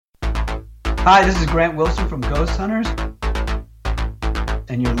Hi, this is Grant Wilson from Ghost Hunters,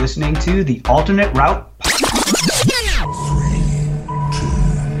 and you're listening to the Alternate Route. 3, 2,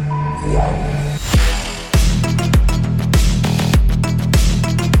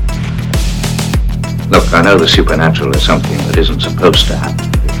 1. Look, I know the supernatural is something that isn't supposed to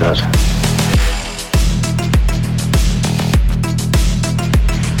happen, but it does happen.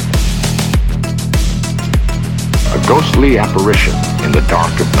 A ghostly apparition in the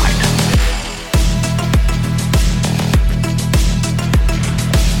dark of night.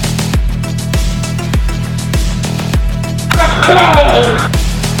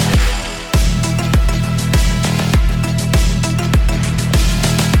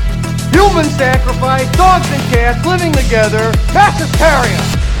 Human sacrifice, dogs and cats living together, mass hysteria.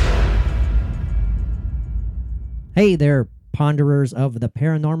 Hey there, ponderers of the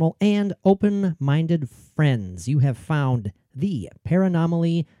paranormal and open-minded friends. You have found the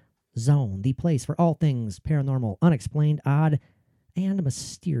Paranomaly Zone, the place for all things paranormal, unexplained, odd, and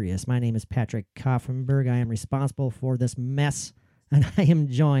mysterious. My name is Patrick Koffenberg. I am responsible for this mess, and I am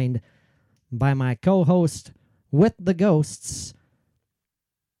joined by my co-host with the ghosts,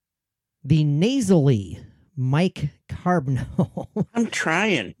 the nasally Mike Carbno. I'm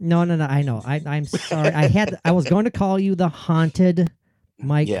trying. No, I know. I'm sorry. I was going to call you the haunted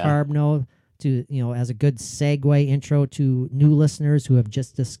Mike Carbno to, as a good segue intro to new listeners who have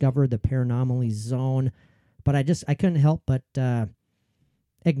just discovered the Paranomaly Zone. But I couldn't help but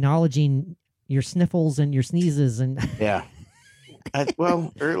acknowledging your sniffles and your sneezes and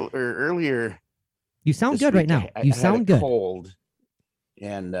earlier. You sound good right now. You sound good. Cold,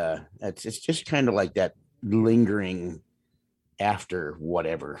 and it's just kind of like that lingering after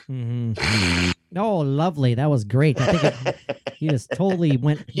whatever. Mm-hmm. Oh, lovely! That was great. I think he just totally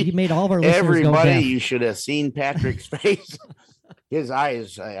went. He made all of our listeners Everybody, go deaf. You should have seen Patrick's face. His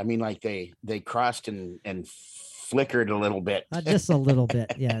eyes. I mean, like they crossed and flickered a little bit. Just a little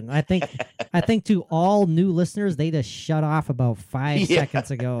bit, yeah. And I think to all new listeners, they just shut off about 5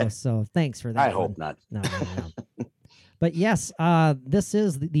 seconds ago. So thanks for that. I hope not. No. But yes, this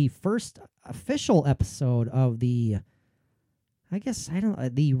is the first official episode of the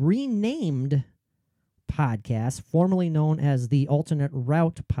renamed podcast, formerly known as the Alternate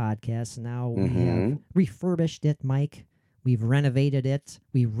Route podcast. Now we have refurbished it, Mike. We've renovated it.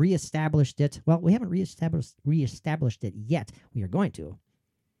 We reestablished it. Well, we haven't reestablished it yet. We are going to.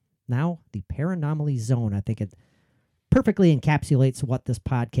 Now, the Paranomaly Zone. I think it perfectly encapsulates what this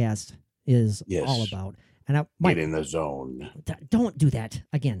podcast is all about. And Mike, get in the zone. Don't do that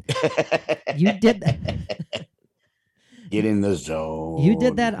again. You did that. Get in the zone. You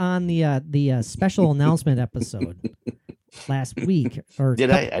did that on the special announcement episode last week, or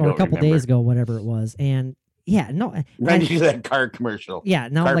a couple days ago, whatever it was, and. Yeah, no. Right to that car commercial. Yeah,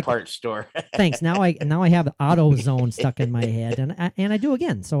 now car parts store. Thanks. Now I have the AutoZone stuck in my head, and I do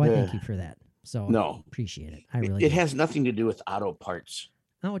again. So I thank you for that. So appreciate it. I really. It has nothing to do with auto parts.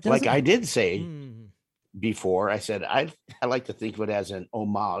 No, it doesn't. Like I did say before, I said I like to think of it as an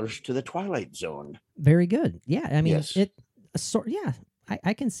homage to the Twilight Zone. Very good. Yeah, I mean I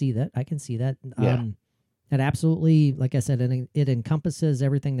can see that. I can see that. Yeah. It absolutely, like I said, it encompasses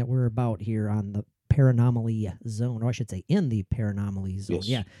everything that we're about here on the Paranomaly Zone, or I should say in the Paranomaly Zone.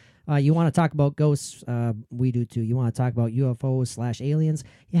 Yes. Yeah. You want to talk about ghosts? We do too. You want to talk about UFOs / aliens?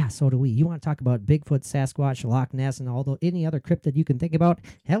 Yeah, so do we. You want to talk about Bigfoot, Sasquatch, Loch Ness, and any other cryptid you can think about?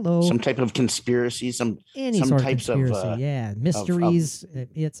 Hello. Some type of conspiracy, some sort types of conspiracy. Mysteries.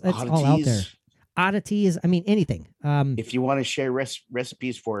 It's all out there. Oddities. I mean, anything. If you want to share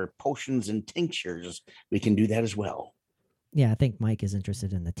recipes for potions and tinctures, we can do that as well. Yeah, I think Mike is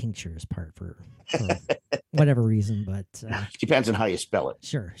interested in the tinctures part for whatever reason, but depends on how you spell it.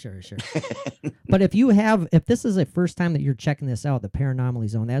 Sure. But if this is the first time that you're checking this out, the Paranomaly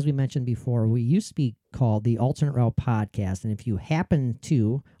Zone, as we mentioned before, we used to be called the Alternate Route Podcast, and if you happened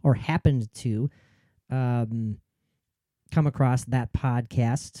to come across that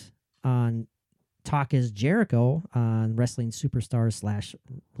podcast on Talk is Jericho on wrestling superstar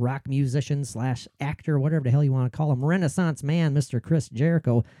 / rock musician / actor, whatever the hell you want to call him, Renaissance man, Mr. Chris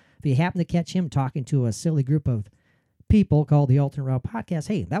Jericho. If you happen to catch him talking to a silly group of people called the Alternate Route Podcast,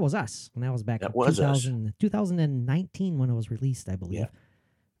 hey, that was us. And that was back in 2019 when it was released, I believe. Yeah.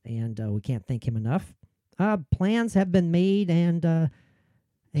 And we can't thank him enough. Plans have been made and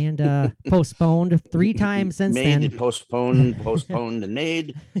postponed 3 times since then. Made, postponed, and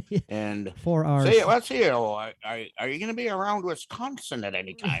made. And 4 hours. Say, let's see. Are you going to be around Wisconsin at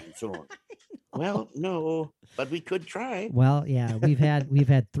any time soon? Well, no, but we could try. Well, yeah, we've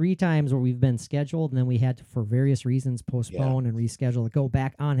had 3 times where we've been scheduled, and then we had to, for various reasons, postpone and reschedule to go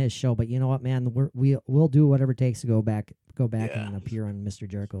back on his show. But you know what, man, we'll do whatever it takes to go back and appear on Mr.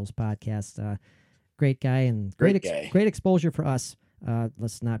 Jericho's podcast. Great guy and great exposure for us.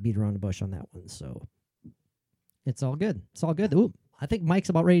 Let's not beat around the bush on that one. So it's all good. It's all good. Ooh, I think Mike's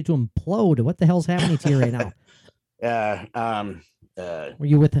about ready to implode. What the hell's happening to you right now?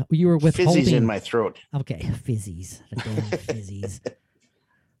 You were withholding fizzies in my throat. Okay, fizzies. The damn fizzies.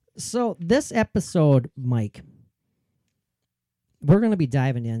 So this episode, Mike, we're going to be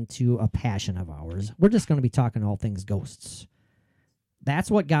diving into a passion of ours. We're just going to be talking all things ghosts. That's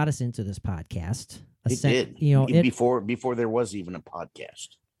what got us into this podcast. It did. You know, before there was even a podcast.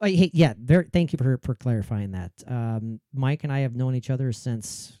 Hey, yeah. Thank you for clarifying that. Mike and I have known each other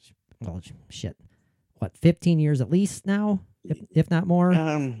since, well, shit, what, 15 years at least now, if not more.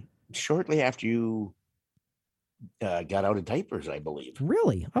 Shortly after you got out of diapers, I believe.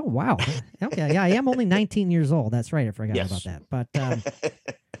 Really? Oh, wow. Okay, yeah, I am only 19 years old. That's right. I forgot about that.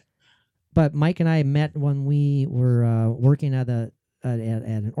 But Mike and I met when we were working at an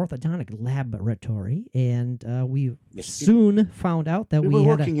orthodontic laboratory, and we soon found out that we were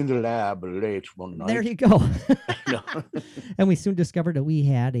working in the lab late one night. There you go. And we soon discovered that we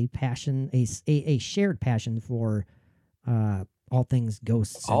had a passion, a shared passion for all things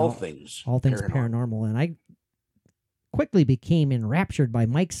ghosts, all things paranormal. And I quickly became enraptured by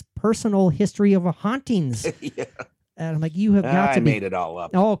Mike's personal history of hauntings. Yeah. And I'm like, you have got to I made it all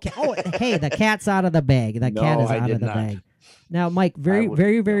up. Oh, okay. Oh, hey, the cat's out of the bag. The cat is out of the bag. Now, Mike, very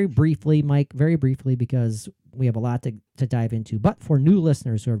briefly, because we have a lot to dive into, but for new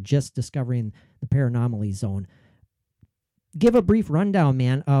listeners who are just discovering the Paranormally Zone, give a brief rundown,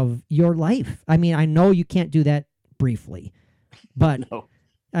 man, of your life. I mean, I know you can't do that briefly, but no.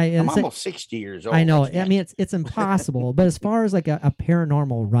 I'm almost 60 years old. I know. I mean, it's impossible. But as far as like a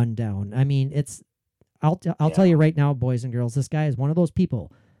paranormal rundown, I mean, I'll tell you right now, boys and girls, this guy is one of those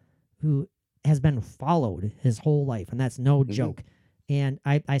people who has been followed his whole life, and that's no joke. And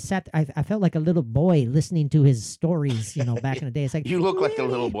I felt like a little boy listening to his stories, back in the day. It's like, you look like a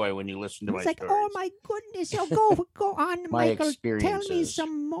little boy when you listen to my stories. It's like, oh my goodness, go on, Michael, tell me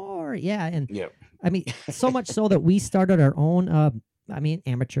some more. Yeah, and I mean, so much so that we started our own,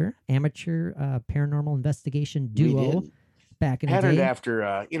 amateur paranormal investigation duo back in the day. Patterned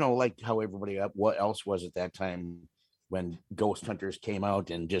after, like how everybody, what else was at that time when Ghost Hunters came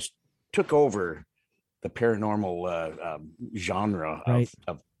out and just took over the paranormal genre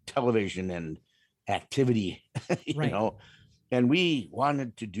of television and activity, you know, and we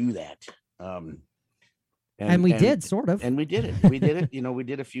wanted to do that. And we did, sort of. And we did it. We did it. We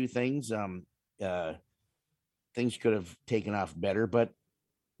did a few things. Things could have taken off better, but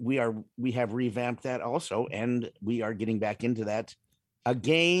we have revamped that also, and we are getting back into that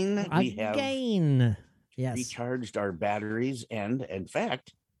again. We have recharged our batteries, and in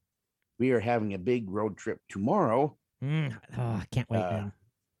fact, we are having a big road trip tomorrow. I can't wait, man.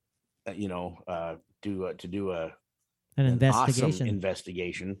 To do an investigation. Awesome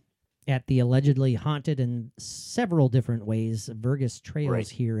investigation at the allegedly haunted in several different ways Burgess Trails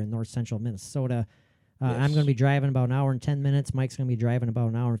here in north central Minnesota. I'm going to be driving about an hour and 10 minutes. Mike's going to be driving about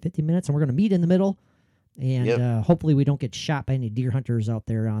an hour and 50 minutes, and we're going to meet in the middle. And hopefully we don't get shot by any deer hunters out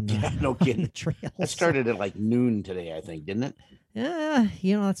there on the, no kidding. The trails. It started at like noon today, I think, didn't it? Yeah,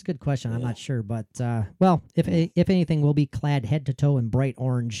 that's a good question. I'm not sure, but if anything, we'll be clad head to toe in bright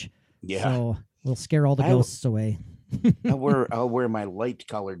orange. Yeah, so we'll scare all the ghosts away. I'll wear my light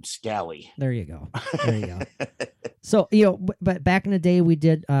colored scally. There you go. So but back in the day, we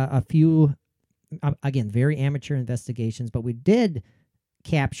did a few, again, very amateur investigations, but we did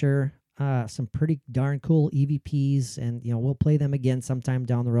capture some pretty darn cool EVPs, and we'll play them again sometime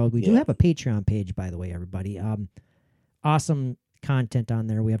down the road. We do have a Patreon page, by the way, everybody. Awesome content on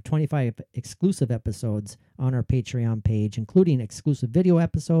there. We have 25 exclusive episodes on our Patreon page, including exclusive video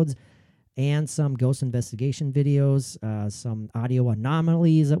episodes and some ghost investigation videos, some audio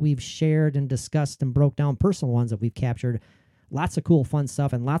anomalies that we've shared and discussed and broke down, personal ones that we've captured. Lots of cool, fun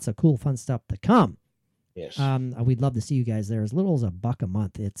stuff, and lots of cool, fun stuff to come. Yes. We'd love to see you guys there. As little as $1 a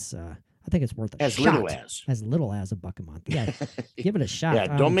month. It's I think it's worth a as shot. As little as $1 a month. Yeah, give it a shot.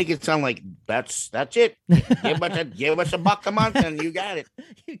 Yeah, don't make it sound like that's it. give us $1 a month and you got it.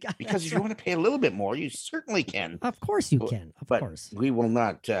 Because if you want to pay a little bit more, you certainly can. Of course you can. Of course. We will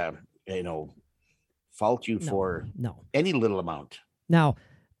not, fault you for any little amount. Now,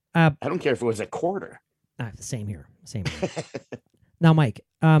 I don't care if it was a quarter. Same here. Now, Mike,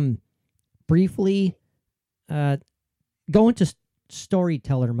 briefly, go into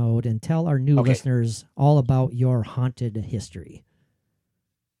storyteller mode and tell our new Okay. listeners all about your haunted history.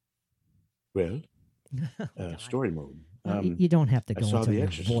 Well, story mode. You don't have to I go saw into The your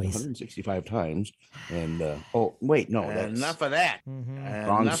Exorcist voice. 165 times, and oh wait, no, that's Enough of that.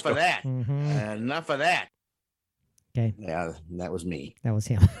 Wrong Enough story. of that. Mhm. Enough of that. Okay, Yeah, that was me. that was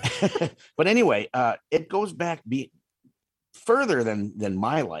him. But anyway, it goes back further than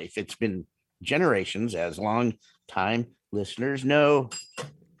my life. It's been generations, as long time listeners know.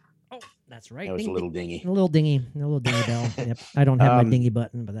 Oh, that's right. That was a Ding, little dingy. a little dingy bell. Yep. I don't have my dingy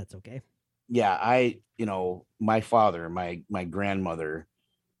button, but that's okay. Yeah, my father, my grandmother,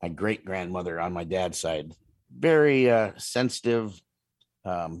 my great grandmother on my dad's side, very sensitive,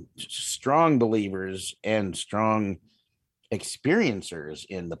 strong believers and strong experiencers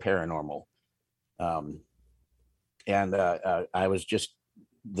in the paranormal. And I was just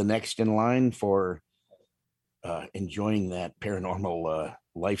the next in line for enjoying that paranormal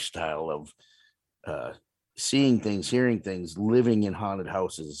lifestyle of seeing things, hearing things, living in haunted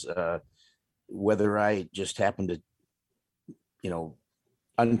houses. Whether I just happen to,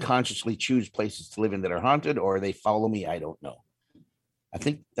 unconsciously choose places to live in that are haunted, or they follow me, I don't know. I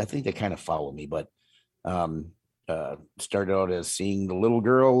think they kind of follow me, but started out as seeing the little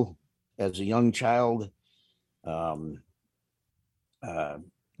girl as a young child.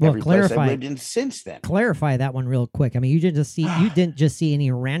 Every place I've lived in since then. Clarify that one real quick. I mean, you didn't just see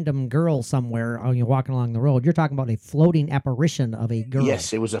any random girl somewhere walking along the road. You're talking about a floating apparition of a girl.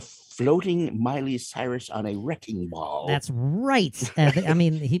 Yes, it was a floating Miley Cyrus on a wrecking ball. That's right. I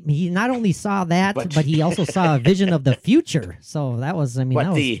mean, he not only saw that, But- but he also saw a vision of the future. So that was, that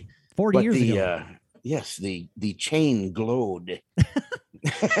was 40 years ago. Yes, the chain glowed.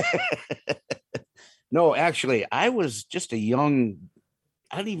 No, actually, I was just a young.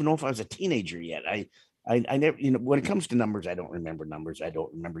 I don't even know if I was a teenager yet. I never, when it comes to numbers, I don't remember numbers. I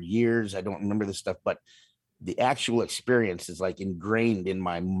don't remember years. I don't remember this stuff. But the actual experience is like ingrained in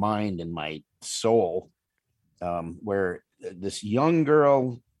my mind and my soul, where this young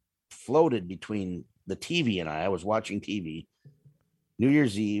girl floated between the TV and I was watching TV, New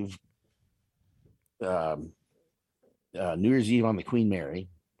Year's Eve on the Queen Mary.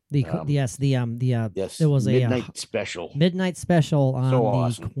 Yes, Yes, there was midnight special. midnight special on So the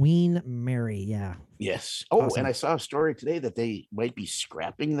awesome. Queen Mary. Yeah, Yes. Oh, Awesome. and I saw a story today that they might be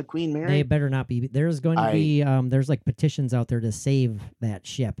scrapping the Queen Mary. they better not be. There's going to be there's like petitions out there to save that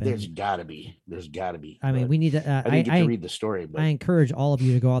ship. And, There's got to be. I mean, but we need to. I didn't get to read the story, but I encourage all of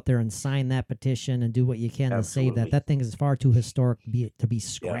you to go out there and sign that petition and do what you can to save that. Absolutely. That thing is far too historic to be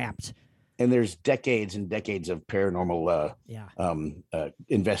scrapped. and there's decades and decades of paranormal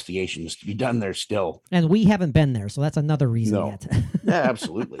investigations to be done there still. And we haven't been there, so that's another reason No. yet. Yeah,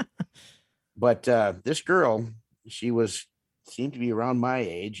 absolutely. But this girl, she seemed to be around my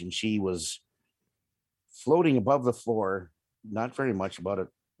age, and she was floating above the floor, not very much, about a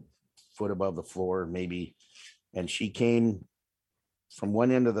foot above the floor, maybe. And she came from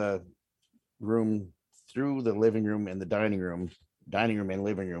one end of the room through the living room and the dining room and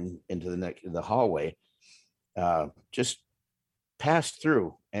living room into the hallway, just passed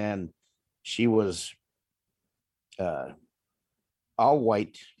through. And she was all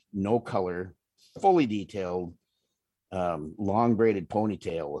white, no color, fully detailed, long braided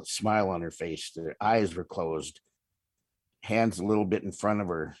ponytail, a smile on her face. Her eyes were closed, hands a little bit in front of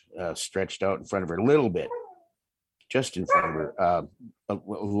her, stretched out in front of her, a little bit, just in front of her. A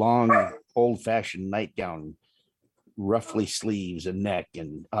long, old-fashioned nightgown, roughly sleeves and neck,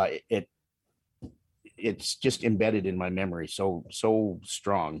 and it's just embedded in my memory so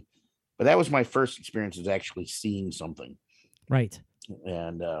strong. But that was my first experience, is actually seeing something. Right.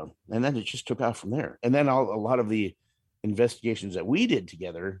 And then it just took off from there. And then a lot of the investigations that we did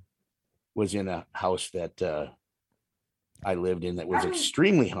together was in a house that I lived in that was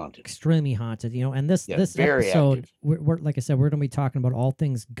extremely haunted. Extremely haunted, and this very episode, active. we're like I said, we're going to be talking about all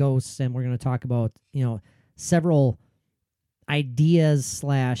things ghosts, and we're going to talk about several ideas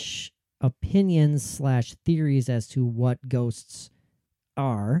 / opinions / theories as to what ghosts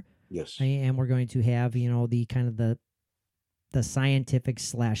are. Yes. And we're going to have the kind of the scientific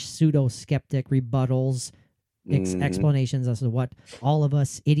 / pseudo skeptic rebuttals, explanations as to what all of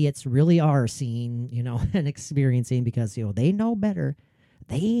us idiots really are seeing, and experiencing, because they know better.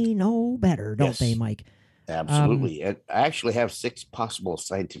 They know better, don't they, Mike? Absolutely. I actually have 6 possible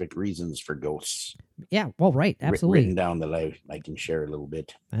scientific reasons for ghosts. Yeah, well, right, absolutely. Written down that I can share a little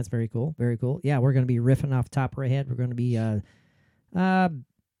bit. That's very cool. Very cool. Yeah, we're going to be riffing off top of our head. We're going to be,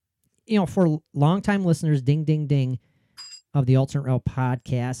 for longtime listeners, ding, ding, ding, of the Alternate Realm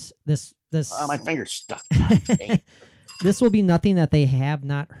podcast. This My finger's stuck. this will be nothing that they have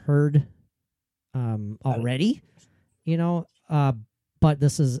not heard already, you know. But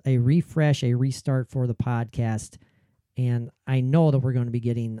this is a refresh, a restart for the podcast, and I know that we're going to be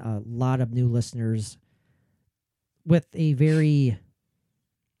getting a lot of new listeners with a very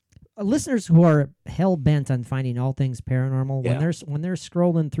listeners who are hell bent on finding all things paranormal. Yeah. When they're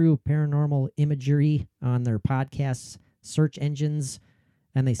scrolling through paranormal imagery on their podcasts search engines,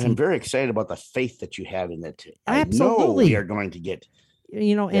 and they see. I'm very excited about the faith that you have in it. Absolutely. I know we are going to get.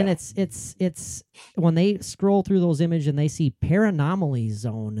 You know, and it's when they scroll through those images and they see Paranomaly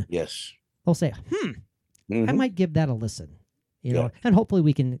Zone, Yes. they'll say, I might give that a listen. You know, and hopefully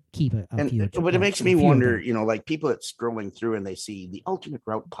we can keep a few. But it makes me wonder, you know, like people that's scrolling through and they see the Alternate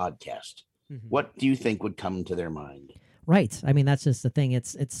Route podcast. What do you think would come to their mind? Right. I mean, that's just the thing.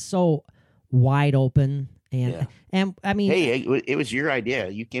 It's so wide open. And I mean, hey, it was your idea.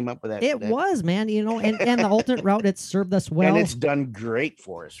 You came up with that. It was, man. You know, and the alternate route, it served us well. And it's done great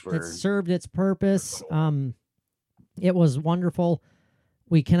for us. It served its purpose. It was wonderful.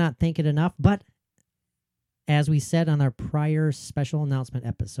 We cannot thank it enough. But as we said on our prior special announcement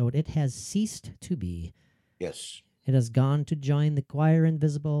episode, it has ceased to be. Yes. It has gone to join the Choir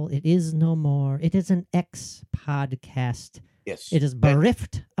Invisible. It is no more. It is an ex-podcast. Yes. It is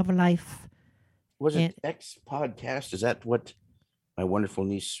bereft of life. Was it X podcast? Is that what my wonderful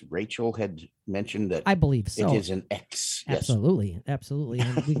niece Rachel had mentioned? That I believe so. It is an X. Absolutely, yes. Absolutely,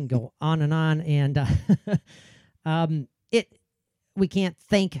 and we can go on and on. And we can't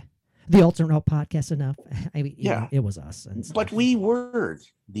thank the Alternate Route podcast enough. I mean, you know, it was us, but we were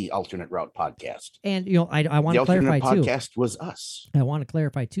the Alternate Route podcast. And you know, I want to clarify too. The podcast was us. I want to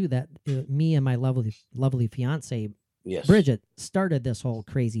clarify too that me and my lovely fiance, yes, Bridget, started this whole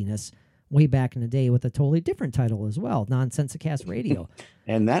craziness way back in the day with a totally different title as well, Nonsensicast Radio.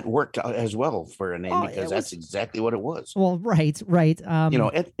 And that worked out as well for a name because that's exactly what it was. Well, right.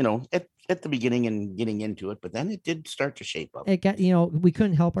 At the beginning and getting into it, but then it did start to shape up. It got, we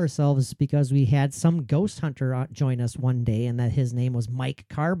couldn't help ourselves because we had some ghost hunter join us one day, and that his name was Mike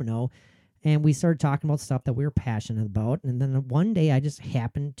Carbino, and we started talking about stuff that we were passionate about. And then one day I just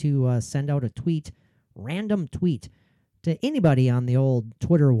happened to send out a random tweet to anybody on the old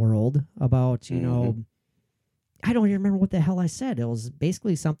Twitter world about, I don't even remember what the hell I said. It was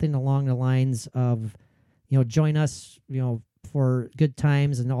basically something along the lines of, join us, for good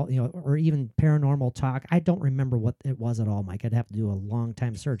times and all, or even paranormal talk. I don't remember what it was at all, Mike. I'd have to do a long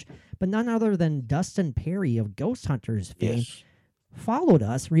time search. But none other than Dustin Perry of Ghost Hunters fame followed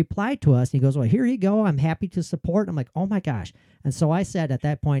us, replied to us. And he goes, well, here you go. I'm happy to support. I'm like, oh my gosh. And so I said at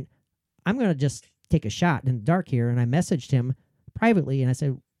that point, I'm going to just take a shot in the dark here. And I messaged him privately and I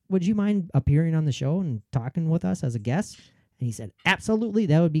said, would you mind appearing on the show and talking with us as a guest? And he said, absolutely.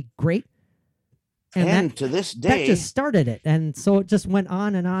 That would be great. And that, to this day, that just started it. And so it just went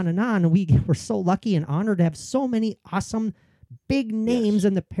on and on and on. And we were so lucky and honored to have so many awesome big names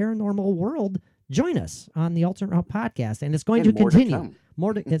in the paranormal world join us on the Alternate Route podcast. And it's going to continue.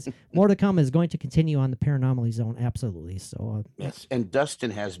 More to come is going to continue on the Paranomaly Zone. Absolutely. So yes. And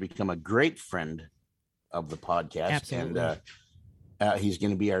Dustin has become a great friend of the podcast. Absolutely. And he's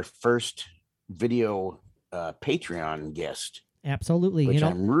going to be our first video Patreon guest. Absolutely. Which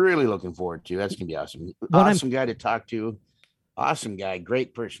I'm really looking forward to. That's going to be awesome. Awesome guy to talk to. Awesome guy.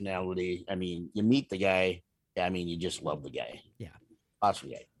 Great personality. I mean, you meet the guy. I mean, you just love the guy. Yeah. Awesome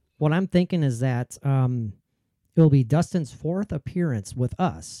guy. What I'm thinking is that it'll be Dustin's fourth appearance with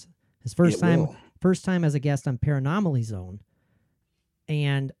us. His first time as a guest on Paranomaly Zone.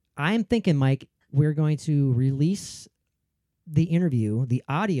 And I'm thinking, Mike, we're going to release the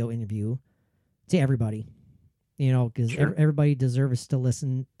audio interview to everybody. Because everybody deserves to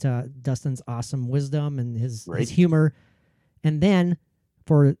listen to Dustin's awesome wisdom and his humor. And then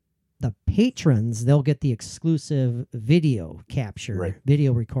for the patrons, they'll get the exclusive video capture,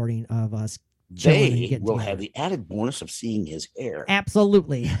 video recording of us. They will have the added bonus of seeing his hair.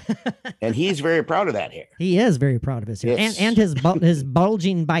 Absolutely. And he's very proud of that hair. He is very proud of his hair. Yes. And his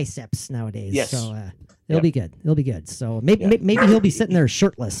bulging biceps nowadays. Yes. So it'll be good. It'll be good. So maybe he'll be sitting there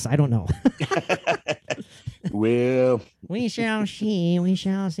shirtless. I don't know. Well, we shall see. We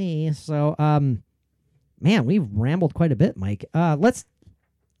shall see. So, man, we've rambled quite a bit, Mike. Let's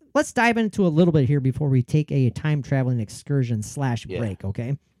dive into a little bit here before we take a time traveling excursion / break.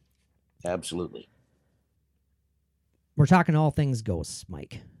 Okay. Absolutely. We're talking all things ghosts,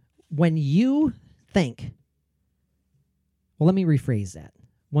 Mike. When you think, well, let me rephrase that.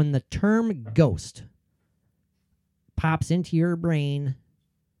 When the term ghost pops into your brain,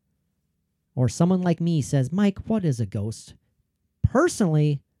 or someone like me says, Mike, what is a ghost?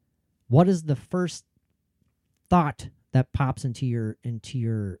 Personally, what is the first thought that pops into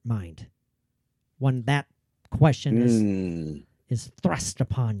your mind when that question is thrust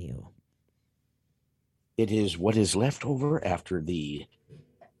upon you? It is what is left over after the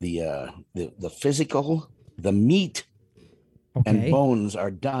physical, the meat and bones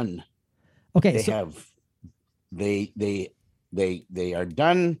are done. Okay, they are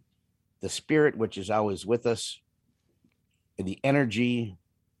done. The spirit, which is always with us, the energy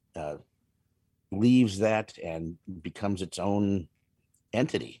leaves that and becomes its own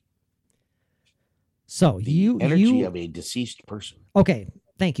entity. So the energy of a deceased person. Okay,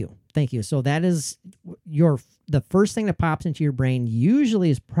 thank you. So that is the first thing that pops into your brain usually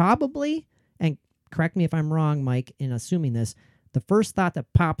is probably, and correct me if I'm wrong, Mike, in assuming this, the first thought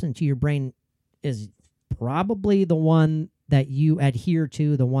that pops into your brain is probably the one that you adhere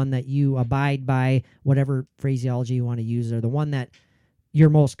to, the one that you abide by, whatever phraseology you want to use, or the one that you're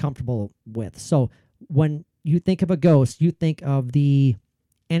most comfortable with. So when you think of a ghost, you think of the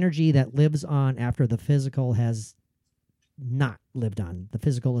energy that lives on after the physical has not lived on. The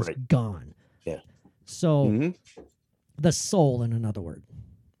physical is gone. Yeah. So the soul, in another word.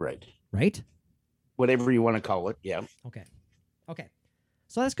 Right. Right? Whatever you want to call it. Yeah. Okay.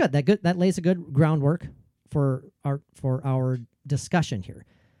 So that's good. That lays a good groundwork for our discussion here.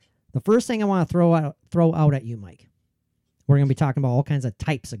 The first thing I want to throw out at you, Mike. We're going to be talking about all kinds of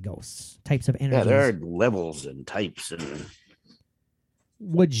types of ghosts, types of energies. Yeah, there are levels and types. And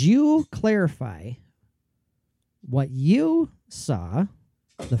would you clarify what you saw,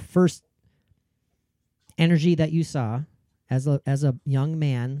 the first energy that you saw as a young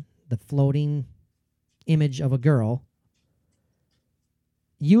man, the floating image of a girl?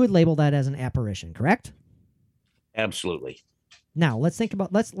 You would label that as an apparition, correct? Absolutely. Now let's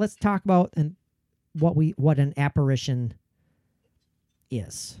talk about what an apparition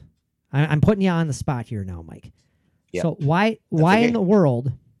is. I'm putting you on the spot here now, Mike. Yep. So why in the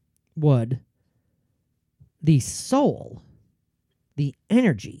world would the soul, the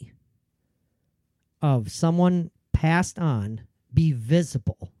energy of someone passed on, be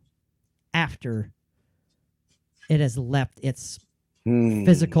visible after it has left its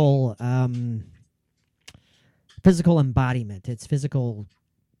physical embodiment, its physical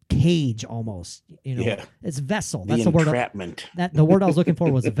cage, almost, its vessel. That's the word. Entrapment. The word I was looking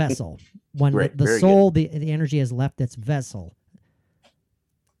for was vessel. When the soul, the energy has left its vessel.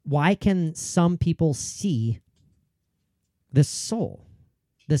 Why can some people see this soul,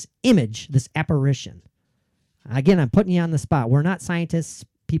 this image, this apparition? Again, I'm putting you on the spot. We're not scientists.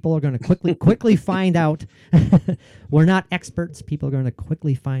 People are going to quickly find out. We're not experts. People are going to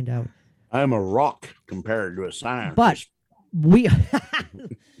quickly find out. I'm a rock compared to a scientist.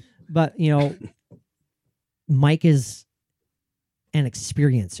 But Mike is an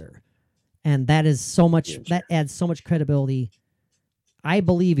experiencer, and that is so much. That adds so much credibility. I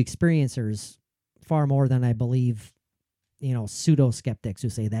believe experiencers far more than I believe, pseudo skeptics who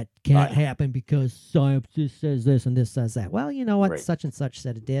say that can't happen because science says this and this says that. Well, you know what? Such and such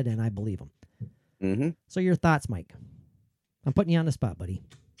said it did, and I believe them. Mm-hmm. So your thoughts, Mike? I'm putting you on the spot, buddy.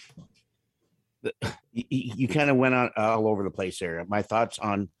 You kind of went on all over the place there. My thoughts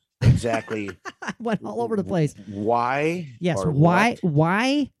on exactly. I went all over the place. Why? Yes.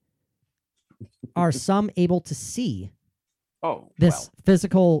 Why are some able to see this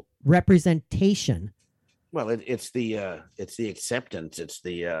physical representation? Well, it's the acceptance, it's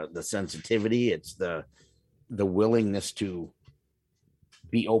the sensitivity, it's the willingness to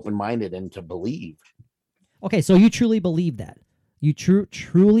be open-minded and to believe. Okay, so you truly believe that. You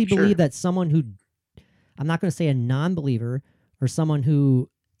truly believe that someone who, I'm not going to say a non-believer, or someone who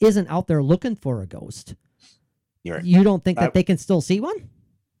isn't out there looking for a ghost, you don't think that they can still see one?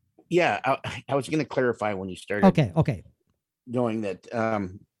 Yeah, I was going to clarify when you started. Okay. Knowing that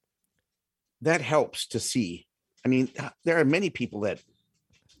that helps to see. I mean, there are many people that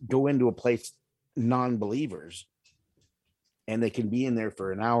go into a place, non-believers, and they can be in there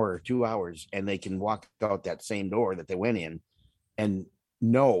for an hour or 2 hours, and they can walk out that same door that they went in and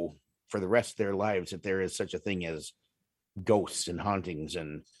know for the rest of their lives that there is such a thing as ghosts and hauntings.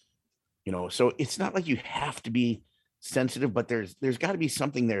 And, so it's not like you have to be sensitive, but there's got to be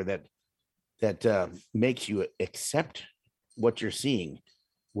something there that makes you accept what you're seeing,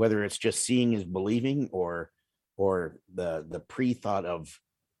 whether it's just seeing is believing or the pre-thought of,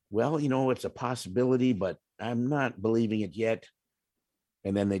 well, it's a possibility, but I'm not believing it yet.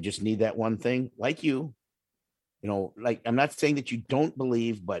 And then they just need that one thing, like like, I'm not saying that you don't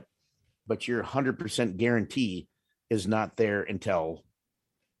believe, but your 100% guarantee is not there until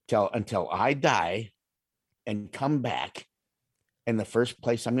I die and come back. And the first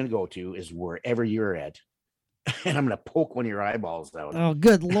place I'm going to go to is wherever you're at. and I'm going to poke one of your eyeballs out. Oh,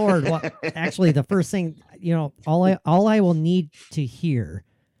 good Lord. Well, actually, the first thing, all I will need to hear,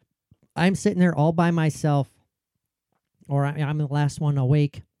 I'm sitting there all by myself, or I'm the last one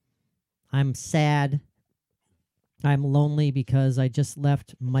awake. I'm sad. I'm lonely because I just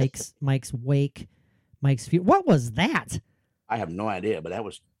left Mike's wake. What was that? I have no idea, but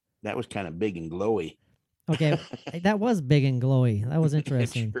that was kind of big and glowy. Okay, that was big and glowy. That was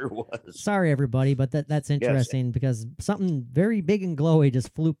interesting. It sure was. Sorry, everybody, but that's interesting because something very big and glowy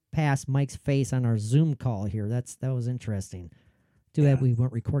just flew past Mike's face on our Zoom call here. That was interesting. Too bad we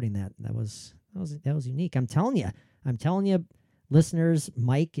weren't recording that. That was unique. I'm telling you, listeners,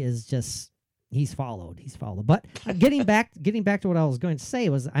 Mike is just he's followed. But getting back to what I was going to say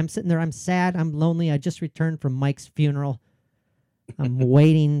was I'm sitting there. I'm sad. I'm lonely. I just returned from Mike's funeral. I'm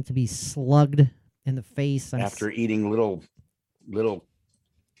waiting to be slugged in the face after eating little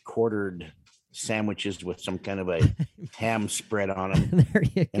quartered sandwiches with some kind of a ham spread on them. There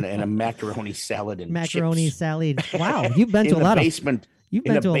you and go. a macaroni salad and macaroni chips. salad. Wow, you've been to a lot basement, of you've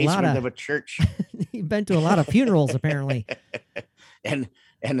in been the to a lot basement of a church. You've been to a lot of funerals apparently. and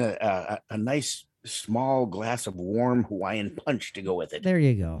a nice small glass of warm Hawaiian punch to go with it. There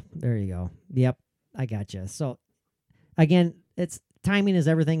you go. Yep, I got you. So again, it's timing is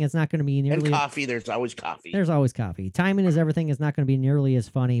everything. It's not going to be nearly... And coffee. There's always coffee. There's always coffee. Timing is everything. It's not going to be nearly as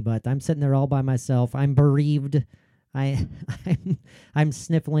funny, but I'm sitting there all by myself. I'm bereaved. I'm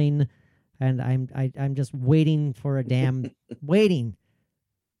sniffling, and I'm just waiting for a damn... waiting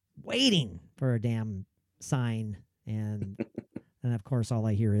for a damn sign. And of course, all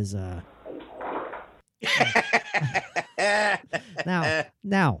I hear is... Now,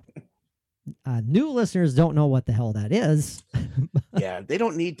 new listeners don't know what the hell that is. Yeah, they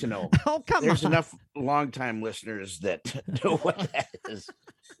don't need to know. Oh, come There's on. enough longtime listeners that know what that is.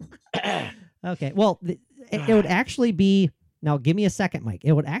 Okay, well, it would actually be... Now, give me a second, Mike.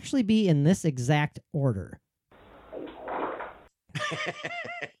 It would actually be in this exact order.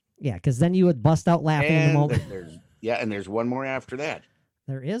 Yeah, because then you would bust out laughing in the moment. And there's one more after that.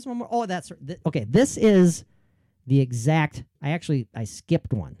 There is one more. Oh, that's... Okay, this is the exact... I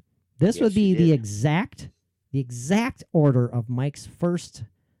skipped one. This would be the exact order of Mike's first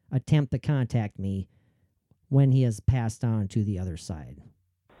attempt to contact me when he has passed on to the other side.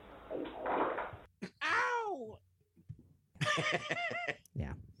 Ow!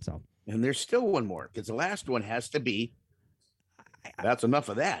 Yeah, so. And there's still one more, because the last one has to be, that's enough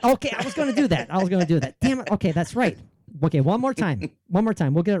of that. Okay, I was going to do that. Damn it. Okay, that's right. Okay, one more time.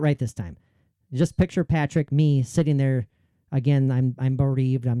 We'll get it right this time. Just picture Patrick, me, sitting there. Again, I'm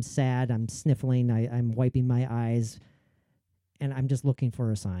bereaved. I'm sad. I'm sniffling. I'm wiping my eyes. And I'm just looking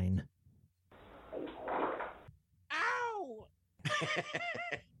for a sign. Ow!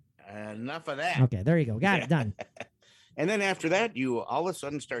 Enough of that. Okay, there you go. Got it. Done. And then after that, you all of a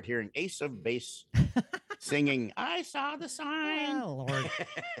sudden start hearing Ace of Base singing, I saw the sign. Oh, Lord.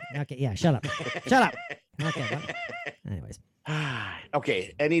 Okay, yeah, shut up. Okay, well, anyways.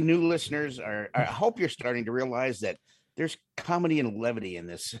 Okay, any new listeners I hope you're starting to realize that there's comedy and levity in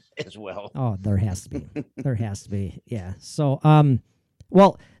this as well. Oh, there has to be. Yeah. So,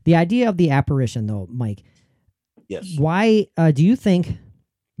 well, the idea of the apparition, though, Mike. Yes. Why do you think,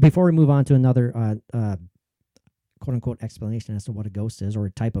 before we move on to another quote unquote explanation as to what a ghost is, or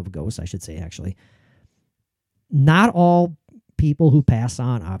a type of ghost, I should say, actually, not all people who pass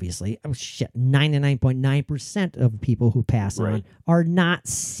on, obviously, 99.9% of people who pass on are not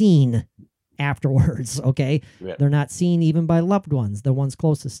seen afterwards. Okay. Yeah. They're not seen even by loved ones, the ones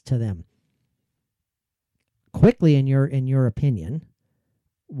closest to them. Quickly, in your opinion,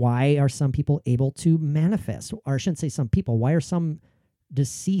 why are some people able to manifest? Or I shouldn't say some people. Why are some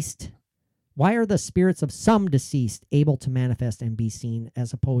deceased? Why are the spirits of some deceased able to manifest and be seen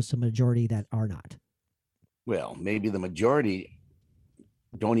as opposed to majority that are not? Well, maybe the majority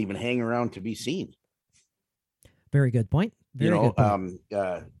don't even hang around to be seen. Very good point. Very good point.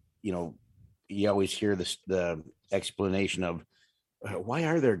 You always hear the explanation of why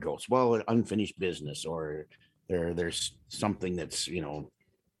are there ghosts? Well, unfinished business, or there's something that's,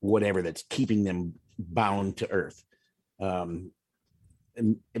 whatever that's keeping them bound to earth. And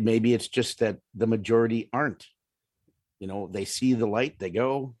maybe it's just that the majority aren't. They see the light, they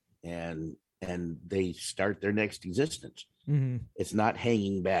go, and they start their next existence. Mm-hmm. It's not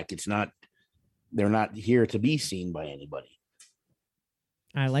hanging back. They're not here to be seen by anybody.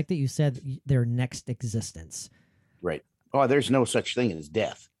 I like that you said their next existence. Right. Oh, there's no such thing as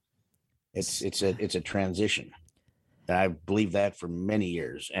death. It's a transition. And I believe that for many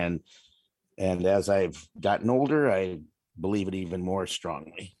years. And as I've gotten older, I believe it even more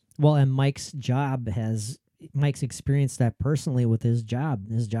strongly. Well, and Mike's job has Mike's experienced that personally with his job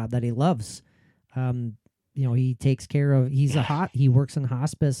that he loves. He takes care of. He works in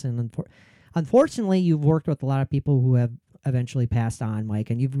hospice, and unfortunately, you've worked with a lot of people who have eventually passed on, Mike,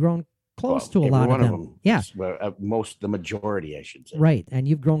 and you've grown close to a lot of them. Yeah, the majority, I should say. Right, and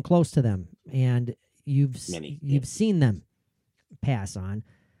you've grown close to them, and you've seen them pass on,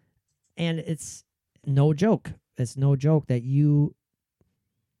 and it's no joke. It's no joke that you,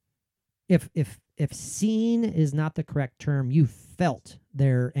 if seen is not the correct term, you felt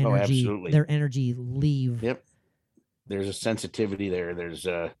their energy, leave. Yep. There's a sensitivity there. There's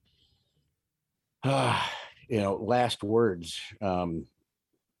last words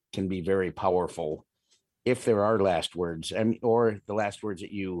can be very powerful if there are last words, or the last words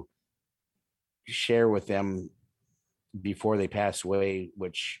that you share with them before they pass away,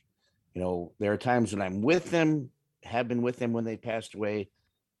 which, there are times when I'm with them, have been with them when they passed away,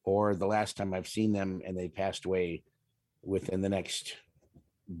 or the last time I've seen them and they passed away within the next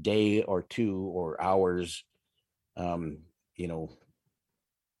day or two or hours. Where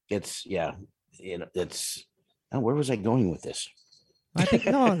was I going with this? I think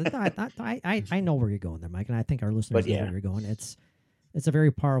I know where you're going there, Mike, and I think our listeners know where you're going. It's a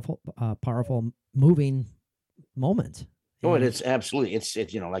very powerful, moving moment. Oh, it is absolutely. It's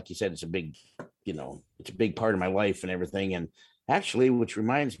like you said, it's a big part of my life and everything. And actually, which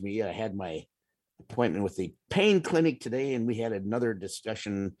reminds me, I had my appointment with the pain clinic today, and I had another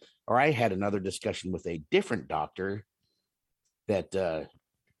discussion with a different doctor that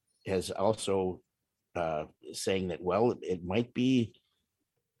has also saying that, well, it might be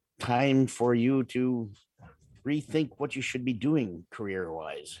time for you to rethink what you should be doing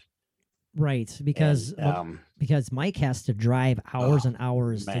career-wise. Right, because Mike has to drive hours and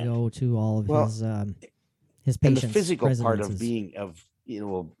hours to go to all of his patients. And the physical part of being a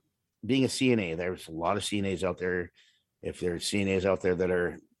CNA, there's a lot of CNAs out there. If there are CNAs out there that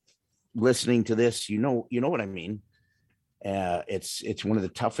are listening to this, you know what I mean. It's one of the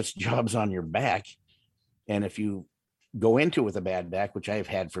toughest jobs on your back, and if you go into it with a bad back, which I've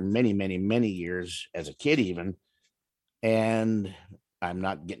had for many, many, many years as a kid, even, and I'm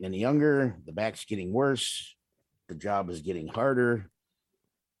not getting any younger. The back's getting worse. The job is getting harder.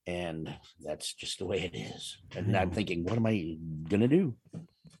 And that's just the way it is. And I'm thinking, what am I going to do?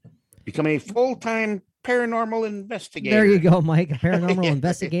 Become a full-time paranormal investigator. There you go, Mike. A paranormal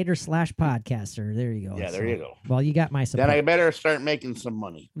investigator / podcaster. There you go. Yeah, there you go. Well, you got my support. Then I better start making some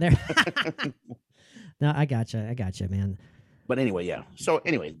money. There. No, I gotcha, man. But anyway, yeah. So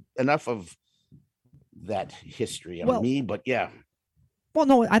anyway, enough of that history on me, but yeah. Well,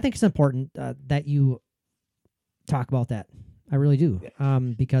 no, I think it's important that you talk about that. I really do,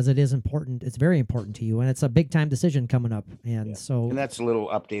 because it is important. It's very important to you, and it's a big time decision coming up. And and that's a little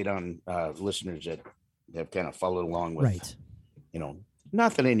update on listeners that have kind of followed along with, right.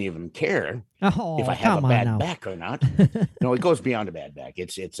 Not that any of them care if I have a bad back or not. No, it goes beyond a bad back.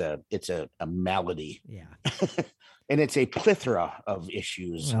 It's a malady. Yeah. And it's a plethora of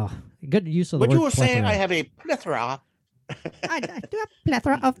issues. Oh, good use of the word. But you were saying I have a plethora. I do have a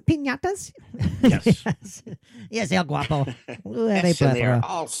plethora of piñatas. Yes. Yes, El Guapo. Yes, and they're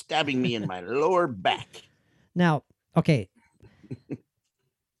all stabbing me in my lower back. Now, okay.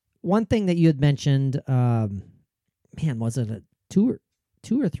 One thing that you had mentioned, was it two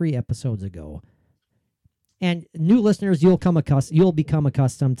or three episodes ago? And new listeners, you'll become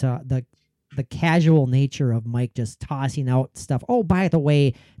accustomed to the casual nature of Mike just tossing out stuff. Oh, by the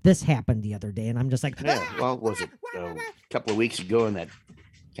way, this happened the other day, and I'm just like, well, was it a couple of weeks ago in that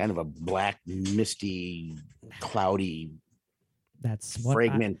kind of a black, misty, cloudy,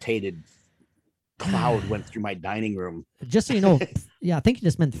 fragmented cloud went through my dining room. Just so you know, I think you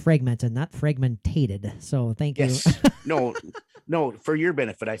just meant fragmented, not fragmentated. So thank you. No, for your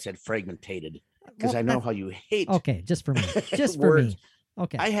benefit, I said fragmentated because I know how you hate. Okay, just for me, just for me.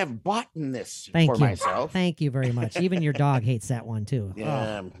 Okay, I have bought this for myself. Thank you very much. Even your dog hates that one too.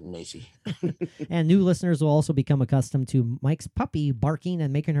 Yeah, Macy. And new listeners will also become accustomed to Mike's puppy barking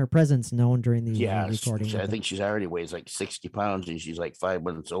and making her presence known during the recording. I think she's already weighs like 60 pounds and she's like 5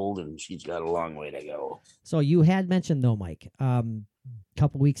 months old and she's got a long way to go. So you had mentioned though, Mike, a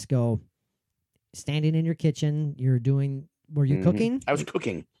couple weeks ago, standing in your kitchen, were you cooking? I was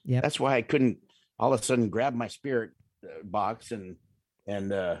cooking. Yeah. That's why I couldn't all of a sudden grab my spirit box and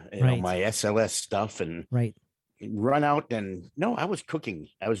my SLS stuff and run out. And no, I was cooking.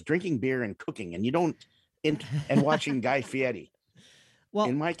 I was drinking beer and cooking, and and watching Guy Fieri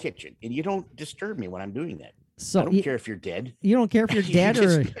in my kitchen, and you don't disturb me when I'm doing that. So I don't care if you're dead. You don't care if you're You dead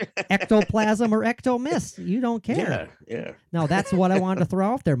or just- ectoplasm or ectomist. You don't care. Yeah. No, that's what I wanted to throw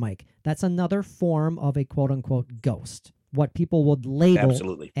out there, Mike. That's another form of a quote unquote ghost. What people would label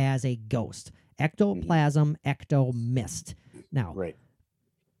Absolutely. as a ghost. Ectoplasm, ectomist. Now, Right.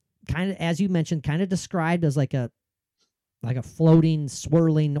 kind of as you mentioned, kind of described as like a floating,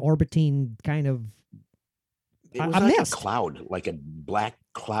 swirling, orbiting kind of It was a like mist. a cloud, like a black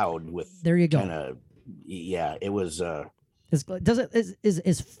cloud with There you go. kind of, yeah, it was,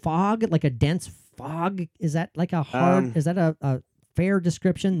 Is fog like a dense fog? Is that like a hard? Is that a fair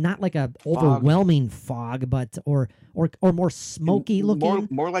description? Not like a overwhelming fog, but or more smoky looking.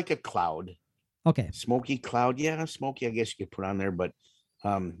 more like a cloud, Okay, smoky cloud. Yeah, smoky, I guess you could put on there, but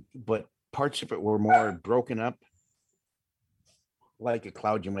parts of it were more broken up, like a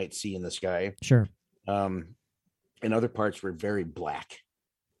cloud you might see in the sky. sure. And other parts were very black,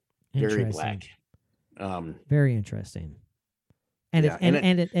 very Interesting. black. Very interesting. And Yeah,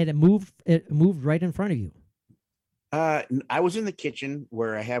 it moved right in front of you. I was in the kitchen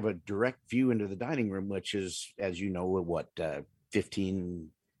where I have a direct view into the dining room, which is, as you know, what 15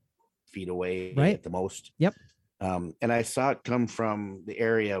 feet away Right. at the most. Yep. And I saw it come from the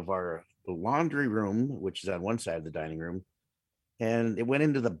area of our laundry room, which is on one side of the dining room, and it went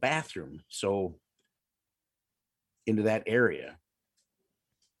into the bathroom. So into that area.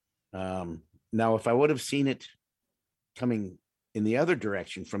 Now, if I would have seen it coming in the other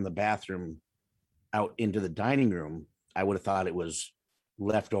direction from the bathroom out into the dining room, I would have thought it was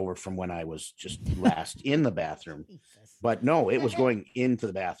left over from when I was just last in the bathroom. But no, it was going into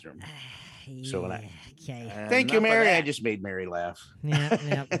the bathroom. So when okay. Thank you, Mary. I just made Mary laugh.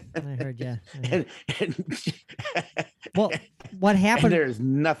 Yeah, I heard you. And, Well, what and happened? there's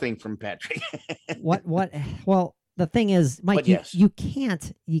nothing from Patrick. What? Well, the thing is, Mike, But yes. you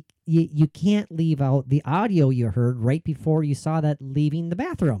can't leave out the audio you heard right before you saw that leaving the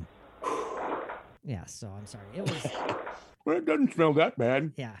bathroom. Yeah, so I'm sorry. It was Well, it doesn't smell that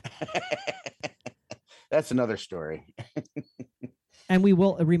bad. yeah. That's another story. And we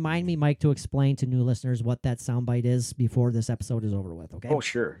will remind me, Mike, to explain to new listeners what that soundbite is before this episode is over with. Okay. Oh,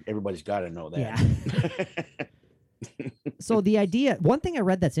 sure. Everybody's got to know that. Yeah. So the idea, one thing I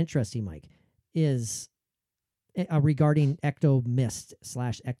read that's interesting, Mike, is regarding ectomist /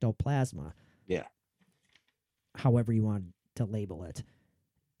 ectoplasma. Yeah. However you want to label it,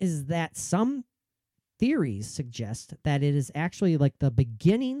 is that some theories suggest that it is actually like the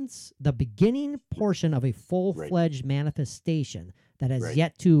beginning portion of a full-fledged manifestation that has Right.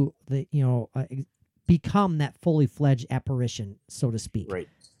 yet to become that fully fledged apparition, so to speak. Right.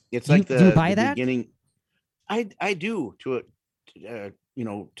 It's Do you- like do you buy that? beginning. I do to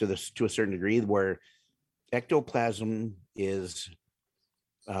a certain degree, where ectoplasm is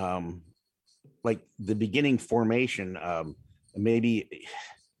like the beginning formation. Maybe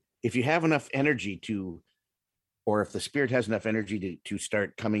if you have enough energy or if the spirit has enough energy to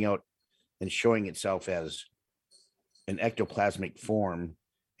start coming out and showing itself as an ectoplasmic form,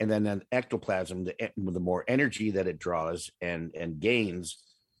 and then an ectoplasm, the more energy that it draws and gains,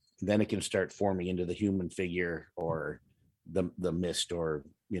 then it can start forming into the human figure or the mist, or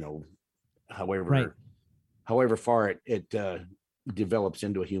however far it develops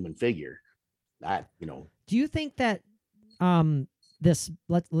into a human figure. Do you think that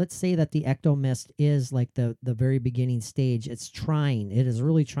let's say that the ectomist is like the very beginning stage? It is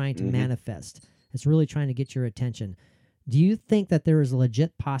really trying to manifest. It's really trying to get your attention. Do you think that there is a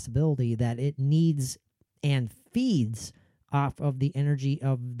legit possibility that it needs and feeds off of the energy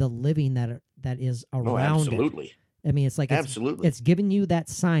of the living that is around absolutely. it? I mean, it's like Absolutely. it's giving you that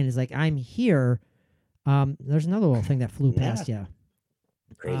sign. It's like, I'm here. There's another little thing that flew past you.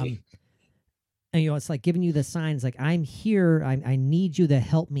 Crazy. And it's like giving you the signs, like, I'm here. I need you to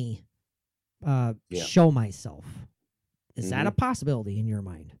help me show myself. Is that a possibility in your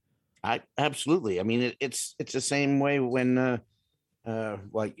mind? Absolutely. I mean, it's the same way when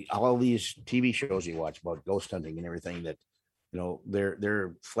like all these TV shows you watch about ghost hunting and everything, that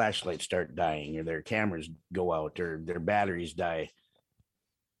their flashlights start dying, or their cameras go out, or their batteries die.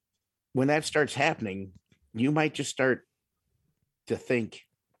 When that starts happening, you might just start to think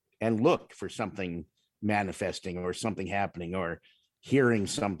and look for something manifesting, or something happening, or hearing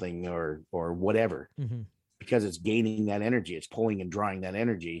something, or whatever, because it's gaining that energy. It's pulling and drawing that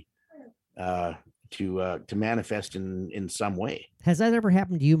energy to manifest in some way. Has that ever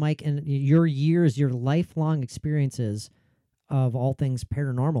happened to you, Mike, in your lifelong experiences of all things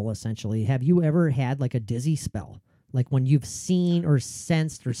paranormal, essentially? Have you ever had like a dizzy spell? Like when you've seen or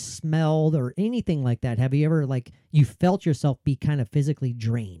sensed or smelled or anything like that? Have you ever, like, you felt yourself be kind of physically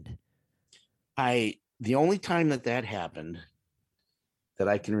drained? I the only time that happened that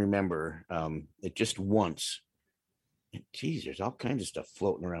I can remember, it just once. Geez, there's all kinds of stuff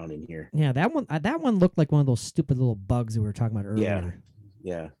floating around in here. Yeah, that one looked like one of those stupid little bugs we were talking about earlier.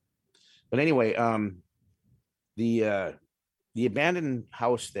 Yeah. But anyway, the abandoned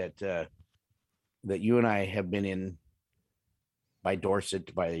house that you and I have been in by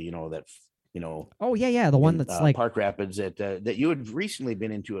Dorset, by Oh yeah, the one that's like Park Rapids that you had recently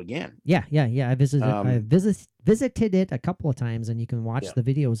been into again. Yeah. I visited it a couple of times, and you can watch the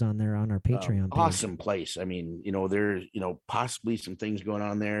videos on there on our Patreon page. Awesome place. I mean, there's possibly some things going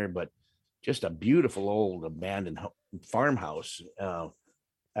on there, but just a beautiful old abandoned farmhouse.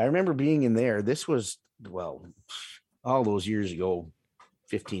 I remember being in there. This was all those years ago,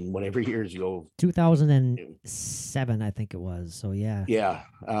 15 whatever years ago, 2007 I think it was. So yeah.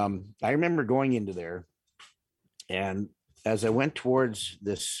 I remember going into there, and as I went towards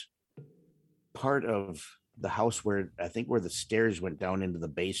this part of the house where the stairs went down into the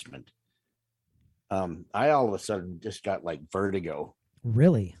basement, I all of a sudden just got like vertigo.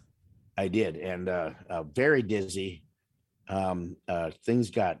 Really? I did, and very dizzy. Things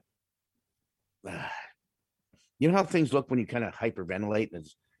got you know how things look when you kind of hyperventilate, and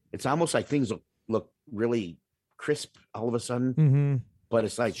it's almost like things look really crisp all of a sudden. Mm-hmm. But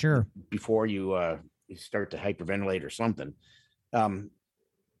it's like sure before you start to hyperventilate or something.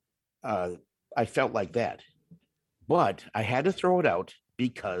 I felt like that, but I had to throw it out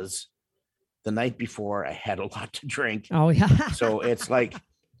because the night before I had a lot to drink. Oh yeah. So it's like,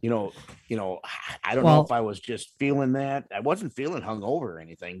 I don't know if I was just feeling that. I wasn't feeling hungover or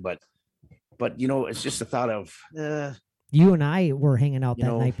anything, but it's just the thought of you and I were hanging out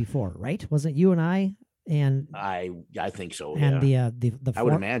that night before, right? Wasn't you and I? And I think so. And yeah. the I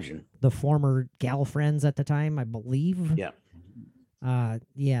would imagine the former gal friends at the time, I believe. Yeah.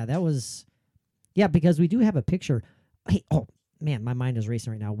 That was, because we do have a picture. Hey, oh man, my mind is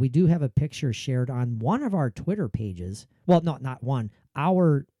racing right now. We do have a picture shared on one of our Twitter pages. Well, no, not one.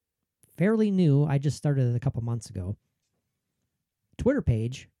 Our fairly new, I just started it a couple months ago, Twitter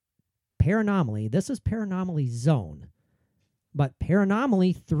page, Paranomaly. This is Paranomaly Zone, but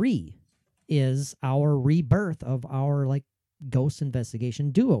Paranomaly 3 is our rebirth of our like ghost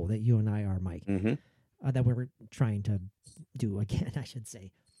investigation duo that you and I are, Mike. Mm-hmm. That we were trying to do again, I should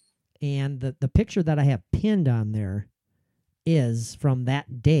say. And the picture that I have pinned on there is from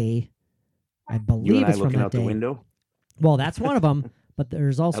that day. I believe it's from that out day. The window. Well, that's one of them. But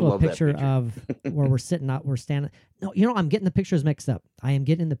there's also a picture of where we're standing. No, I'm getting the pictures mixed up. I am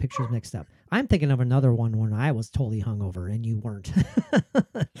getting the pictures mixed up. I'm thinking of another one when I was totally hungover and you weren't.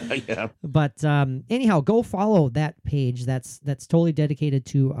 Yeah. But anyhow, go follow that page. That's totally dedicated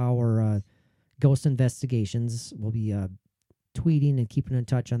to our ghost investigations. We'll be tweeting and keeping in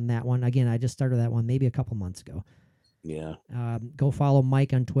touch on that one. Again, I just started that one maybe a couple months ago. Yeah. Go follow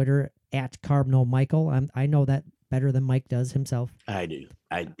Mike on Twitter at CarbnoMichael. I know that better than Mike does himself. I do.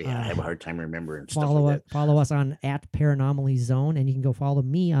 I have a hard time remembering follow stuff like that. Follow us on at Paranomaly Zone, and you can go follow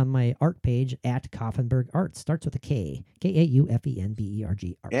me on my art page at Kaufenberg Arts. Starts with a K.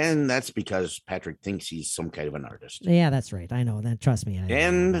 Kaufenberg Arts. And that's because Patrick thinks he's some kind of an artist. Yeah, that's right. I know that. Trust me.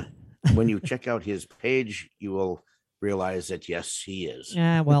 And when you check out his page, you will realize that yes, he is.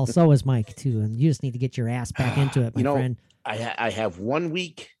 Yeah, well, so is Mike too, and you just need to get your ass back into it, my friend. I have 1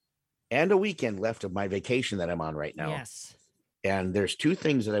 week and a weekend left of my vacation that I'm on right now. Yes. And there's 2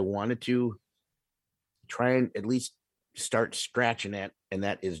 things that I wanted to try and at least start scratching at, and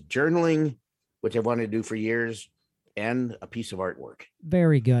that is journaling, which I've wanted to do for years, and a piece of artwork.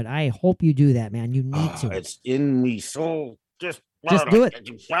 Very good. I hope you do that, man. You need to. It's in me soul. Just do it.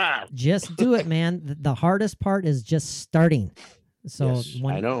 Just do it, man. The hardest part is just starting. So yes,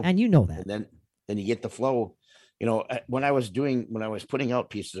 I know. And you know that. And then you get the flow. When I was putting out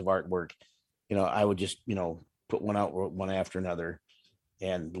pieces of artwork, I would just, put one out one after another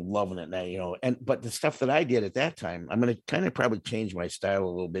and loving it now, but the stuff that I did at that time, I'm going to kind of probably change my style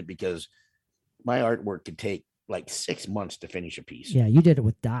a little bit because my artwork could take like 6 months to finish a piece. Yeah. You did it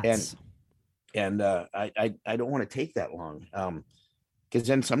with dots. And I don't want to take that long. Cause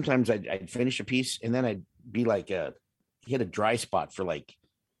then sometimes I'd finish a piece and then I'd be like, hit a dry spot for like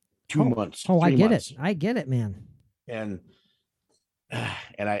 2 months. Oh, I get it. I get it, man. And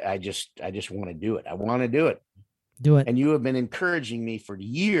I just want to do it. I want to do it. Do it. And you have been encouraging me for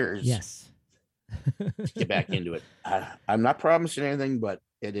years. Yes. To get back into it. I'm not promising anything, but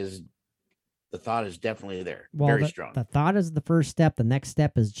the thought is definitely there. Well, very strong. The thought is the first step. The next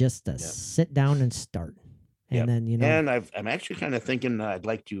step is just to sit down and start. And then, and I'm actually kind of thinking I'd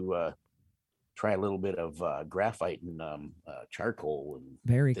like to try a little bit of graphite and charcoal and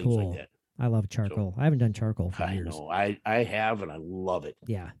very things cool. like that. I love charcoal. I haven't done charcoal for I years. know. I have, and I love it.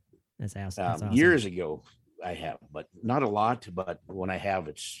 Yeah, that's awesome. Awesome. Years ago, I have, but not a lot. But when I have,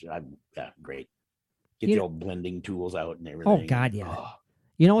 it's great. Get the old blending tools out and everything. Oh God, yeah.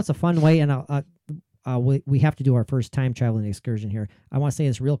 You know, it's a fun way, and we have to do our first time traveling excursion here. I want to say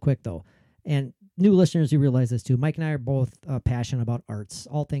this real quick though, and new listeners, you realize this too. Mike and I are both passionate about arts,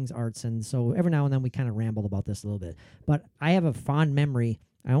 all things arts, and so every now and then we kind of ramble about this a little bit. But I have a fond memory.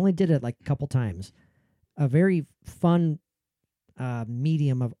 I only did it like a couple times. A very fun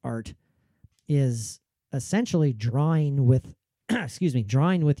medium of art is essentially drawing with,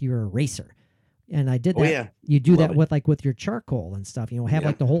 drawing with your eraser. And I did that. Yeah. You do that with your charcoal and stuff. Have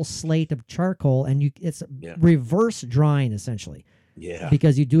like the whole slate of charcoal, and it's reverse drawing essentially. Yeah.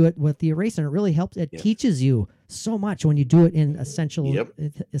 Because you do it with the eraser, and it really helps. It teaches you so much when you do it in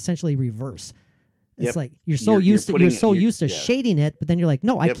essentially reverse. It's like you're so used to shading it, but then you're like,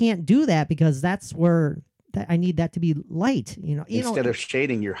 no, I can't do that because that's where I need that to be light. Instead of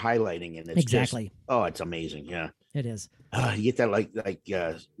shading, you're highlighting it. It's exactly. It's amazing. Yeah, it is. You get that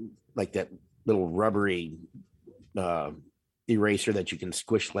like that little rubbery eraser that you can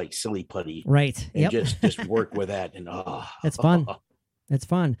squish like silly putty, right? And just work with that, and it's fun. It's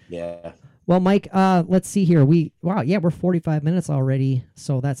fun. Yeah. Well, Mike, let's see here. We're 45 minutes already,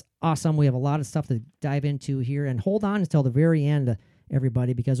 so that's awesome. We have a lot of stuff to dive into here, and hold on until the very end,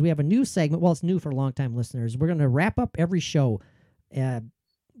 everybody, because we have a new segment. Well, it's new for long-time listeners. We're going to wrap up every show.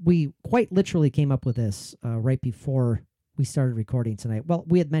 We quite literally came up with this right before we started recording tonight. Well,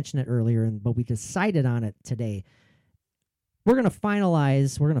 we had mentioned it earlier, but we decided on it today. We're going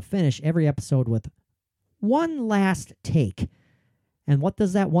to finish every episode with one last take. And what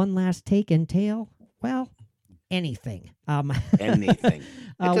does that one last take entail? Well, anything. Anything. It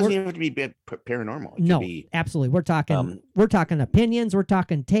doesn't even have to be paranormal. It no, could be, absolutely. We're talking opinions. We're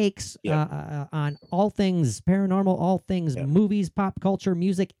talking takes on all things paranormal, all things movies, pop culture,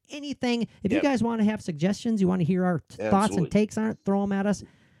 music, anything. If you guys want to have suggestions, you want to hear our thoughts and takes on it, throw them at us.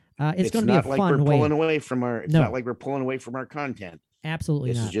 It's going to be a fun way. It's not like we're pulling away from our content. Absolutely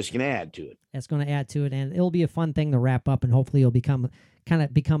not. This is just going to add to it. It's going to add to it, and it'll be a fun thing to wrap up, and hopefully it'll become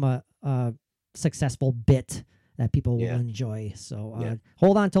a successful bit that people will enjoy. So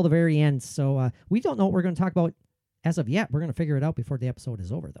hold on till the very end. So we don't know what we're going to talk about as of yet. We're going to figure it out before the episode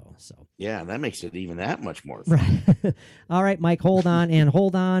is over, though. So that makes it even that much more fun. Right. All right, Mike, hold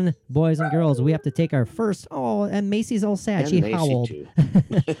on, boys and girls. We have to take our first. Oh, and Macy's all sad. She howled.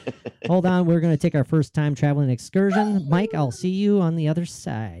 Hold on, we're going to take our first time traveling excursion. Mike, I'll see you on the other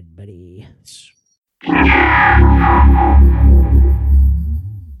side, buddy.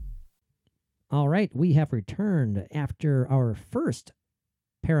 All right, we have returned after our first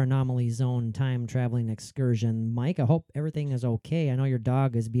Paranormally Zone time traveling excursion. Mike, I hope everything is okay. I know your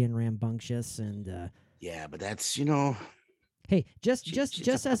dog is being rambunctious, and yeah, but that's Hey,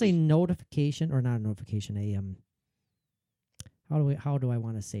 just as a notification, or not a notification, how do I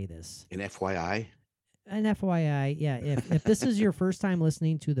want to say this? An FYI. An FYI, yeah. If this is your first time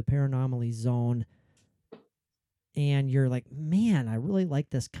listening to the Paranormally Zone, and you're like, man, I really like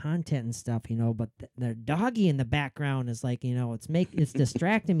this content and stuff, but the doggy in the background is like, it's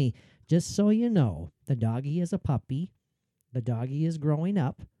distracting me. Just so you know, the doggy is a puppy. The doggy is growing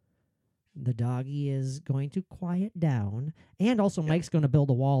up. The doggy is going to quiet down. And also Mike's going to build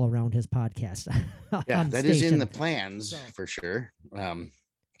a wall around his podcast. Yeah, that is in the plans for sure.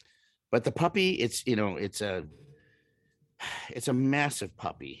 But the puppy, it's a massive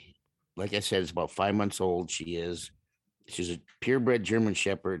puppy. Like I said, it's about 5 months old. She's a purebred German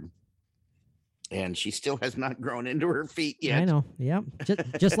Shepherd, and she still has not grown into her feet yet. I know. Yeah.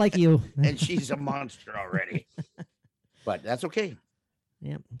 Just like you. And she's a monster already. But that's okay.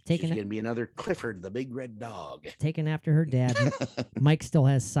 Yeah. She's going to be another Clifford, the big red dog. Taken after her dad. Mike still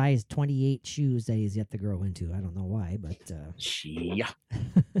has size 28 shoes that he's yet to grow into. I don't know why, but yeah.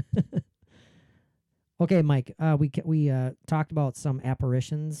 Okay, Mike, we talked about some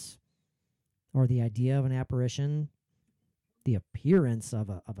apparitions, or the idea of an apparition, the appearance of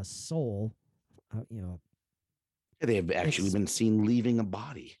a soul, They have actually been seen leaving a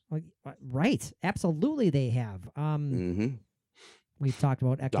body. Right. Absolutely they have. We've talked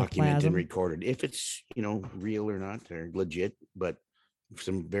about ectoplasm. Documented and recorded. If it's, real or not, or legit, but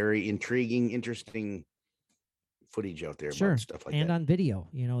some very intriguing, interesting footage out there about stuff like that. And on video,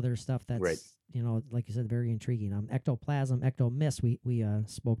 there's stuff that's, like you said, very intriguing. Ectoplasm, ectomist, we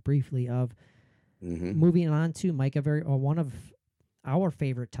spoke briefly of. Moving on to Mike, one of our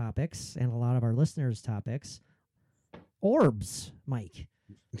favorite topics and a lot of our listeners' topics, orbs, Mike.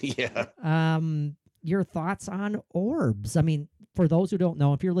 Yeah. Your thoughts on orbs? I mean, for those who don't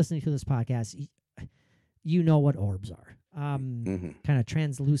know, if you're listening to this podcast, you know what orbs are. Kind of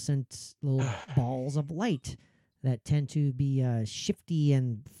translucent little balls of light that tend to be shifty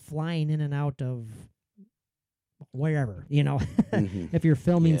and flying in and out of wherever, If you're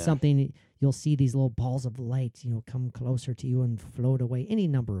filming something, you'll see these little balls of light, come closer to you and float away any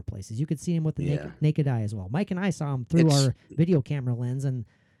number of places. You could see them with the naked eye as well. Mike and I saw them through our video camera lens, and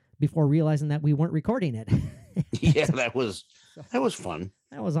before realizing that we weren't recording it. Yeah, that was fun.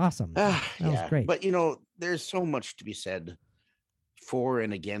 That was awesome. That was great. But there's so much to be said for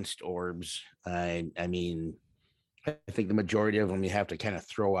and against orbs. I mean, I think the majority of them you have to kind of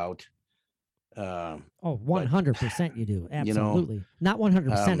throw out. 100% you do. Absolutely. Not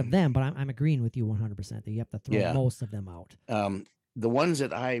 100% of them, but I'm agreeing with you 100% that you have to throw most of them out. The ones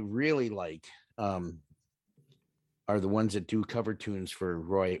that I really like are the ones that do cover tunes for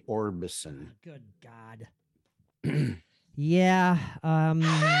Roy Orbison. Good God. Yeah.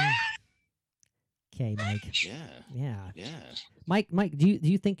 Okay, Mike. Yeah. Mike, do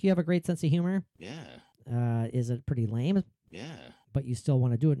you think you have a great sense of humor? Yeah. Is it pretty lame? Yeah. But you still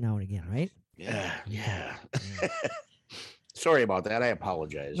want to do it now and again, right? Yeah. Sorry about that. I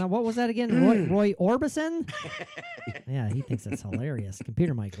apologize. Now, what was that again? Roy Orbison? Yeah, he thinks it's hilarious.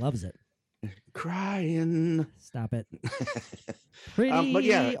 Computer Mike loves it. Crying. Stop it. Pretty but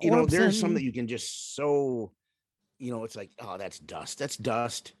yeah, Orbison. there's some that you can just it's like, oh, that's dust. That's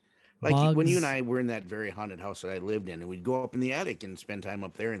dust. Like Bugs. when you and I were in that very haunted house that I lived in, and we'd go up in the attic and spend time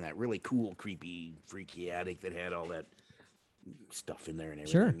up there in that really cool, creepy, freaky attic that had all that stuff in there and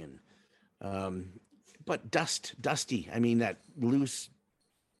everything. Sure. And but dusty. I mean, that loose,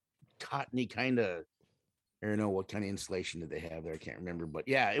 cottony kind of. I don't know what kind of insulation did they have there. I can't remember, but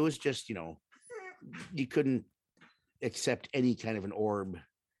yeah, it was just you couldn't accept any kind of an orb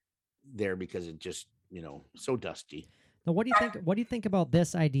there because it just so dusty. Now, what do you think? What do you think about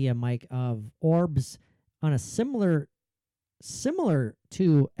this idea, Mike, of orbs on a similar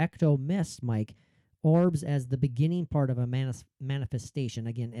to ectomist, Mike? Orbs as the beginning part of a manifestation,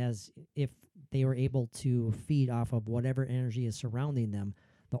 again, as if they were able to feed off of whatever energy is surrounding them.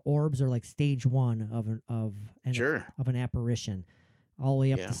 The orbs are like stage 1 of an apparition, all the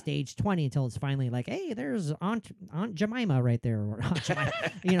way up to stage 20 until it's finally like, hey, there's Aunt Jemima right there, or Aunt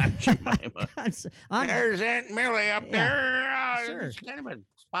Jemima, Jemima. There's Aunt Millie up there. Sure. It's kind of a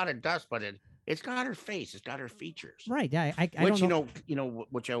spot of dust, but it's got her face. It's got her features. Right. Yeah. I which don't know.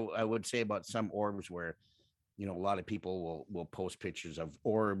 Which I would say about some orbs where, a lot of people will post pictures of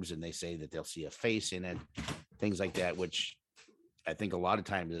orbs and they say that they'll see a face in it, things like that, which I think a lot of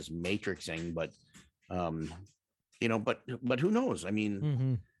times is matrixing, but but who knows? I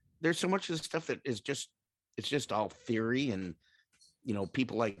mean, there's so much of the stuff that is just all theory, and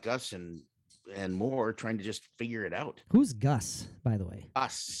people like us and more trying to just figure it out. Who's Gus, by the way?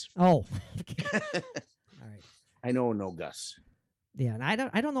 Us. Oh, okay. All right. I know no Gus. Yeah, and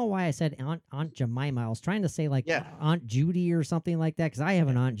I don't know why I said Aunt Jemima. I was trying to say like Aunt Judy or something like that, because I have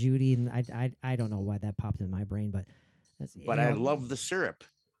an Aunt Judy, and I don't know why that popped in my brain, but I love the syrup.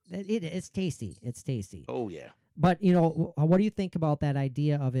 It's tasty. It's tasty. Oh yeah. But what do you think about that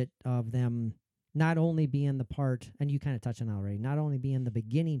idea of them not only being the part, and you kind of touched on it already, not only being the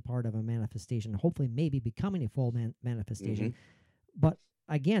beginning part of a manifestation, hopefully maybe becoming a full manifestation, but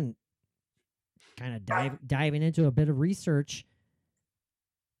again, kind of diving into a bit of research.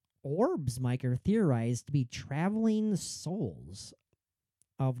 Orbs, Mike, are theorized to be traveling souls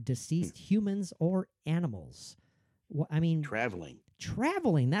of deceased humans or animals. I mean, traveling.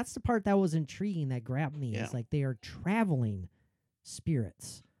 That's the part that was intriguing, that grabbed me. Yeah. It's like they are traveling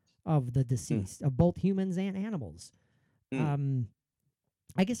spirits of the deceased, of both humans and animals.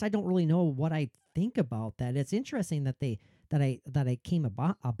 I guess I don't really know what I think about that. It's interesting that I came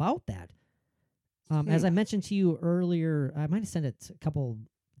about that. As I mentioned to you earlier, I might have sent it a couple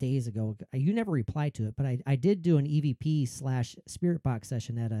days ago. You never replied to it, but I did do an EVP/spirit box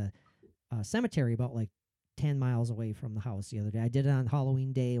session at a cemetery about like 10 miles away from the house the other day. I did it on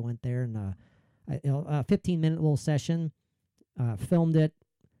Halloween day. I went there and a 15-minute little session, filmed it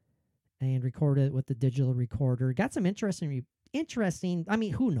and recorded it with the digital recorder. Got some interesting. I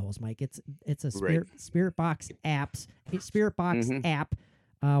mean, who knows, Mike? It's a spirit box apps. Spirit box app.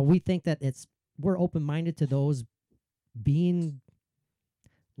 We think that we're open-minded to those being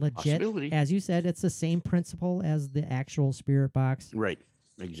legit. As you said, it's the same principle as the actual spirit box. Right.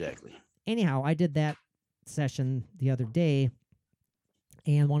 Exactly. Anyhow, I did that session the other day,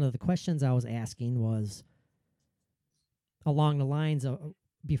 and one of the questions I was asking was along the lines of,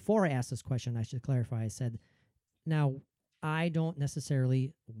 before I asked this question, I should clarify, I said, now, we don't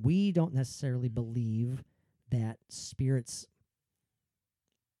necessarily believe that spirits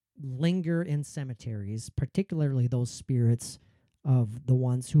linger in cemeteries, particularly those spirits of the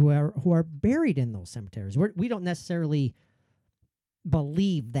ones who are buried in those cemeteries. We don't necessarily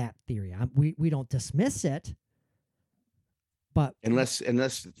believe that theory. We don't dismiss it, but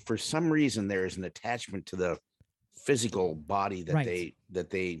unless for some reason there is an attachment to the physical body that Right.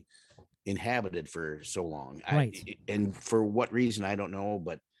 they inhabited for so long. Right. And for what reason, I don't know,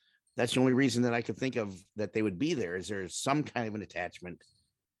 but that's the only reason that I could think of that they would be there, is there's some kind of an attachment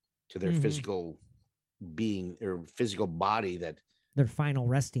to their Mhm. physical being or physical body that, their final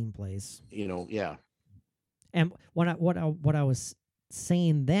resting place. yeah. And what I was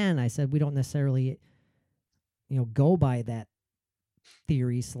saying then, I said we don't necessarily, go by that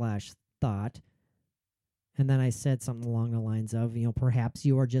theory / thought. And then I said something along the lines of, perhaps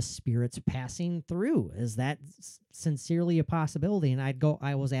you are just spirits passing through. Is that sincerely a possibility? And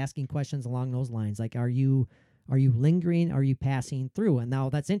I was asking questions along those lines, like, are you lingering? Are you passing through? And now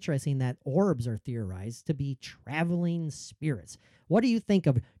that's interesting that orbs are theorized to be traveling spirits. What do you think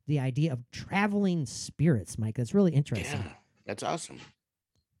of the idea of traveling spirits, Mike? That's really interesting. Yeah, that's awesome.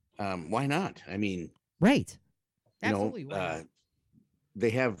 Why not? I mean, Right. you know, Absolutely. Why not? they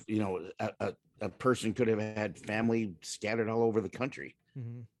have, a person could have had family scattered all over the country,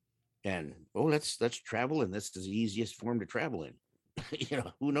 Mhm. and let's travel, and this is the easiest form to travel in.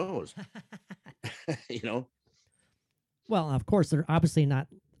 Who knows? Well, of course, they're obviously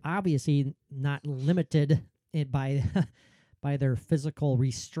not limited by by their physical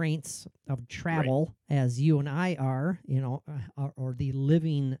restraints of travel, as you and I are, or the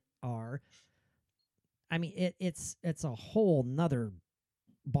living are. I mean, it's a whole nother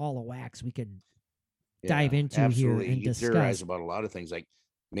ball of wax we could dive into absolutely. here and You theorize discuss. about a lot of things, like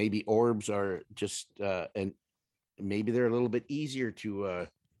maybe orbs are just and maybe they're a little bit easier to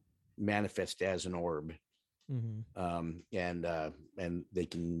manifest as an orb. Mhm. And they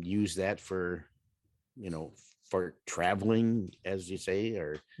can use that for traveling, as you say,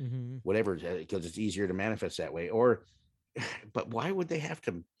 or Mhm. whatever, because it's easier to manifest that way. But why would they have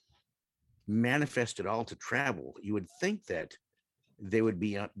to manifest it all to travel? You would think that they would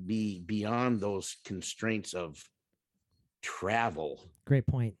be beyond those constraints of travel. Great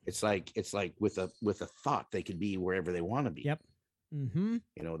point. It's like with a thought, they could be wherever they want to be. Yep. Mhm.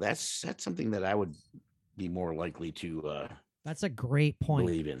 That's something that I would be more likely to That's a great point.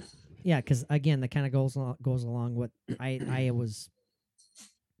 believe in. Yeah, because again, that kind of goes along what I was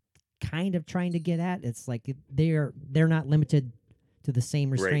kind of trying to get at. It's like they're not limited to the same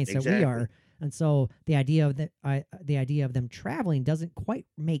restraints that we exactly. are, and so the idea of them traveling doesn't quite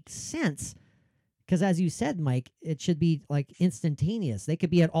make sense. Because as you said, Mike, it should be like instantaneous. They could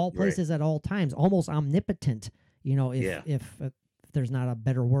be at all places at all times, almost omnipotent. If there's not a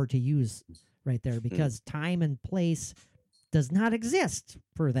better word to use right there, because time and place does not exist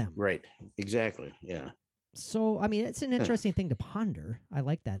for them. Right. Exactly. Yeah. So, I mean, it's an interesting thing to ponder. I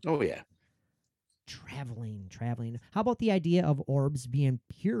like that. Oh yeah. Traveling. How about the idea of orbs being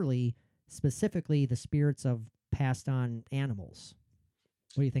specifically the spirits of passed on animals?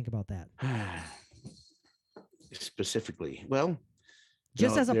 What do you think about that? Specifically, well,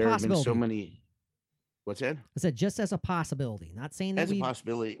 Just as a there have been possibility. so many. What's that? I said just as a possibility, not saying that As a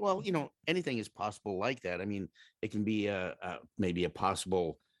possibility. Well, anything is possible like that. I mean, it can be maybe a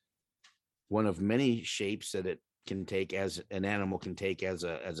possible one of many shapes that it can take, as an animal can take as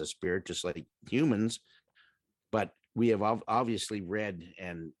a spirit, just like humans. But we have obviously read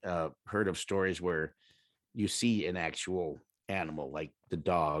and heard of stories where you see an actual animal, like the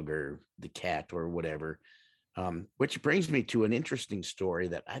dog or the cat or whatever. Which brings me to an interesting story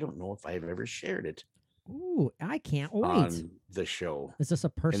that I don't know if I've ever shared it Ooh, I can't wait. on the show. Is this a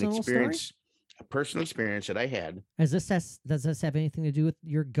An personal story? experience, a personal experience that I had. Does this have anything to do with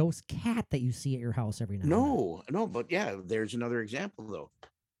your ghost cat that you see at your house every night? No, but yeah, there's another example though.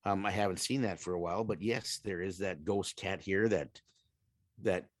 I haven't seen that for a while, but yes, there is that ghost cat here that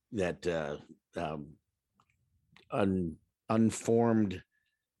unformed,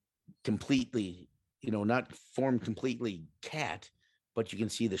 completely, not formed completely cat, but you can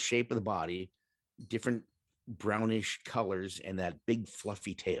see the shape of the body, different brownish colors, and that big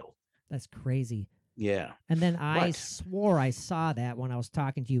fluffy tail. That's crazy. Yeah. And then I But- swore I saw that when I was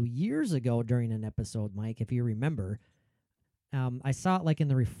talking to you years ago during an episode, Mike, if you remember. I saw it like in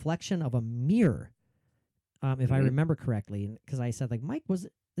the reflection of a mirror, if I remember correctly. Because I said, like, Mike,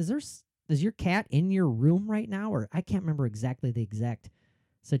 is your cat in your room right now? Or I can't remember exactly the exact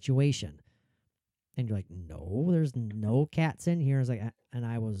situation. And you're like, no, there's no cats in here. I was like,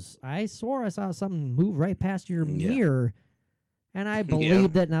 I swore I saw something move right past your mirror. And I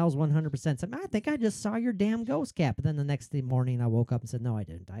believed it, and I was 100% said, I think I just saw your damn ghost cat. But then the next morning, I woke up and said, no, I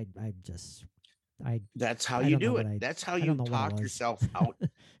didn't. That's how I you don't know do what it. That's how I you don't know what it talk was. yourself out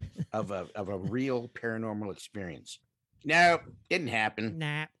of a real paranormal experience. No, didn't happen.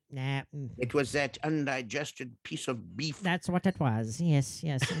 Nah. It was that undigested piece of beef. That's what it was. Yes.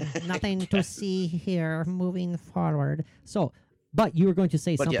 Nothing to see here moving forward. So, but you were going to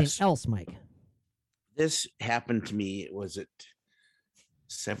say But something yes. else, Mike. This happened to me. Was it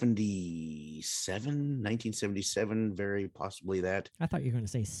 1977? Very possibly that. I thought you were going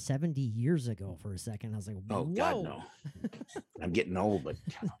to say 70 years ago for a second. I was like, Oh, whoa. God, no. I'm getting old, but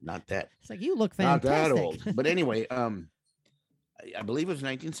not that. It's like, you look Not fantastic. that old. But anyway, I believe it was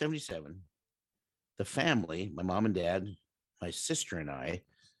 1977. The family, my mom and dad, my sister and I,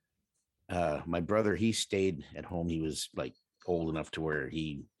 my brother, he stayed at home. He was like old enough to where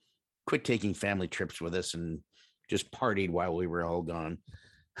he quit taking family trips with us and just partied while we were all gone.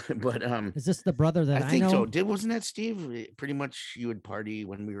 But Is this the brother that I think know? so. Wasn't that Steve? Pretty much you would party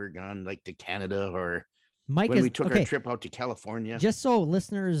when we were gone, like to Canada, or Mike when is we took okay. our trip out to California. Just so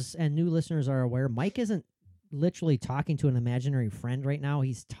listeners and new listeners are aware, Mike isn't literally talking to an imaginary friend right now.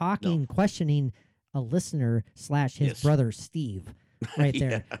 He's talking, questioning a listener / his Yes. brother Steve, right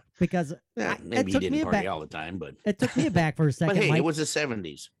there. Yeah. Because Maybe he didn't party all the time, but it took me aback for a second. but hey, Mike. it was the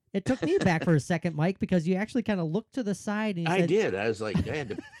 70s. It took me back for a second, Mike, because you actually kind of looked to the side and you I said, did. I was like, I had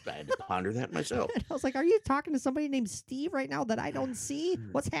to ponder that myself. I was like, are you talking to somebody named Steve right now that I don't see?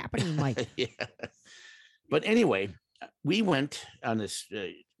 What's happening, Mike? Yeah. But anyway, we went on this.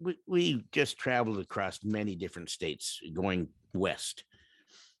 We just traveled across many different states, going west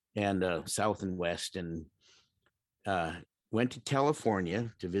and south and west, and went to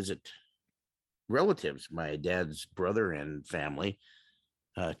California to visit relatives, my dad's brother and family.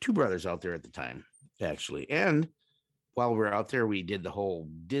 2 brothers out there at the time, actually. And while we were out there, we did the whole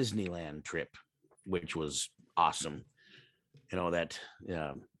Disneyland trip, which was awesome. You know, that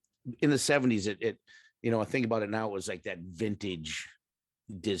in the 70s, it I think about it now, it was like that vintage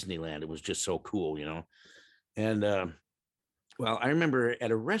Disneyland. It was just so cool, And well, I remember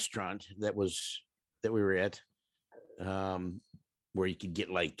at a restaurant that we were at, where you could get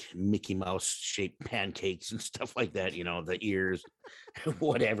like Mickey Mouse shaped pancakes and stuff like that, the ears,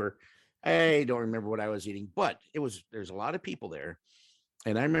 whatever. I don't remember what I was eating, but there's a lot of people there.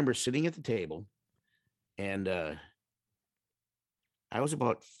 And I remember sitting at the table, and I was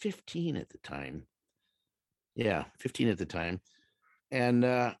about 15 at the time. Yeah, 15 at the time. And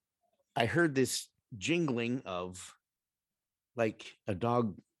I heard this jingling of like a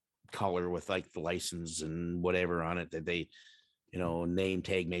dog collar with like the license and whatever on it that they, name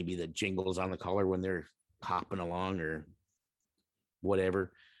tag maybe that jingles on the collar when they're hopping along or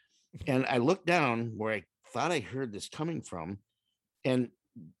whatever. And I looked down where I thought I heard this coming from, and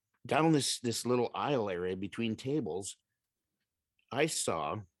down this little aisle area between tables, I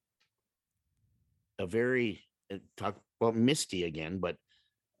saw a very misty again, but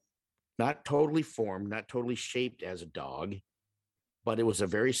not totally formed, not totally shaped as a dog, but it was a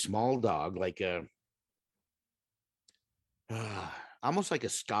very small dog, like almost like a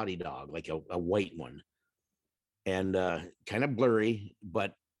Scotty dog, like a white one, and kind of blurry,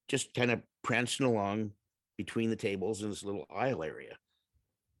 but just kind of prancing along between the tables in this little aisle area.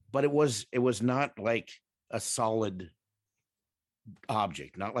 But it was not like a solid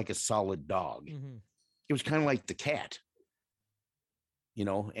object, not like a solid dog. Mm-hmm. It was kind of like the cat,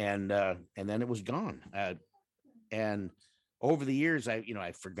 and then it was gone. And over the years,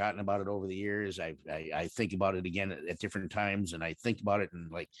 I've forgotten about it over the years. I think about it again at different times, and I think about it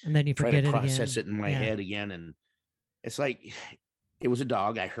and then you try forget to it process again. it in my head again. And it's like, it was a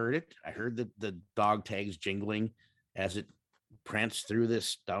dog. I heard it. I heard the dog tags jingling as it pranced through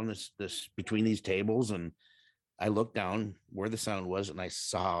this between these tables. And I looked down where the sound was, and I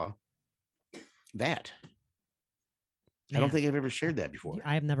saw that. I don't think I've ever shared that before.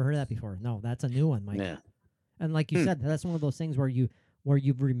 I have never heard that before. No, that's a new one, Mike. Yeah. And like you said, that's one of those things where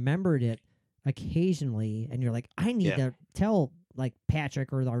you've remembered it occasionally, and you're like, I need to tell like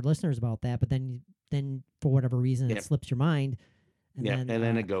Patrick or our listeners about that. But then for whatever reason, it slips your mind. And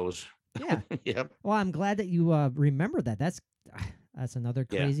then it goes. Yeah. Yep. Well, I'm glad that you remember that. That's another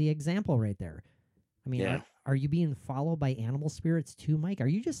crazy example right there. I mean, are you being followed by animal spirits too, Mike? Are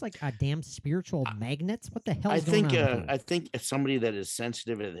you just like a damn spiritual magnet? What the hell? I think if somebody that is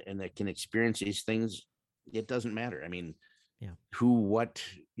sensitive and that can experience these things, it doesn't matter. I mean, what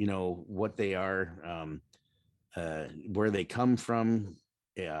they are, where they come from.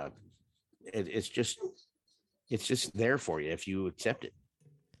 Yeah. It's just there for you if you accept it.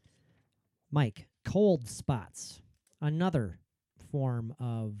 Mike, cold spots. Another form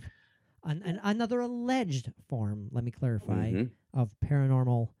of another alleged form, let me clarify, Mhm. of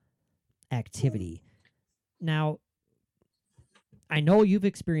paranormal activity. Now, I know you've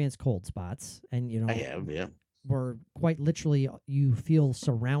experienced cold spots, and I have, yeah. where quite literally you feel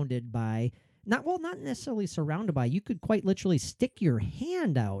surrounded by not necessarily surrounded by. You could quite literally stick your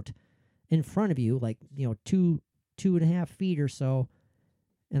hand out in front of you, like 2.5 feet or so,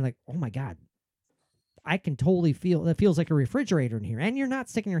 and like, oh my god, I can totally feel that. Feels like a refrigerator in here, and you're not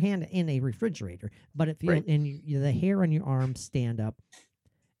sticking your hand in a refrigerator, but it feels, Right. and the hair on your arm stand up,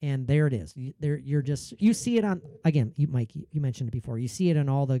 and there it is. You see it on, again, Mike, you mentioned it before. You see it on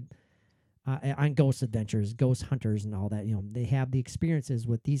all the on Ghost Adventures, Ghost Hunters, and all that. They have the experiences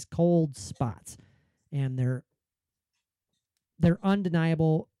with these cold spots, and they're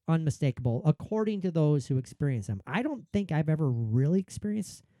undeniable, unmistakable, according to those who experience them. I don't think I've ever really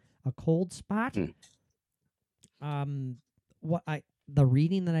experienced a cold spot. The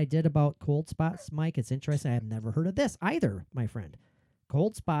reading that I did about cold spots, Mike, it's interesting. I have never heard of this either, my friend.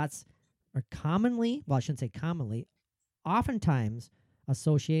 Cold spots are commonly, well, I shouldn't say commonly, oftentimes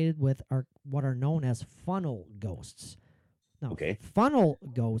associated with what are known as funnel ghosts. Now, Okay. funnel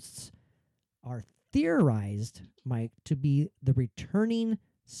ghosts are theorized, Mike, to be the returning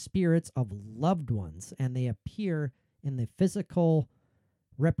spirits of loved ones, and they appear in the physical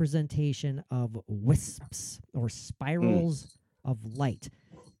representation of wisps or spirals of light.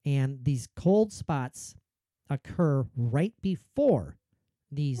 And these cold spots occur right before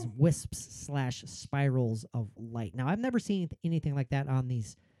these wisps / spirals of light. Now, I've never seen anything like that on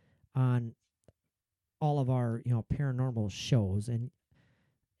all of our paranormal shows, and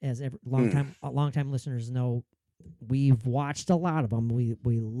as long-time listeners know, we've watched a lot of them. We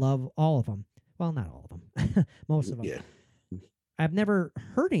love all of them. Well, not all of them, most of them. Yeah. I've never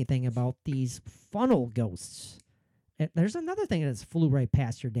heard anything about these funnel ghosts. There's another thing that's flew right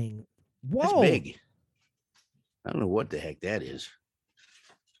past your dang. Whoa! That's big. I don't know what the heck that is.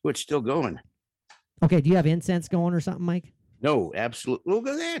 Oh, it's still going. Okay, do you have incense going or something, Mike? No, absolutely. Look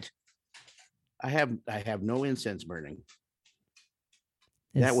at that. I have no incense burning.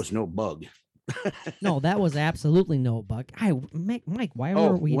 That was no bug. No, that was absolutely no bug. Mike, why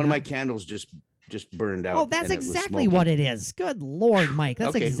Oh, were we? one of my candles just burned out. Oh, that's and it was exactly smoking. what it is. Good Lord, Mike.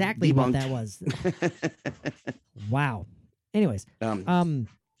 That's Okay, exactly what debunked. that was. Wow. Anyways, Um,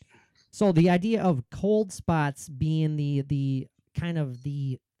 so the idea of cold spots being the kind of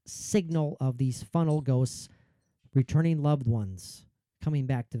the signal of these funnel ghosts returning loved ones coming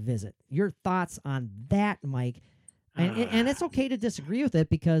back to visit. Your thoughts on that, Mike? And it's okay to disagree with it,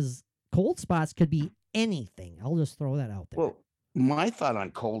 because cold spots could be anything. I'll just throw that out there. Well, my thought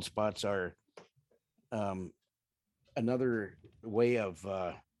on cold spots are another way of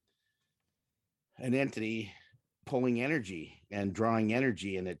an entity pulling energy and drawing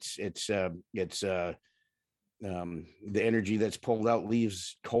energy, and it's the energy that's pulled out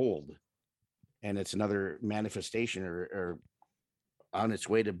leaves cold, and it's another manifestation or on its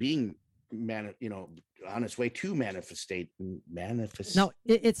way to being on its way to manifest. No,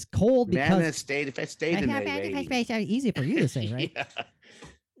 it's cold because easy for you to say, right? Yeah.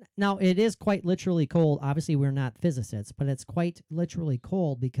 Now, it is quite literally cold. Obviously, we're not physicists, but it's quite literally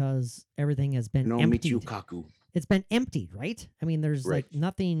cold because everything has been No emptied. Michio-kaku. It's been emptied, right? I mean, there's Right. like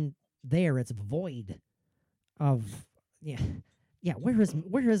nothing there. It's void of yeah. Where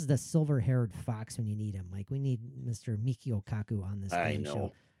is the silver-haired fox when you need him? Like, we need Mr. Mikio Kaku on this I damn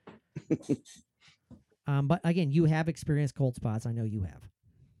know. show. But again, you have experienced cold spots. I know you have.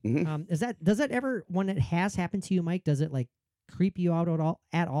 Mhm. Does that ever, when it has happened to you, Mike, does it like creep you out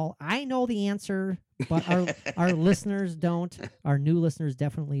at all? I know the answer, but our listeners don't. Our new listeners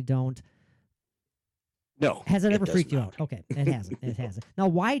definitely don't. No. Has it ever does freaked you not. out? Okay, it hasn't. It hasn't. Now,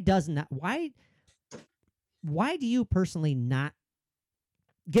 why do you personally not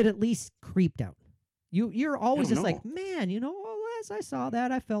get at least creeped out? You're always don't just know. like, man, as I saw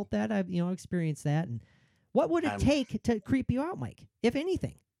that, I felt that, I've experienced that, and what would it take to creep you out, Mike? If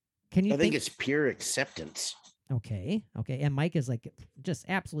anything, can you? I think it's pure acceptance. Okay, and Mike is like just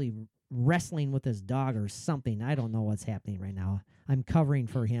absolutely wrestling with his dog or something. I don't know what's happening right now. I'm covering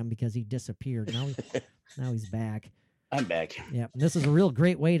for him because he disappeared. Now he's back. I'm back. Yeah, this is a real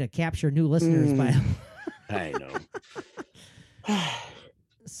great way to capture new listeners. I know.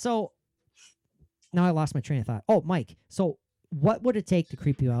 So now I lost my train of thought. Oh, Mike. So what would it take to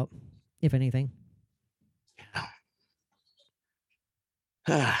creep you out, if anything?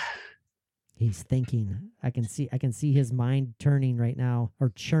 He's thinking. I can see his mind turning right now, or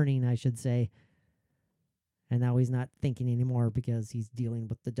churning, I should say. And now he's not thinking anymore because he's dealing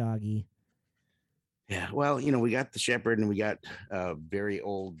with the doggy. Yeah, well, we got the shepherd and we got a very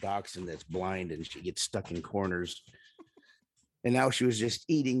old dachshund that's blind and she gets stuck in corners. And now she was just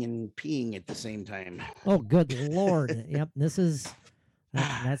eating and peeing at the same time. Oh, good Lord. Yep.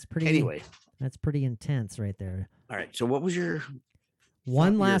 That's pretty. Anyway. That's pretty intense right there. All right. So what was your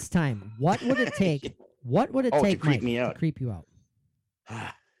one last time? What would it take? What would it take, to creep Mike, me out? To creep you out?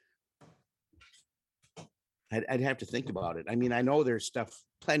 I'd have to think about it. I mean, I know there's stuff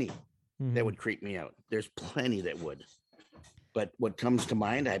plenty that would creep me out. There's plenty that would. But what comes to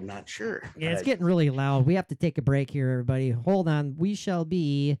mind, I'm not sure. Yeah, it's getting really loud. We have to take a break here, everybody. Hold on. We shall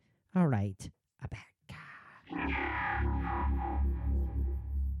be all right. Back.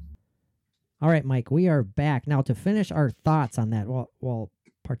 All right, Mike, we are back. Now, to finish our thoughts on that, well,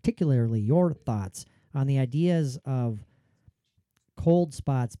 particularly your thoughts on the ideas of cold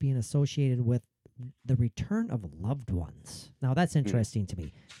spots being associated with the return of loved ones. Now, that's interesting to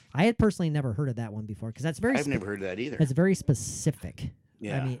me. I had personally never heard of that one before because that's very. I've never heard of that either. It's very specific.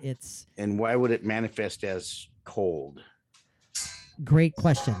 Yeah. I mean, it's. And why would it manifest as cold? Great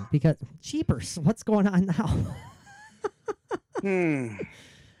question. Because jeepers, what's going on now?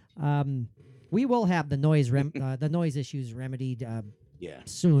 We will have the noise issues remedied.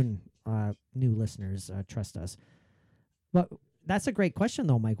 Soon. New listeners, trust us. But that's a great question,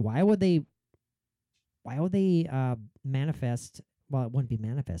 though, Mike. Why would they manifest? Well, it wouldn't be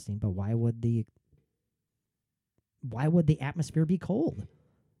manifesting, but why would the atmosphere be cold?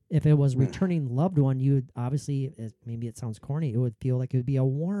 If it was returning loved one, you would obviously, maybe it sounds corny, it would feel like it would be a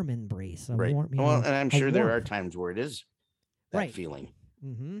warm embrace. Right. Warm, and I'm sure there are times where it is that feeling.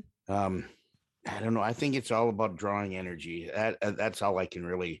 Mm-hmm. I don't know. I think it's all about drawing energy. That's all I can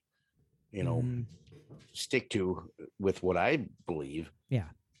really, stick to with what I believe. Yeah.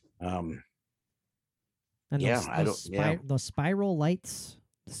 And the spiral lights,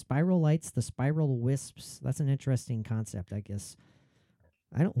 the spiral wisps. That's an interesting concept, I guess.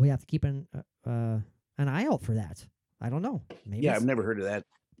 We have to keep an eye out for that. I don't know. Maybe. Yeah, I've never heard of that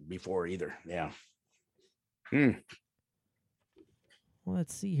before either. Yeah. Well,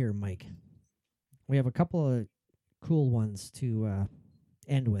 let's see here, Mike. We have a couple of cool ones to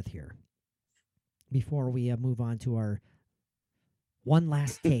end with here before we move on to our one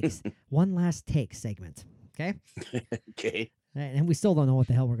last take segment. Okay. Okay. And we still don't know what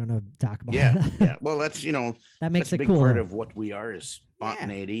the hell we're going to talk about. Yeah. Well, that's that makes that's it a big cool. part of what we are is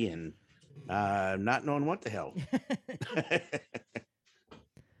spontaneity and not knowing what the hell.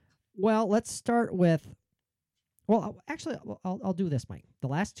 Well, let's start with. Well, actually, I'll do this, Mike. The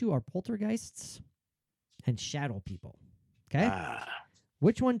last two are poltergeists and shadow people. Okay.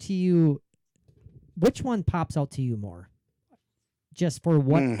 Which one pops out to you more? Just for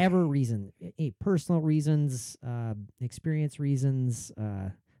whatever reason, personal reasons, experience reasons,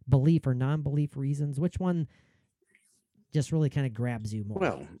 belief or non-belief reasons. Which one just really kind of grabs you more?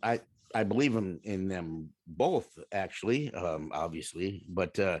 Well, I believe in them both, actually, obviously,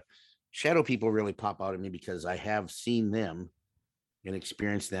 but shadow people really pop out at me because I have seen them and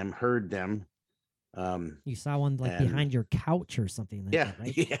experienced them, heard them. You saw one behind your couch or something like that,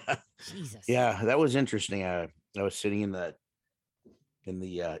 right? Yeah. Jesus. Yeah, that was interesting. I was sitting in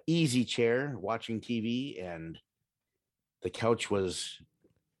the easy chair watching TV, and the couch was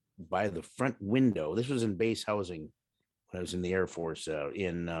by the front window. This was in base housing when I was in the Air Force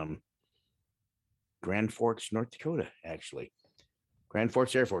in Grand Forks, North Dakota, actually. Grand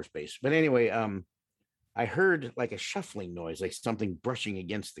Forks Air Force Base. But anyway, I heard like a shuffling noise, like something brushing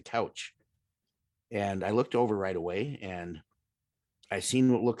against the couch. And I looked over right away, and I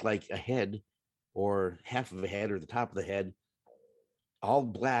seen what looked like a head or half of a head or the top of the head, all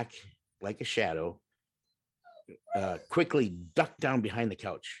black, like a shadow, quickly ducked down behind the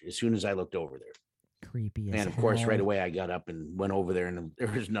couch as soon as I looked over there. Creepy. And of course, right away, I got up and went over there, and there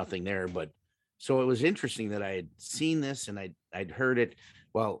was nothing there. But so it was interesting that I had seen this and I'd heard it.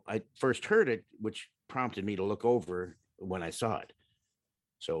 Well, I first heard it, which prompted me to look over when I saw it.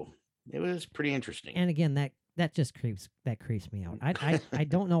 So it was pretty interesting. And again, that just creeps me out. I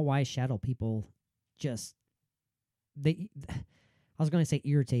don't know why shadow people just I was going to say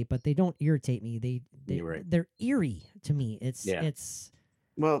irritate, but they don't irritate me. They're eerie to me. It's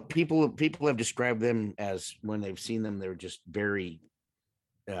well, people have described them as when they've seen them, they're just very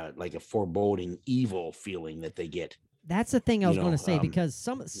like a foreboding, evil feeling that they get. That's the thing I was going to say, because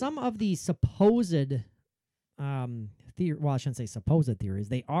some of the supposed well, I shouldn't say supposed theories.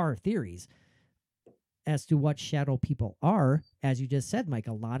 They are theories as to what shadow people are. As you just said, Mike,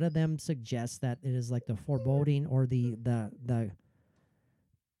 a lot of them suggest that it is like the foreboding or the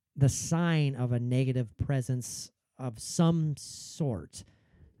sign of a negative presence of some sort.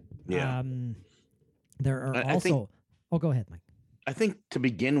 Yeah. There are I think- oh, go ahead, Mike. I think to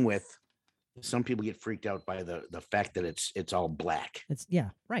begin with, some people get freaked out by the fact that it's all black. It's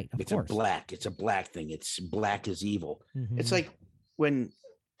right. Of It's course. It's a black thing. It's black is evil. Mhm. It's like when,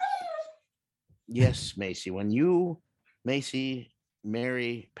 yes, Macy, when you, Macy,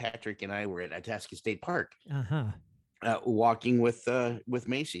 Mary, Patrick, and I were at Itasca State Park, walking with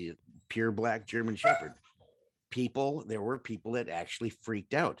Macy, pure black German Shepherd. There were people that actually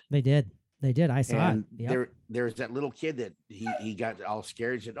freaked out. They did. I saw And it. Yep. there's that little kid that he got all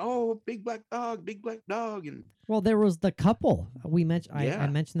scared and said, "Oh, big black dog," and Well, there was the couple we mentioned. I Yeah.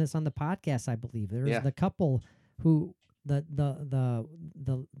 mentioned this on the podcast, I believe. There was Yeah. the couple who the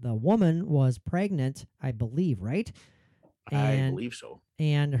woman was pregnant, I believe, right? I believe so.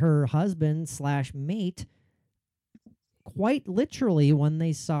 And her husband / mate, quite literally, when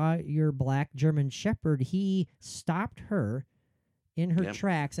they saw your black German Shepherd, he stopped her in her Yep.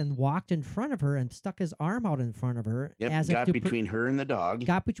 tracks and walked in front of her and stuck his arm out in front of her. Yep, as if got to between her and the dog.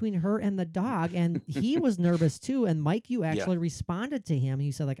 got between her and the dog, and he was nervous too. And Mike, you actually responded to him and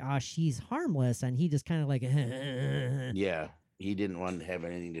you said like, she's harmless, and he just kind of like Yeah, he didn't want to have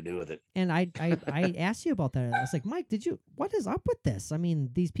anything to do with it. And I asked you about that. I was like, Mike, what is up with this? I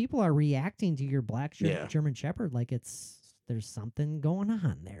mean, these people are reacting to your black German Shepherd like there's something going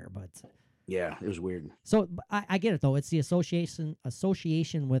on there, but Yeah, it was weird. so I get it though. It's the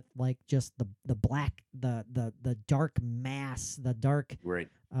association with like just the black, the dark mass, the dark, Right.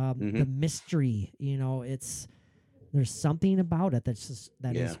 the mystery. There's something about it that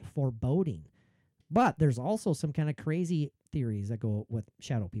is foreboding. But there's also some kind of crazy theories that go with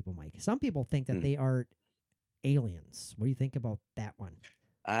shadow people, Mike. Some people think that they are aliens. What do you think about that one?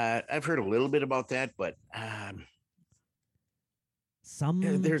 I've heard a little bit about that, but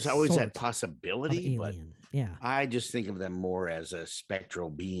there's always that sort possibility. of But alien. Yeah. I just think of them more as a spectral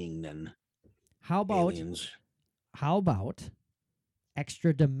being than How about aliens.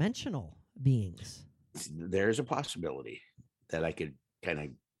 extra dimensional beings? There's a possibility that I could kind of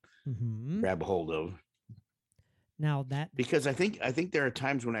Mm-hmm. grab a hold of, Now that because I think there are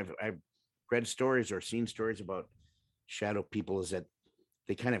times when I've read stories or seen stories about shadow people is that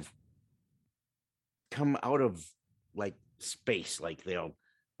they kind of come out of like space, like they'll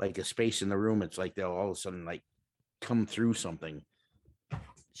like a space in the room. It's like they'll all of a sudden like come through something,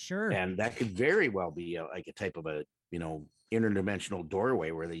 sure. and that could very well be like a type of a interdimensional doorway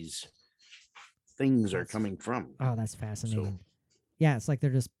where these things are coming from. Oh, that's fascinating. Yeah, it's like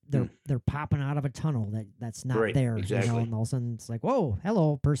they're popping out of a tunnel that's not Right, there, exactly. and all of a sudden it's like, whoa,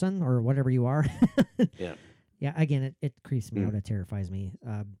 hello, person, or whatever you are. Yeah. Yeah, again, it creeps me out. It terrifies me.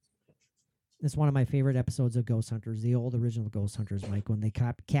 It's one of my favorite episodes of Ghost Hunters, the old original Ghost Hunters, Mike, when they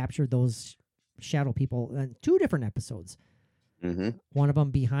captured those shadow people in 2 different episodes. Mm-hmm. One of them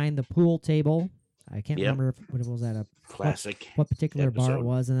behind the pool table. I can't Yep. remember what it was at Classic. what particular bar it episode.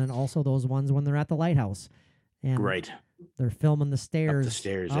 was, and then also those ones when they're at the lighthouse. And Right. they're filming the stairs,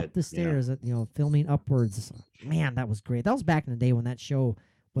 Up the stairs filming upwards. Man, that was great. That was back in the day when that show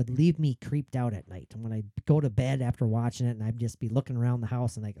would leave me creeped out at night. And when I go to bed after watching it, and I'd just be looking around the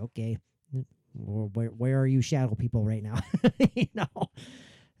house and like, okay, where are you shadow people right now? It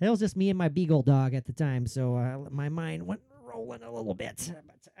was just me and my beagle dog at the time, so my mind went rolling a little bit.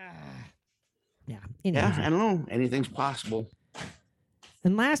 But yeah. Anyways, I don't know. Anything's possible.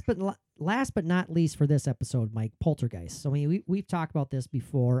 And last but not least for this episode, Mike, poltergeist. So we've talked about this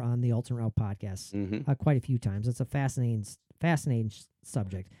before on the Ultimate Route podcast quite a few times. It's a fascinating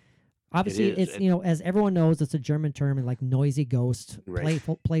subject. Obviously, it's as everyone knows, it's a German term and like noisy ghost, Right.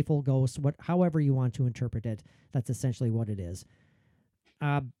 playful ghost, however you want to interpret it. That's essentially what it is.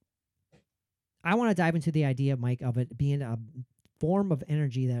 I want to dive into the idea, Mike, of it being a form of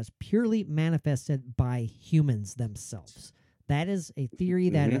energy that is purely manifested by humans themselves. That is a theory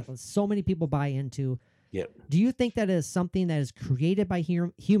that so many people buy into. Yep. Do you think that is something that is created by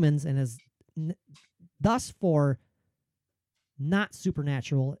humans and is thus for not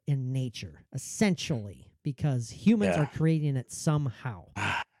supernatural in nature, essentially, because humans are creating it somehow?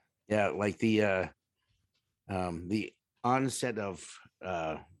 Yeah, like the onset of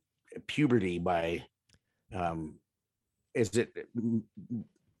puberty by is it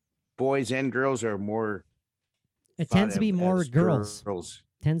boys and girls are more? It tends to be more girls.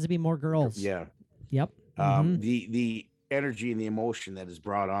 Tends to be more girls. Yeah. Yep. The energy and the emotion that is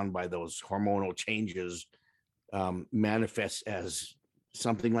brought on by those hormonal changes manifests as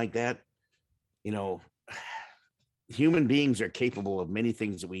something like that. Human beings are capable of many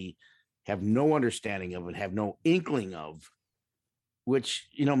things that we have no understanding of and have no inkling of, which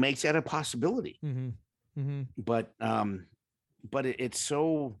makes that a possibility. Mm-hmm. Mm-hmm. But it's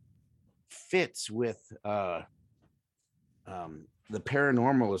so fits with the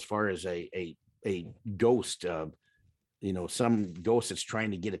paranormal as far as a ghost. Some ghost that's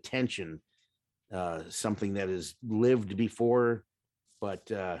trying to get attention, something that has lived before,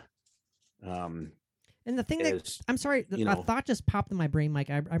 but and the thing that I'm sorry, a thought just popped in my brain, Mike.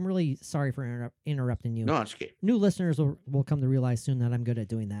 I'm really sorry for interrupting you. No, it's okay. New listeners will come to realize soon that I'm good at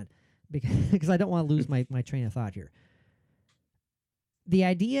doing that because I don't want to lose my train of thought here. The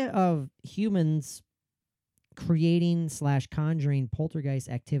idea of humans creating / conjuring poltergeist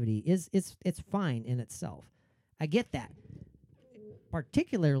activity it's fine in itself. I get that,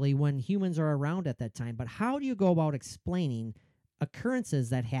 particularly when humans are around at that time. But how do you go about explaining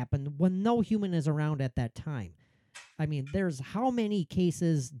occurrences that happened when no human is around at that time? I mean, there's how many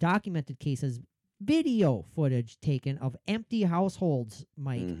cases, documented cases, video footage taken of empty households,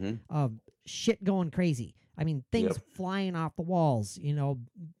 Mike, of shit going crazy. I mean, things flying off the walls,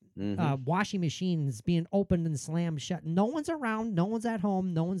 washing machines being opened and slammed shut. No one's around. No one's at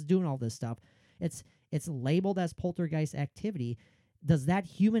home. No one's doing all this stuff. It's labeled as poltergeist activity. Does that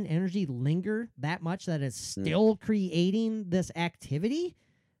human energy linger that much that it's still creating this activity?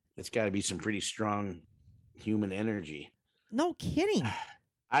 It's got to be some pretty strong human energy. No kidding.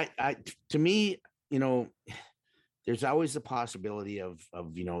 To me, there's always the possibility of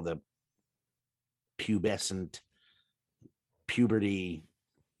the pubescent puberty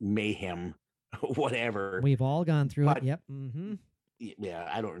mayhem, whatever. We've all gone through it. Yep. Mm-hmm. Yeah,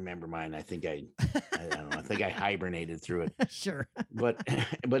 I don't remember mine. I think I don't know. I think I hibernated through it. Sure. But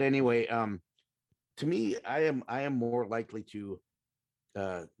anyway, to me, I am more likely to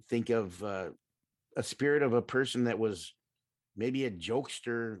think of a spirit of a person that was maybe a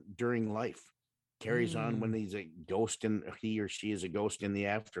jokester during life, carries on when he's a ghost and he or she is a ghost in the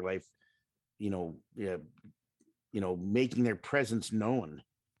afterlife, making their presence known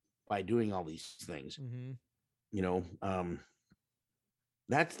by doing all these things.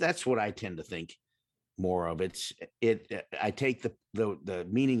 That's what I tend to think more of. I take the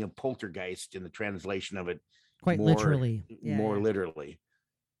meaning of poltergeist in the translation of it quite literally, more literally.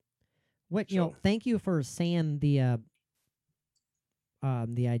 Thank you for saying the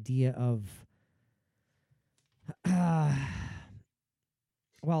idea of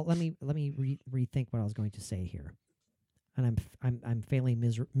well, let me rethink what I was going to say here. And I'm failing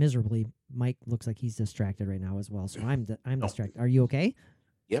miserably. Mike looks like he's distracted right now as well, so I'm distracted. Are you okay?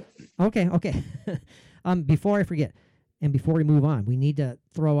 Yep. Okay. Before I forget, and before we move on, we need to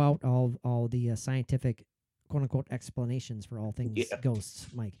throw out all the scientific quote unquote explanations for all things ghosts,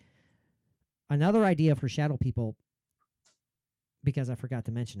 Mike. Another idea for shadow people, because I forgot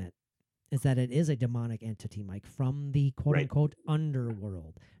to mention it, is that it is a demonic entity, Mike, from the quote-unquote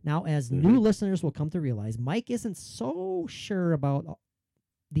underworld. Now, as new listeners will come to realize, Mike isn't so sure about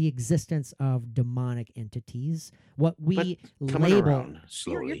the existence of demonic entities. What we label... You're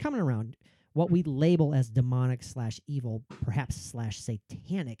coming around. What we label as demonic / evil, perhaps /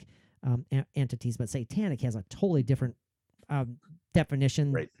 satanic entities, but satanic has a totally different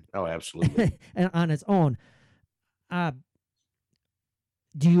definition. Right. Oh, absolutely. on its own.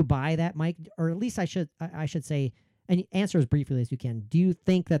 Do you buy that, Mike? Or at least I should say, and answer as briefly as you can. Do you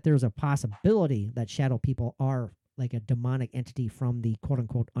think that there's a possibility that shadow people are like a demonic entity from the quote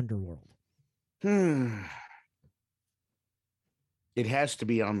unquote underworld? It has to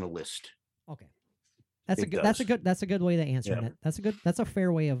be on the list. Okay. That's a good way to answer it. That's a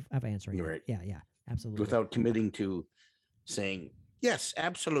fair way of answering it. Right. Yeah, absolutely. Without committing to saying, yes,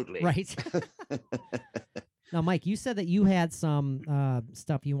 absolutely. Right. Now, Mike, you said that you had some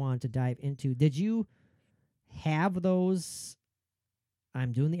stuff you wanted to dive into. Did you have those,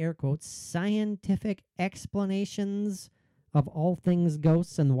 I'm doing the air quotes, scientific explanations of all things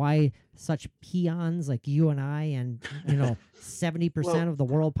ghosts and why such peons like you and I and 70% of the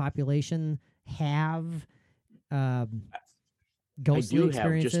world population have ghostly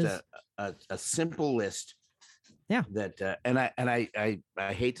experiences? I do have just a simple list. Yeah. That and I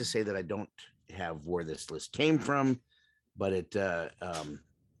hate to say that I don't have where this list came from, but it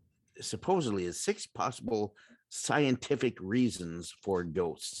supposedly is 6 possible scientific reasons for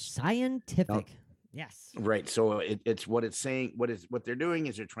ghosts. Scientific. Yes. Right. So it's what it's saying. What they're doing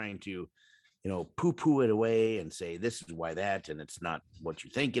is they're trying to, poo-poo it away and say this is why that, and it's not what you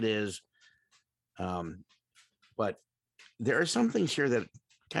think it is. But there are some things here that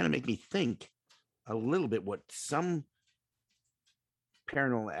kind of make me think a little bit what some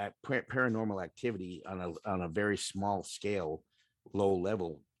paranormal activity on a very small scale, low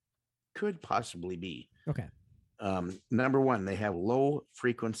level, could possibly be. Okay. Number one, they have low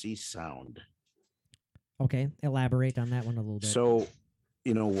frequency sound. Okay, elaborate on that one a little bit. So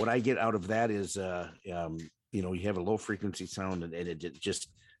what I get out of that is, you have a low frequency sound, and it just,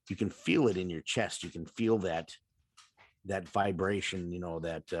 you can feel it in your chest. You can feel that vibration,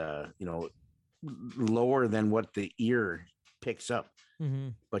 that, lower than what the ear picks up,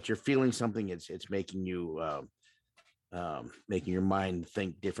 but you're feeling something. It's making you, making your mind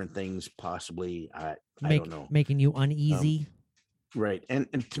think different things, possibly. I don't know. Making you uneasy. Right. And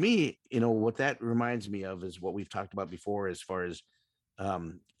to me, what that reminds me of is what we've talked about before, as far as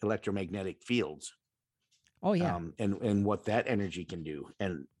electromagnetic fields. Oh yeah. And what that energy can do.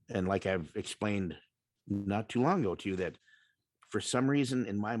 And like I've explained not too long ago to you, that for some reason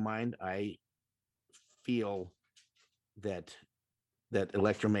in my mind, I feel that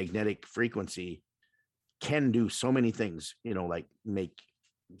electromagnetic frequency can do so many things, like make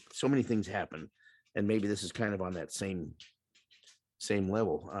so many things happen. And maybe this is kind of on that same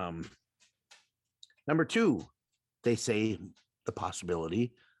level. Number 2, they say the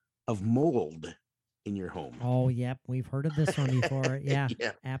possibility of mold in your home. Oh, yep. We've heard of this one before. Yeah,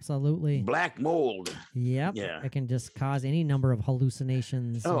 Yeah. Absolutely. Black mold. Yep. Yeah. It can just cause any number of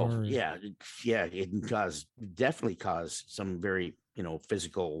hallucinations. Oh, yeah. Yeah. It can definitely cause some very,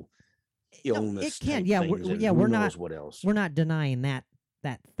 physical illness. It can. type Yeah. things, and We're who not. knows what else. We're not denying that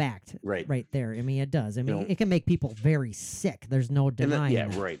fact. Right there. I mean, it does. I mean, You know, it can make people very sick. There's no denying. yeah.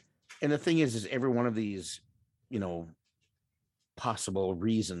 that. Right. And the thing is every one of these, possible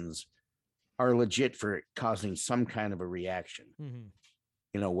reasons are legit for causing some kind of a reaction.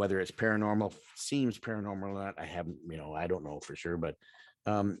 Mhm. Whether it's paranormal, seems paranormal or not, I haven't, I don't know for sure, but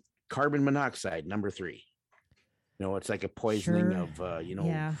carbon monoxide, number 3, it's like a poisoning Sure. of,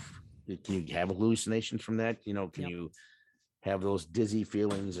 Yeah. can you have hallucinations from that? Can Yep. you have those dizzy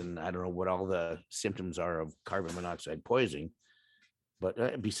feelings? And I don't know what all the symptoms are of carbon monoxide poisoning,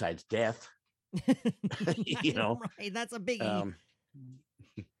 but besides death, Right. That's a biggie. um,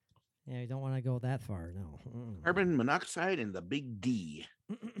 Yeah, you don't want to go that far. No. Mm. carbon monoxide and the big D.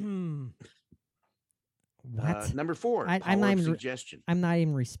 What? Number 4, I'm power not of even- suggestion. I'm not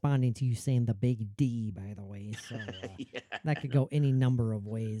even responding to you saying the big D, by the way. So Yeah. that could go any number of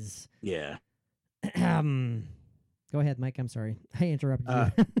ways. Yeah. Go ahead, Mike. I'm sorry. I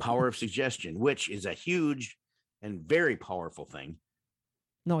interrupted you. Power of suggestion, which is a huge and very powerful thing.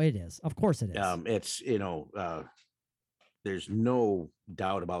 No, it is. Of course it is. It's, there's no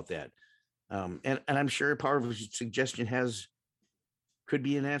doubt about that. And I'm sure power of suggestion could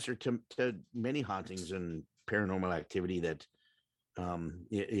be an answer to many hauntings and paranormal activity that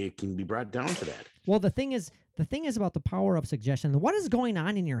it can be brought down to that. Well, the thing is about the power of suggestion. What is going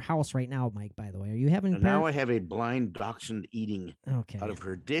on in your house right now, Mike, by the way? Are you having And now I have a blind dachshund eating Okay. out of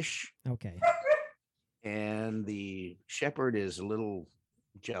her dish, Okay. and the shepherd is a little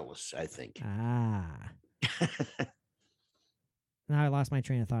jealous, I think. Ah. Now I lost my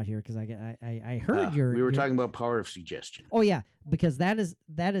train of thought here because I heard your. We were talking about power of suggestion. Oh yeah, because that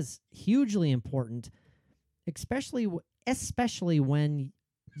is hugely important, especially when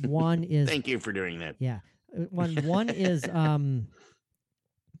one is. Thank you for doing that. Yeah, when one is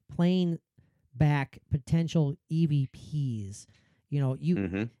playing back potential EVPs.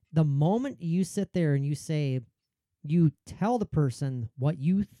 The moment you sit there and you tell the person what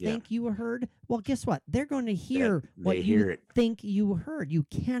you think you heard, well, guess what? They're going to hear what you think you heard. You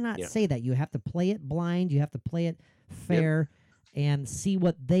cannot say that. You have to play it blind. You have to play it fair and see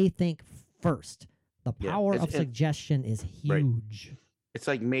what they think first. The power of suggestion is huge. Right. It's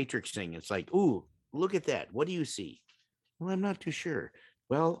like matrixing. It's like, ooh, look at that. What do you see? Well, I'm not too sure.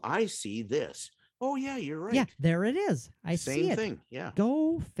 Well, I see this. Oh, yeah, you're right. Yeah, there it is. I see Same it. thing. Yeah.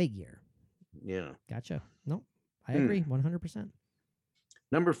 Go figure. Yeah. Gotcha. No, I agree 100%.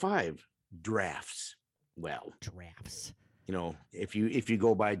 Number 5, drafts. Well, Drafts. if you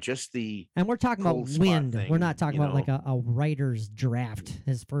go by just the And we're talking about cold spot wind. thing, We're not talking about like a writer's draft,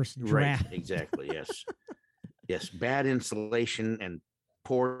 his first draft. Right, exactly. Yes. Yes. Bad insulation and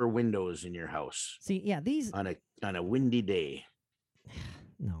poor windows in your house See, yeah, these on a windy day.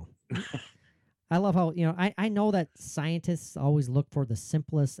 no. I love how, I know that scientists always look for the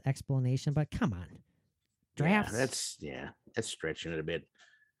simplest explanation, but come on. Drafts. That's stretching it a bit.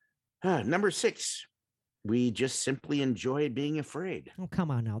 Number 6, we just simply enjoy being afraid. Oh, come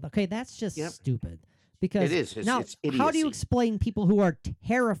on now. Okay, that's just stupid. Because It is. It's now, idiocy. how do you explain people who are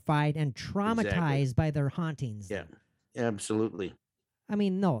terrified and traumatized by their hauntings? Yeah, absolutely. I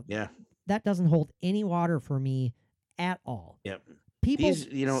mean, no. Yeah. That doesn't hold any water for me at all. Yep. People, These,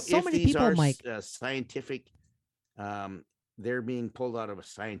 so if many these people, are Mike, scientific, they're being pulled out of a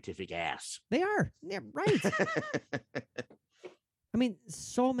scientific ass. they are. Yeah, right. I mean,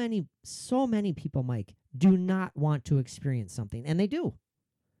 so many people, Mike, do not want to experience something, and they do.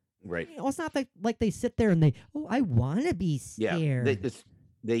 Right. It's not like they sit there and I want to be scared.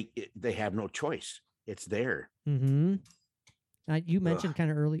 Yeah, they have no choice. It's there. Mm-hmm. You mentioned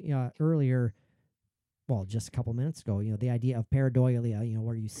kind of earlier, well, just a couple minutes ago, the idea of pareidolia,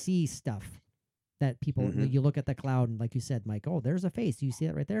 where you see stuff that people, you look at the cloud and like you said, Mike, oh, there's a face. Do you see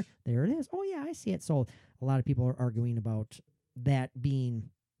that right there? There it is. Oh yeah, I see it. So a lot of people are arguing about that being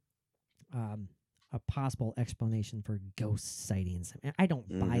a possible explanation for ghost sightings. I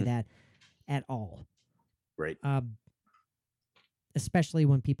don't buy that at all. Right. Especially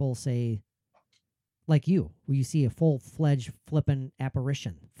when people say, like you, where you see a full-fledged flippin'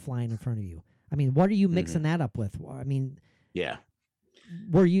 apparition flying in front of you. I mean, what are you mixing that up with? I mean, yeah.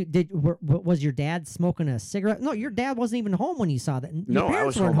 Was your dad smoking a cigarette? No, your dad wasn't even home when you saw that. No, I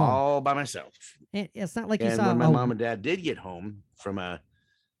was home all by myself. And it's not like you saw. When my mom and dad did get home from I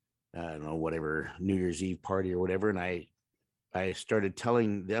don't know, whatever New Year's Eve party or whatever, and I started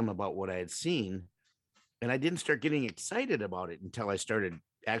telling them about what I had seen, and I didn't start getting excited about it until I started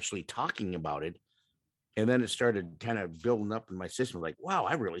actually talking about it. And then it started kind of building up in my system, like, wow,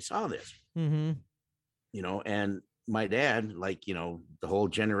 I really saw this. And my dad, like, the whole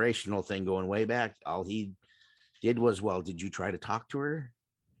generational thing going way back, all he did was, well, did you try to talk to her?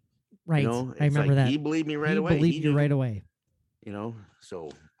 Right. I remember that. He believed me right away. Believed you right away. So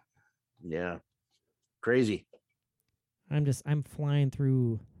yeah, crazy. I'm flying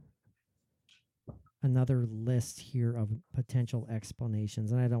through another list here of potential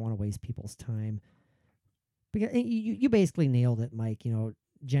explanations, and I don't want to waste people's time. Because you basically nailed it, Mike,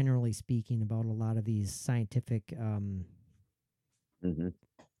 generally speaking, about a lot of these scientific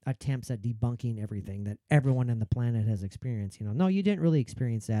attempts at debunking everything that everyone on the planet has experienced. No, you didn't really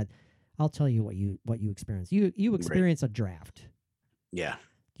experience that. I'll tell you what you experienced. You experienced a draft. Yeah.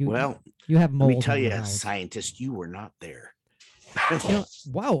 You have mold. Let me tell you, as a scientist, you were not there.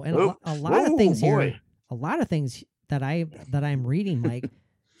 Wow. And a lot of things here, a lot of things that I'm reading, Mike,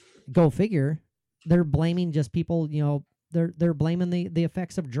 go figure. They're blaming just people, they're blaming the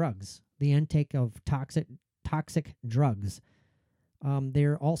effects of drugs, the intake of toxic drugs.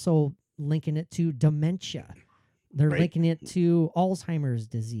 They're also linking it to dementia. They're linking it to Alzheimer's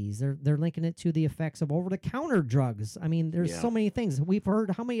disease. They're linking it to the effects of over-the-counter drugs. I mean, there's so many things. We've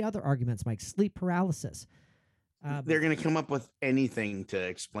heard how many other arguments, Mike? Sleep paralysis. They're going to come up with anything to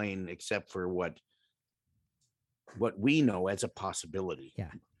explain except for what we know as a possibility.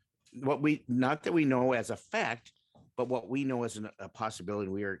 Yeah. Not that we know as a fact, but what we know as a possibility.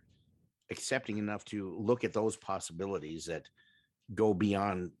 We are accepting enough to look at those possibilities that go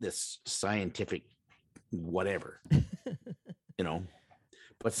beyond this scientific whatever.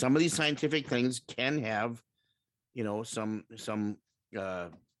 But some of these scientific things can have some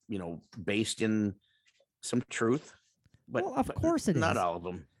based in some truth, but well, of course it not is. all of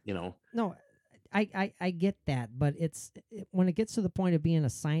them. No, I get that, but when it gets to the point of being a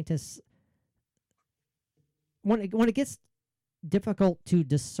scientist, when it gets difficult to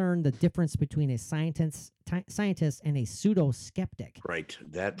discern the difference between a scientist and a pseudo skeptic. Right.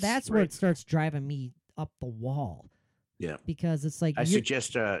 That's where it starts driving me up the wall. Yeah. Because it's like I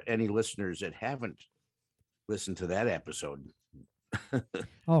suggest any listeners that haven't listened to that episode.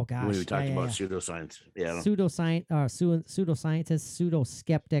 Oh gosh. When we talked about pseudoscience. Yeah. Pseudoscientists, pseudo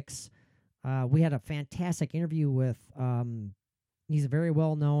skeptics. We had a fantastic interview with he's a very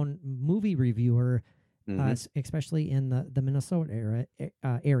well-known movie reviewer, especially in the Minnesota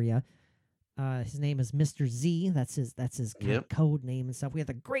area. His name is Mr. Z. That's his kind of code name and stuff. We had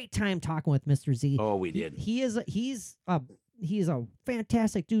a great time talking with Mr. Z. Oh, we did. He's a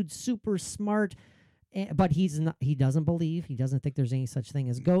fantastic dude, super smart, but he doesn't believe. He doesn't think there's any such thing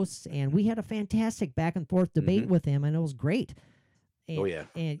as ghosts. And we had a fantastic back and forth debate with him, and it was great. And,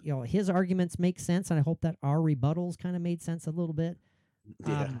 and his arguments make sense, and I hope that our rebuttals kind of made sense a little bit.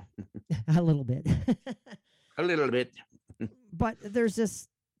 Yeah. A little bit. A little bit. But there's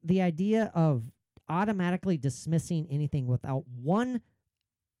the idea of automatically dismissing anything without one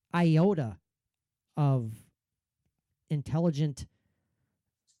iota of intelligent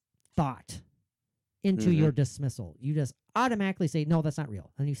thought into your dismissal. You just automatically say, no, that's not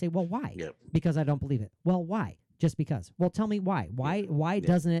real. And you say, well, why? Yep. Because I don't believe it. Well, why? Just because. Well, tell me why. Why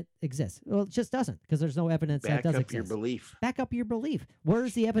doesn't it exist? Well, it just doesn't, because there's no evidence that it does exist. Back up your belief. Back up your belief.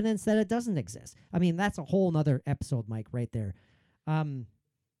 Where's the evidence that it doesn't exist? I mean, that's a whole nother episode, Mike, right there.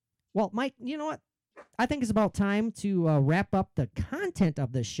 Well, Mike, you know what? I think it's about time to wrap up the content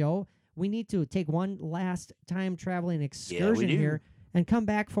of this show. We need to take one last time traveling excursion here and come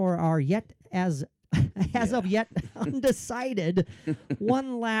back for our of yet undecided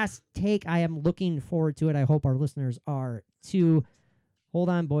one last take. I am looking forward to it. I hope our listeners are too. Hold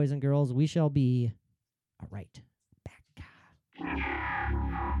on, boys and girls. We shall be right back.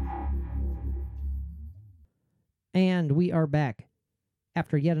 And we are back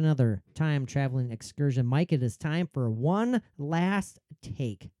after yet another time traveling excursion. Mike, it is time for one last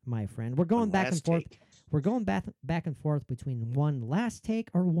take, my friend. We're going back and forth. We're going back and forth between one last take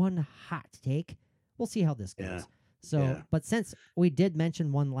or one hot take. We'll see how this goes. Yeah. So, but since we did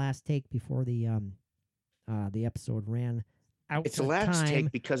mention one last take before the episode ran out, it's a last take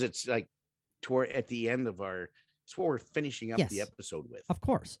because it's like toward at the end of our. It's what we're finishing up the episode with. Of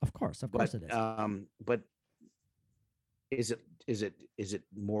course it is. But is it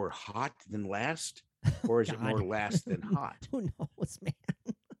more hot than last, or is it more last than hot? Who knows, man?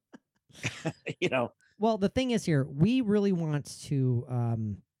 Well, the thing is here, we really want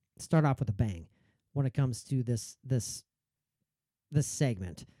to start off with a bang when it comes to this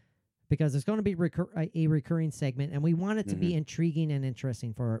segment, because it's going to be a recurring segment, and we want it to be intriguing and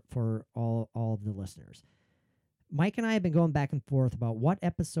interesting for all of the listeners. Mike and I have been going back and forth about what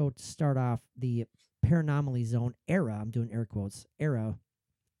episode to start off the Paranomaly Zone era, I'm doing air quotes, era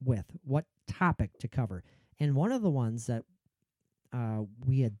with, what topic to cover. And one of the ones that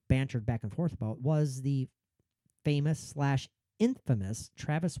we had bantered back and forth about was the famous / infamous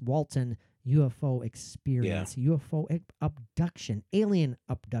Travis Walton UFO experience, UFO abduction, alien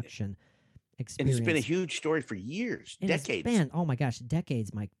abduction experience. And it's been a huge story for years, decades. Oh my gosh,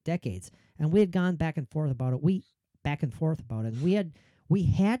 decades, Mike, decades. And we had gone back and forth about it. And we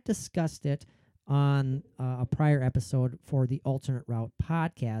had discussed it on a prior episode for the Alternate Route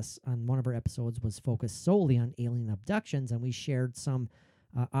podcast. On one of our episodes was focused solely on alien abductions, and we shared some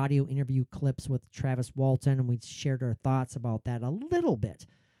audio interview clips with Travis Walton, and we shared our thoughts about that a little bit.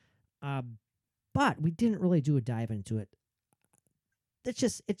 But we didn't really do a dive into it. It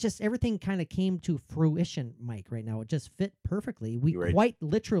just everything kind of came to fruition, Mike, right now. It just fit perfectly. We quite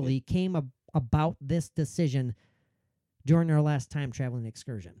literally came about this decision during our last time traveling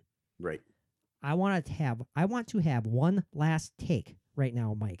excursion. Right. I want to have one last take right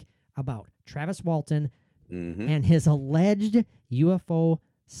now, Mike, about Travis Walton and his alleged UFO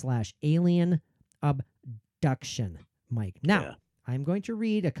 / alien abduction, Mike. Now, I'm going to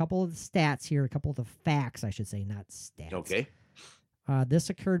read a couple of the stats here, a couple of the facts, I should say, not stats. Okay. This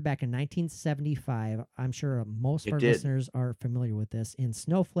occurred back in 1975. I'm sure most of our listeners are familiar with this. In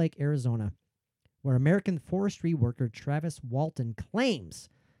Snowflake, Arizona, where American forestry worker Travis Walton claims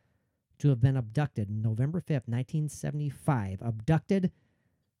to have been abducted November 5th, 1975. Abducted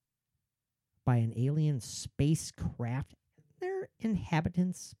by an alien spacecraft. Their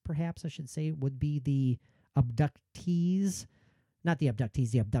inhabitants, perhaps I should say, would be the abductees. Not the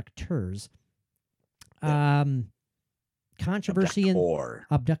abductees, the abductors. Controversies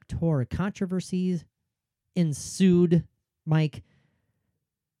ensued, Mike.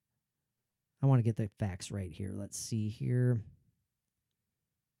 I want to get the facts right here. Let's see here.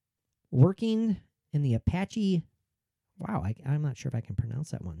 Working in the Apache, I'm not sure if I can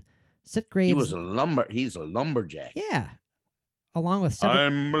pronounce that one. Sitgraves. He's a lumberjack. Yeah. Along with several,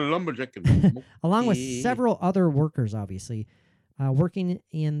 I'm a lumberjack. along with several other workers, obviously, working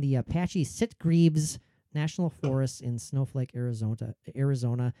in the Apache Sitgreaves National Forest in Snowflake,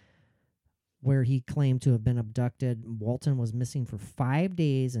 Arizona, where he claimed to have been abducted. Walton was missing for 5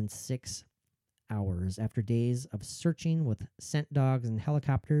 days and 6 hours. After days of searching with scent dogs and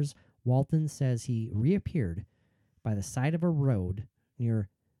helicopters, Walton says he reappeared by the side of a road near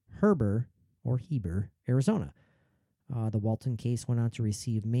Heber, Arizona. The Walton case went on to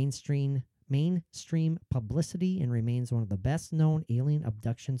receive mainstream publicity and remains one of the best-known alien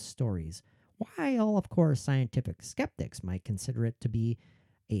abduction stories, while, of course, scientific skeptics might consider it to be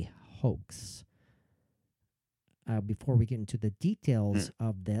a hoax. Before we get into the details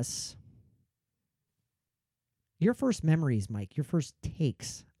of this, your first memories, Mike, your first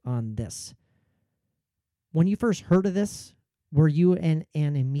takes on this. When you first heard of this, were you an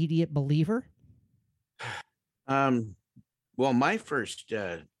immediate believer? Well, my first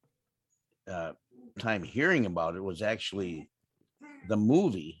time hearing about it was actually the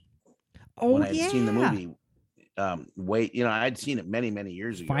movie. Oh, when I'd seen the movie. I'd seen it many, many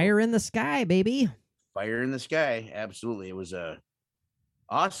years ago. Fire in the Sky, baby. Fire in the Sky. Absolutely. It was a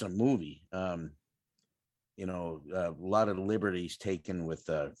awesome movie. A lot of liberties taken with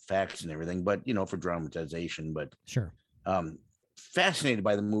facts and everything, but, for dramatization, but sure. Fascinated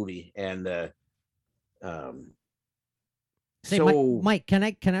by the movie. And, Mike, can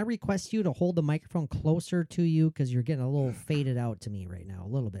I request you to hold the microphone closer to you? Because you're getting a little faded out to me right now, a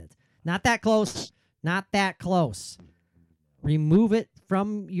little bit. Not that close. Not that close. Remove it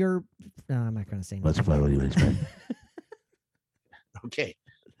from your. No, I'm not going to say. Let's follow you, Okay.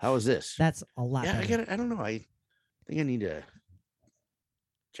 How is this? That's a lot Yeah, better. I don't know. I think I need to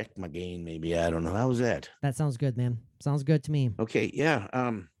check my gain. Maybe I don't know. How was that? That sounds good, man. Sounds good to me. Okay. Yeah.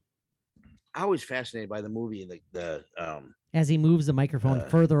 I was fascinated by the movie. The As he moves the microphone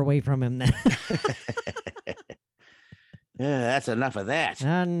further away from him. Yeah, that's enough of that.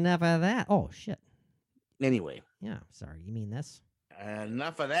 Enough of that. Oh shit. Anyway, Yeah. Sorry. You mean this?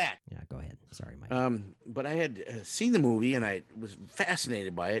 enough of that. Yeah. Go ahead. Sorry, Mike. But I had seen the movie and I was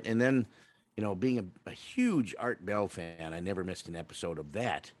fascinated by it. And then, being a huge Art Bell fan, I never missed an episode of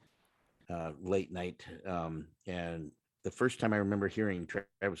that late night. And the first time I remember hearing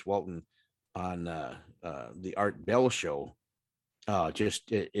Travis Walton on the Art Bell show,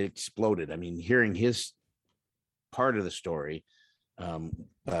 it exploded. I mean, hearing his part of the story and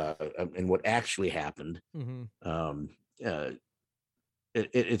what actually happened,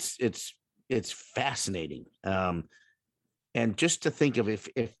 it's fascinating. And just to think of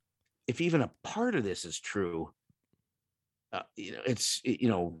if even a part of this is true,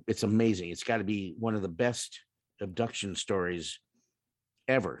 it's amazing. It's got to be one of the best abduction stories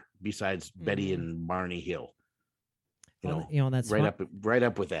ever, besides Betty and Barney Hill. That's right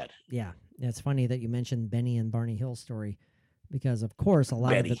up with that. Yeah, it's funny that you mentioned Benny and Barney Hill story, because of course a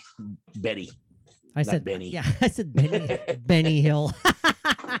lot of Betty. I said Benny. Yeah, I said Benny. Benny Hill.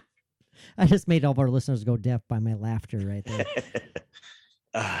 I just made all of our listeners go deaf by my laughter right there.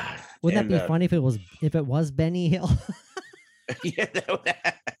 Wouldn't that be funny if it was Benny Hill?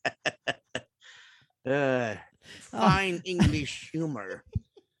 Fine English humor.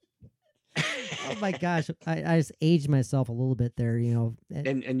 Oh my gosh, I just aged myself a little bit there,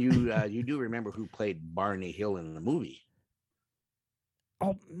 And you do remember who played Barney Hill in the movie?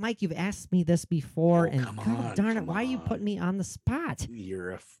 Oh, Mike, you've asked me this before, and come God on, darn it, come why are you on. putting me on the spot?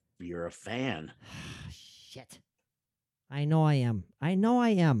 You're a fan. Shit. I know I am.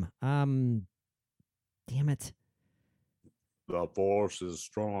 Damn it. The force is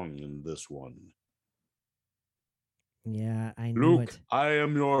strong in this one. Yeah, I knew Luke, it. I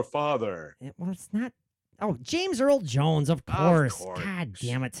am your father. Well, it's not. Oh, James Earl Jones, of course. God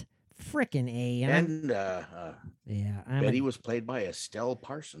damn it. Frickin' A. And Betty was played by Estelle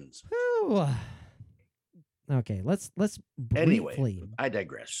Parsons. Whew. Okay, let's briefly. Anyway, I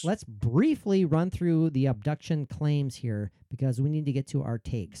digress. Let's briefly run through the abduction claims here, because we need to get to our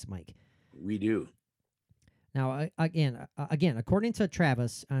takes, Mike. We do. Now, again, according to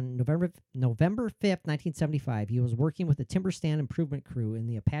Travis, on November 5th, 1975, he was working with the timber stand improvement crew in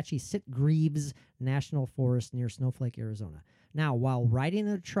the Apache Sitgreaves National Forest near Snowflake, Arizona. Now, while riding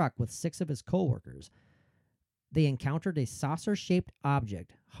in a truck with 6 of his coworkers, they encountered a saucer-shaped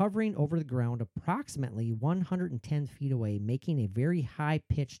object hovering over the ground approximately 110 feet away, making a very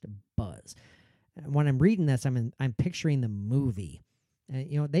high-pitched buzz. And when I'm reading this, I'm picturing the movie.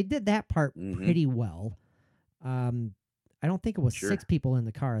 They did that part pretty well. I don't think it was 6 people in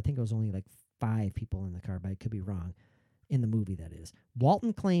the car. I think it was only like 5 people in the car, but I could be wrong. In the movie, that is.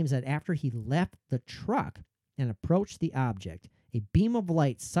 Walton claims that after he left the truck and approached the object, a beam of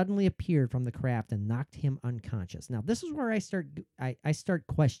light suddenly appeared from the craft and knocked him unconscious. Now, this is where I start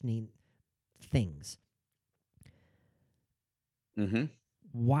questioning things.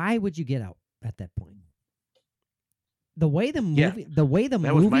 Why would you get out at that point? The way the movie, that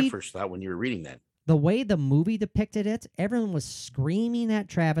was my first thought when you were reading that. The way the movie depicted it, everyone was screaming at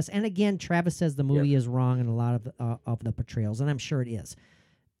Travis. And again, Travis says the movie is wrong in a lot of the portrayals, and I'm sure it is.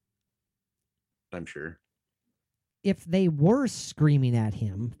 I'm sure. If they were screaming at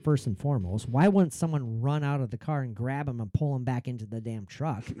him, first and foremost, why wouldn't someone run out of the car and grab him and pull him back into the damn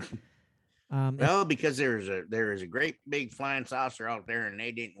truck? Because there is a great big flying saucer out there, and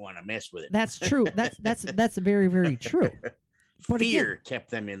they didn't want to mess with it. That's true. That's very, very true. But Fear again, kept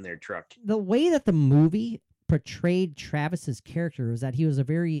them in their truck. The way that the movie portrayed Travis's character is that he was a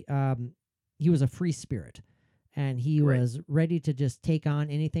very he was a free spirit, and he was ready to just take on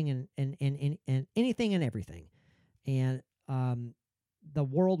anything and anything and everything, and the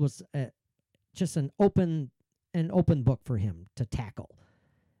world was just an open book for him to tackle.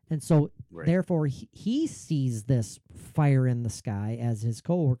 And so, therefore, he sees this fire in the sky as his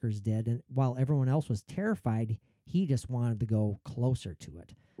coworkers did, and while everyone else was terrified, he just wanted to go closer to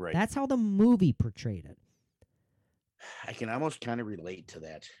it. Right. That's how the movie portrayed it. I can almost kind of relate to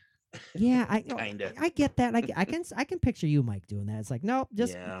that. Yeah, I get that. I can picture you, Mike, doing that. It's like, nope,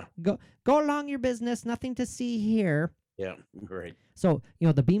 just go along your business. Nothing to see here. Yeah, right. So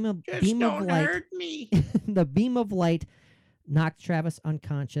the beam of light. Hurt me. The beam of light knocked Travis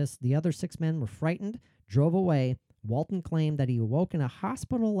unconscious. The other 6 men were frightened, drove away. Walton claimed that he awoke in a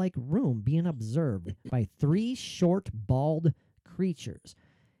hospital-like room being observed by 3 short, bald creatures.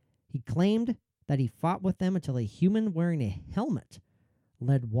 He claimed that he fought with them until a human wearing a helmet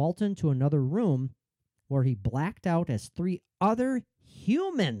led Walton to another room where he blacked out as 3 other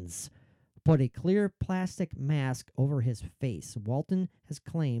humans put a clear plastic mask over his face. Walton has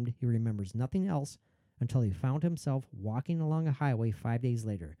claimed he remembers nothing else until he found himself walking along a highway 5 days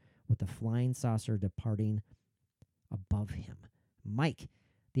later with the flying saucer departing above him. Mike,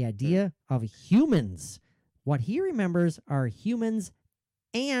 the idea of humans, what he remembers are humans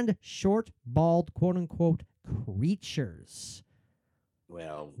and short, bald, quote-unquote, creatures.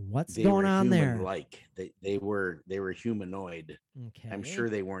 Well, What's they going were on there? human-like. They were humanoid. Okay. I'm sure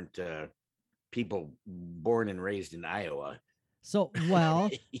they weren't people born and raised in Iowa. So, well,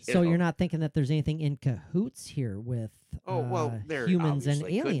 so know. you're not thinking that there's anything in cahoots here with There humans and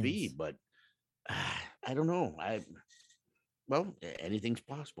obviously aliens? could be, but I don't know. Well, anything's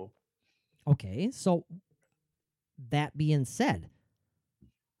possible. Okay, so that being said,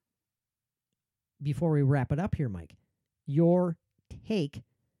 before we wrap it up here, Mike, your take,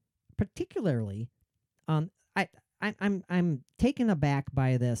 particularly on I'm taken aback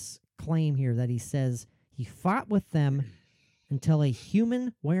by this claim here that he says he fought with them until a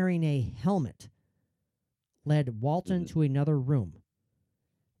human wearing a helmet led Walton to another room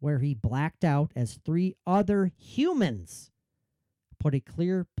where he blacked out as 3 other humans put a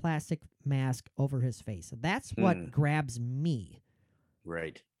clear plastic mask over his face. That's what grabs me.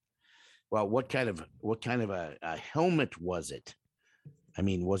 Right. Well, what kind of a helmet was it? I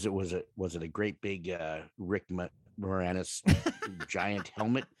mean, was it a great big Rick Moranis giant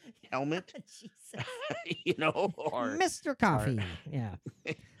helmet? You know, or Mr. Coffee. Yeah.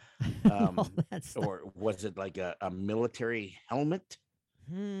 All that stuff. Or was it like a military helmet?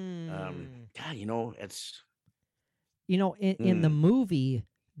 God, you know, it's in the movie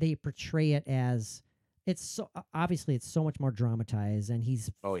they portray it as it's so obviously it's so much more dramatized, and he's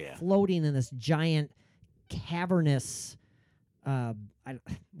floating in this giant cavernous a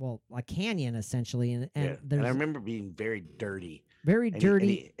canyon essentially, and there's and I remember being very dirty,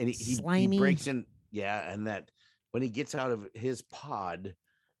 and he slimy. He breaks in, and that when he gets out of his pod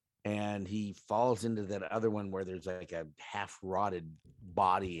and he falls into that other one where there's like a half rotted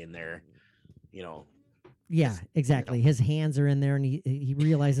body in there, you know. Yeah, exactly. His hands are in there, and he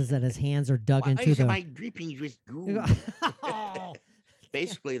realizes that his hands are dug into Why the. am I dripping with goo?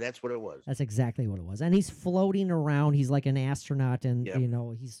 Basically, that's what it was. That's exactly what it was. And he's floating around. He's like an astronaut, and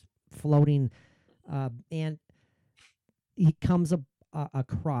he's floating, and he comes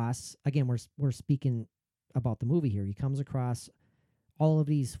across. Again, we're speaking about the movie here. He comes across all of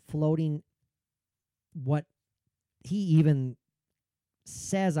these floating. What he even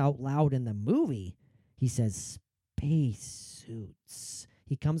says out loud in the movie. He says space suits.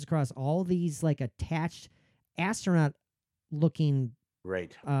 He comes across all these like attached astronaut looking,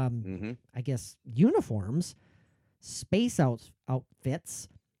 right? I guess uniforms, space outfits,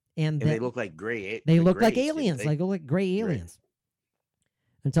 and they look like gray. They look like aliens. They look like gray aliens.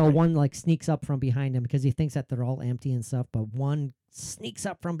 Right. Until one like sneaks up from behind him because he thinks that they're all empty and stuff. But one sneaks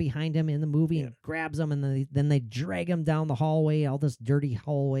up from behind him in the movie and grabs him, and then they drag him down the hallway, all this dirty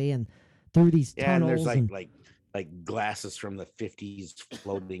hallway, and through these tunnels. And there's like glasses from the 50s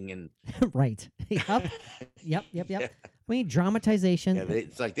floating and right. Yep. I mean, dramatization. Yeah,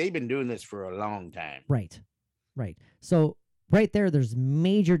 it's like they've been doing this for a long time. Right. So right there's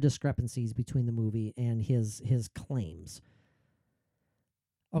major discrepancies between the movie and his claims.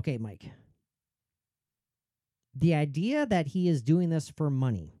 Okay, Mike. The idea that he is doing this for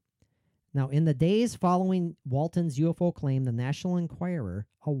money. Now, in the days following Walton's UFO claim, the National Enquirer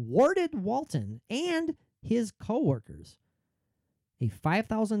awarded Walton and his co-workers a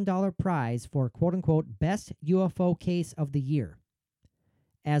 $5,000 prize for quote-unquote best UFO case of the year,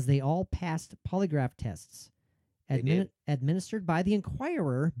 as they all passed polygraph tests administered by the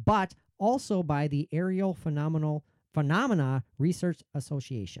Enquirer, but also by the Aerial Phenomena Research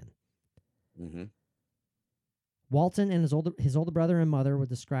Association. Mm-hmm. Walton and his older brother and mother were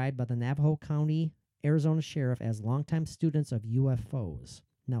described by the Navajo County, Arizona sheriff as longtime students of UFOs.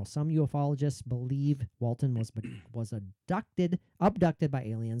 Now, some ufologists believe Walton was abducted by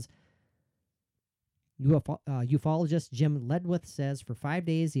aliens. Ufologist Jim Ledwith says for 5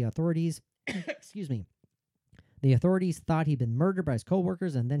 days the authorities, the authorities thought he'd been murdered by his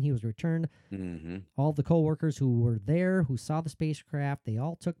coworkers, and then he was returned. Mm-hmm. All of the coworkers who were there, who saw the spacecraft, they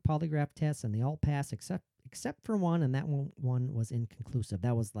all took polygraph tests, and they all passed except for one, and that one was inconclusive.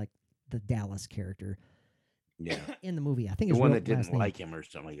 That was like the Dallas character. Yeah. In the movie. I think the it's one that didn't like him or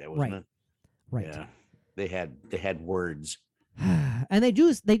something like that, wasn't it? Right. Yeah. They had words. And they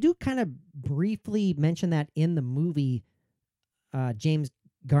do kind of briefly mention that in the movie James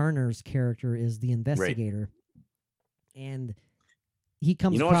Garner's character is the investigator, and he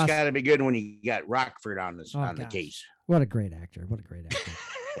comes. You know, across, it's got to be good when you got Rockford on this on the gosh. case. What a great actor! What a great actor!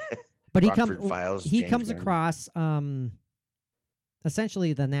 But he comes across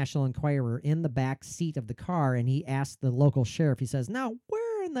essentially the National Enquirer in the back seat of the car, and he asks the local sheriff. He says, "Now,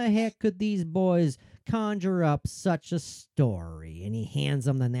 where in the heck could these boys conjure up such a story?" And he hands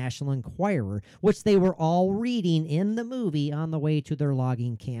them the National Enquirer, which they were all reading in the movie on the way to their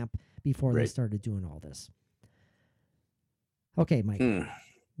logging camp before they started doing all this. Okay, Mike,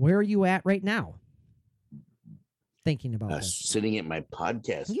 where are you at right now? Thinking about this. Sitting at my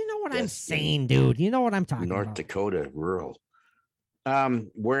podcast. You know what I'm saying, dude. You know what I'm talking about. North Dakota, rural.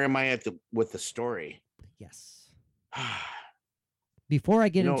 Where am I with the story? Yes. Before I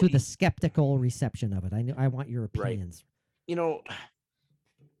get into the skeptical reception of it, I want your opinions. Right.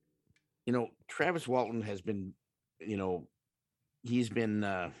 Travis Walton has been, he's been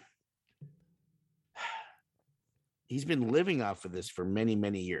living off of this for many,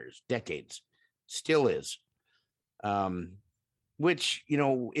 many years, decades, still is. Which,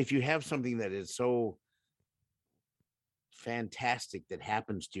 if you have something that is so fantastic that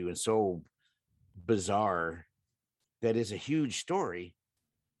happens to you and so bizarre, that is a huge story.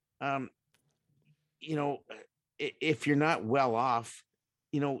 If you're not well off,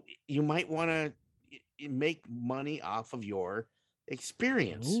 you might want to make money off of your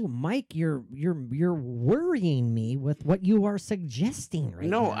experience. Oh, Mike, you're worrying me with what you are suggesting right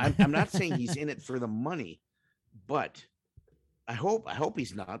now. No, I'm not saying he's in it for the money, but I hope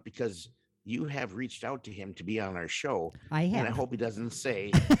he's not, because you have reached out to him to be on our show. I have. And I hope he doesn't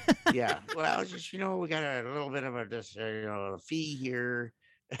say, yeah, well, just, we got a little bit of a fee here.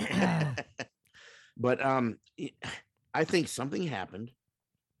 But I think something happened.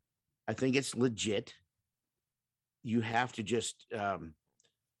 I think it's legit. You have to just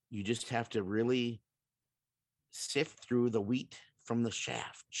have to really sift through the wheat from the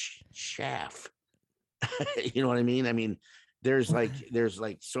chaff. You know what I mean? I mean, there's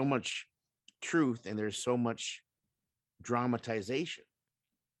like so much truth and there's so much dramatization.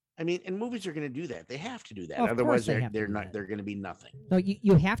 I mean, and movies are going to do that. They have to do that. Otherwise they're going to be nothing. No,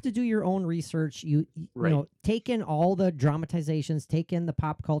 you have to do your own research. You take in all the dramatizations, take in the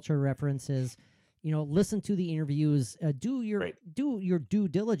pop culture references, listen to the interviews, do your due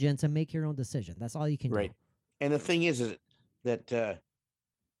diligence and make your own decision. That's all you can do. And the thing is that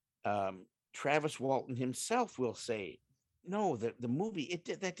Travis Walton himself will say, no, the movie,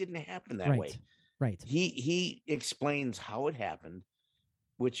 that didn't happen that way. Right. He explains how it happened,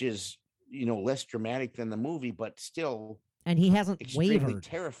 which is, less dramatic than the movie, but still. And he hasn't wavered.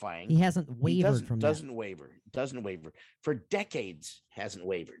 Terrifying. He hasn't wavered from that. Doesn't waver. For decades, hasn't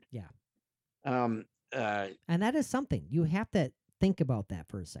wavered. Yeah. And that is something you have to think about that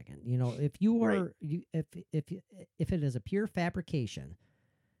for a second. If you are, if it is a pure fabrication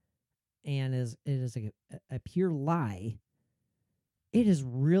and it is a pure lie, it is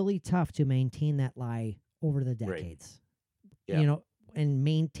really tough to maintain that lie over the decades. Right. Yeah. And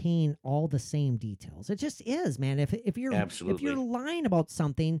maintain all the same details. It just is, man. If you're lying about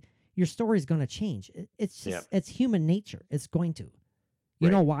something, your story is going to change. It's just it's human nature. It's going to. You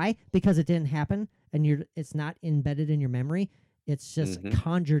know why? Because it didn't happen, and it's not embedded in your memory. It's just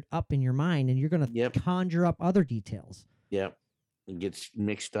conjured up in your mind, and you're going to conjure up other details. Yep. It gets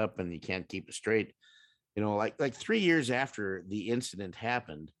mixed up, and you can't keep it straight. Like 3 years after the incident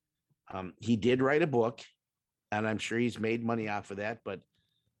happened, he did write a book. And I'm sure he's made money off of that, but,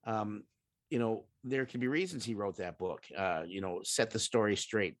 there can be reasons he wrote that book. Set the story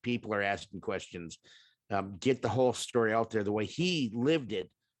straight. People are asking questions. Get the whole story out there the way he lived it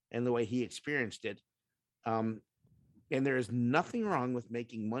and the way he experienced it. And there is nothing wrong with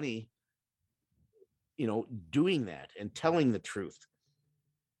making money, doing that and telling the truth.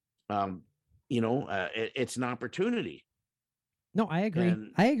 It's an opportunity. No, I agree.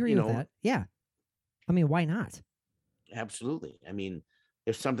 And, I agree with that. Yeah. I mean, why not? Absolutely. I mean,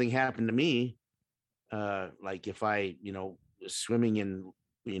 if something happened to me, like if I, swimming in,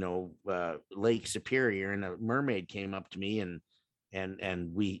 Lake Superior and a mermaid came up to me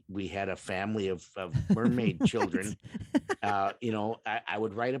and we had a family of mermaid children, I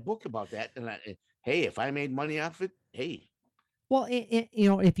would write a book about that. And hey, if I made money off it, hey. Well,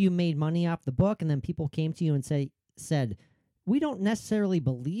 if you made money off the book and then people came to you and said, we don't necessarily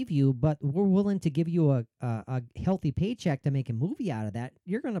believe you, but we're willing to give you a healthy paycheck to make a movie out of that,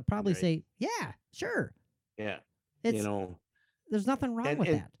 you're going to probably say, yeah, sure. Yeah. There's nothing wrong with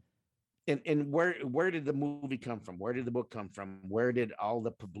that. And where did the movie come from? Where did the book come from? Where did all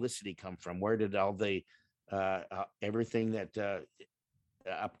the publicity come from? Where did all the everything that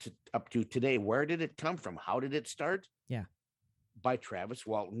up to today. Where did it come from? How did it start? Yeah. By Travis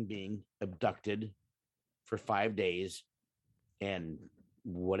Walton being abducted for 5 days, and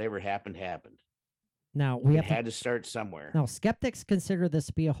whatever happened. Now we had to start somewhere. Now skeptics consider this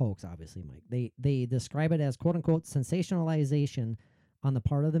to be a hoax, obviously, Mike. They describe it as quote unquote sensationalization on the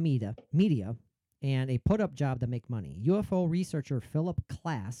part of the media and a put up job to make money. UFO researcher Philip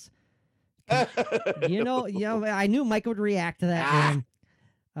Klass, I knew Mike would react to that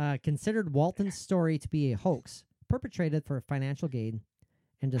one. Considered Walton's story to be a hoax perpetrated for financial gain,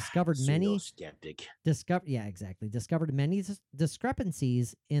 and discovered many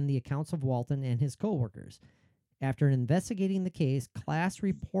discrepancies in the accounts of Walton and his co-workers. After investigating the case, Klass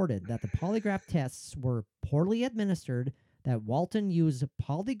reported that the polygraph tests were poorly administered, that Walton used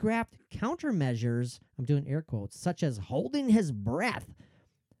polygraph countermeasures, I'm doing air quotes, such as holding his breath,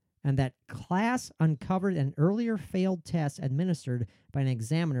 and that Klass uncovered an earlier failed test administered by an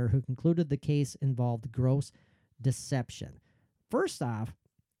examiner who concluded the case involved gross deception. First off,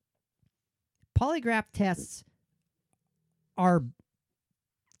 polygraph tests are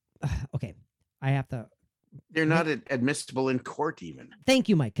okay. They're not admissible in court even. Thank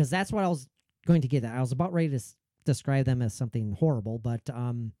you, Mike, because that's what I was going to get at. I was about ready to describe them as something horrible, but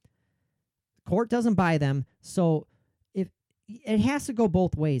court doesn't buy them. So if it has to go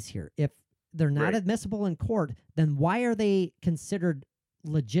both ways here. If they're not admissible in court, then why are they considered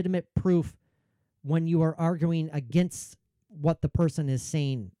legitimate proof when you are arguing against what the person is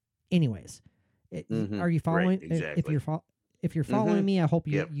saying anyways? Are you following? Right, exactly. If you're following me, I hope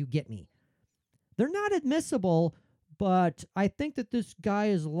you get me. They're not admissible, but I think that this guy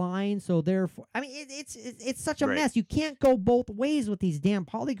is lying, so therefore, I mean, it's such a mess. You can't go both ways with these damn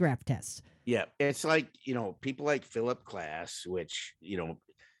polygraph tests. Yeah, it's like, people like Philip Klass, which,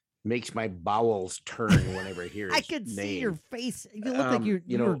 makes my bowels turn whenever I hear his I could name. see your face. You look like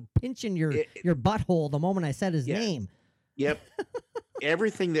you're pinching your butthole the moment I said his name. Yep.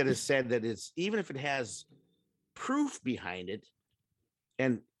 Everything that is said, that is, even if it has proof behind it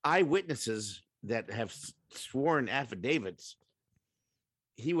and eyewitnesses that have sworn affidavits,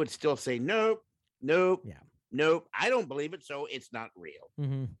 he would still say, nope, I don't believe it, so it's not real.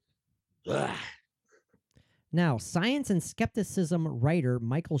 Mm-hmm. Now, science and skepticism writer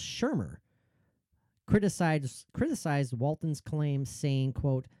Michael Shermer criticized Walton's claims, saying,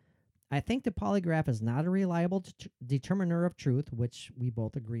 quote, I think the polygraph is not a reliable determiner of truth, which we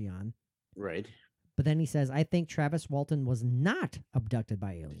both agree on. Right. But then he says, I think Travis Walton was not abducted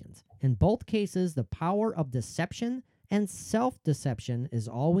by aliens. In both cases, the power of deception and self-deception is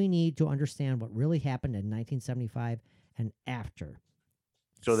all we need to understand what really happened in 1975 and after.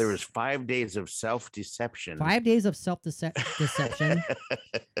 So there was 5 days of self-deception. 5 days of self-deception.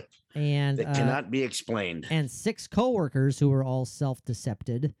 And that cannot be explained. And 6 coworkers who were all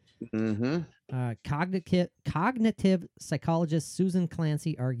self-decepted. Mm-hmm. Cognitive psychologist Susan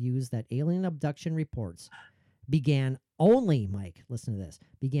Clancy argues that alien abduction reports began only, Mike, listen to this,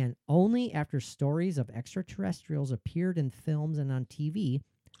 began only after stories of extraterrestrials appeared in films and on TV,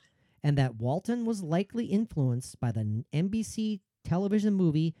 and that Walton was likely influenced by the NBC television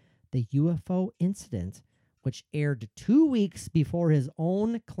movie The UFO Incident, which aired 2 weeks before his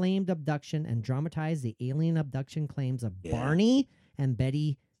own claimed abduction and dramatized the alien abduction claims of Barney and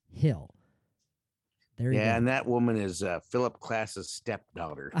Betty Hill. There you go. And that woman is Philip Klass's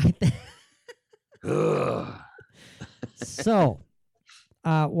stepdaughter. So,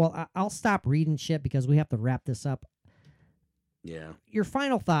 I'll stop reading shit because we have to wrap this up. Yeah. Your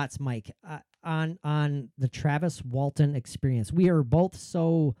final thoughts, Mike, on the Travis Walton experience. We are both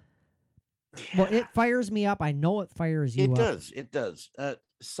so... Well, it fires me up. I know it fires you up. It does.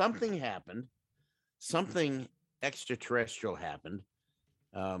 Something happened. Something extraterrestrial happened.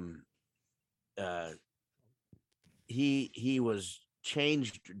 He was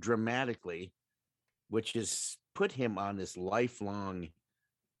changed dramatically, which has put him on this lifelong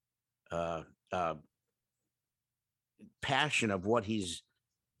passion of what he's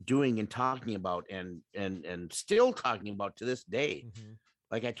doing and talking about and still talking about to this day. Mm-hmm.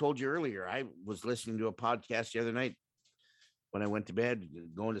 Like I told you earlier, I was listening to a podcast the other night when I went to bed,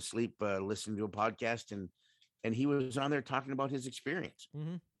 going to sleep, listening to a podcast, and he was on there talking about his experience.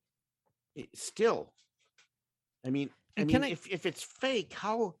 Mm-hmm. Still, if it's fake,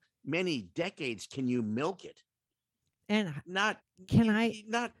 how many decades can you milk it? And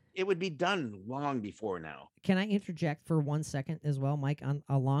it would be done long before now. Can I interject for 1 second as well, Mike,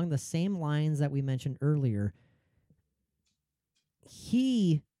 along the same lines that we mentioned earlier?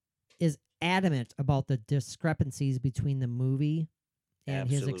 He is adamant about the discrepancies between the movie and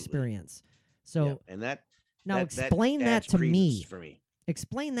his experience. So, and Now explain that adds to credence me. For me,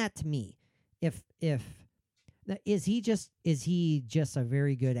 Explain that to me. If is he just a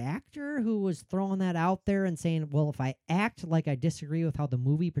very good actor who was throwing that out there and saying, well, if I act like I disagree with how the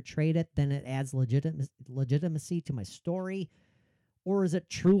movie portrayed it, then it adds legitimacy to my story? Or is it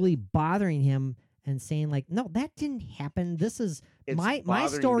truly bothering him and saying like, no, that didn't happen. This is it's my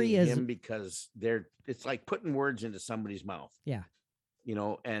story is him because it's like putting words into somebody's mouth. Yeah. You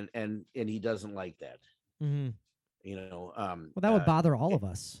know, and he doesn't like that. Mm-hmm. You know, well, that would bother all of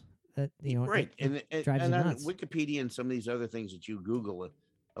us. You know, right? It And drives and you on nuts. Wikipedia and some of these other things that you Google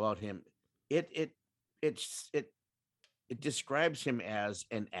about him, it describes him as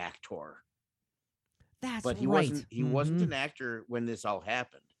an actor. That's but he right. wasn't an actor when this all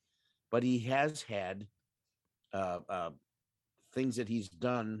happened, but he has had things that he's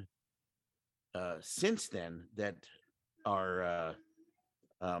done since then that are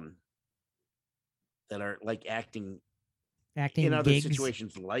like acting in other gigs.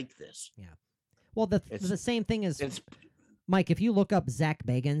 situations like this. Yeah. Well, the same thing is, Mike, if you look up Zach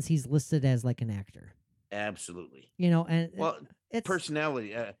Bagans, he's listed as like an actor. Absolutely. You know, and it's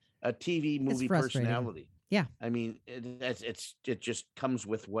personality, a TV movie personality. Yeah. I mean, it just comes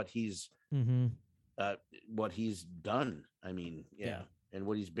with what he's what he's done. I mean, yeah, and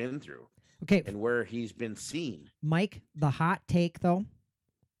what he's been through. Okay. And where he's been seen. Mike, the hot take though,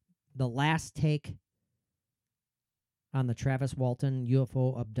 the last take on the Travis Walton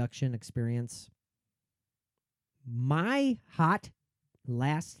UFO abduction experience. My hot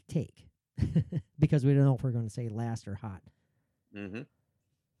last take, because we don't know if we're going to say last or hot. Mm-hmm.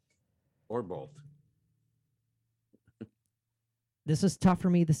 Or both. This is tough for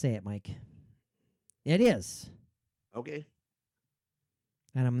me to say it, Mike. It is. Okay.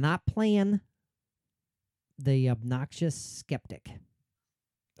 And I'm not playing the obnoxious skeptic.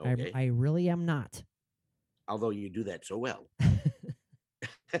 Okay. I really am not. Although you do that so well.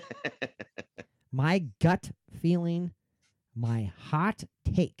 My gut feeling, my hot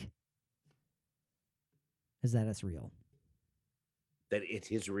take is that it's real. That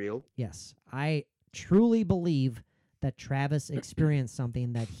it is real? Yes. I truly believe that Travis experienced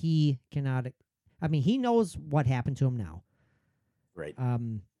something that he cannot. I mean, he knows what happened to him now. Right.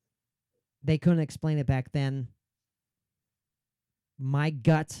 They couldn't explain it back then. My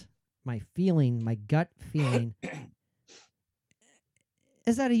gut feeling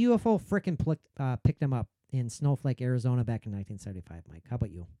is that a UFO frickin' picked him up in Snowflake, Arizona back in 1975, Mike. How about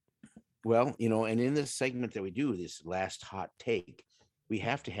you? Well, you know, and in this segment that we do, this last hot take, we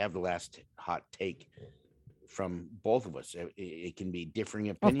have to have the last hot take from both of us. It can be differing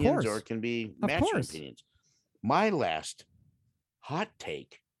opinions or it can be matching opinions. My last hot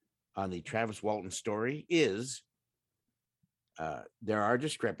take on the Travis Walton story is there are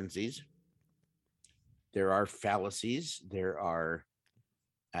discrepancies. There are fallacies. There are,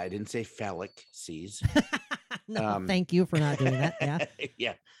 I didn't say phallic C's. No, thank you for not doing that.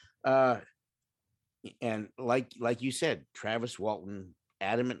 Yeah. Yeah. And like you said, Travis Walton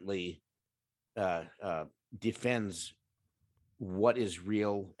adamantly defends what is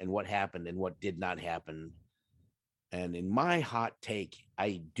real and what happened and what did not happen. And in my hot take,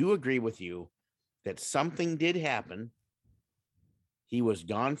 I do agree with you that something did happen. He was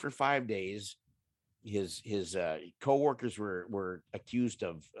gone for 5 days. His co-workers were accused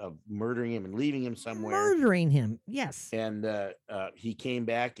of murdering him and leaving him somewhere. Murdering him, yes. And he came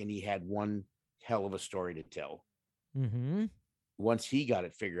back and he had one hell of a story to tell. Mm-hmm. Once he got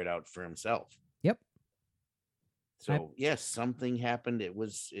it figured out for himself. Yep. So yes, something happened.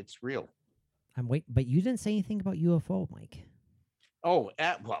 It's real. I'm waiting, but you didn't say anything about UFO, Mike. Oh,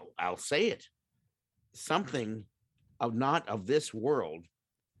 well, I'll say it. Something not of this world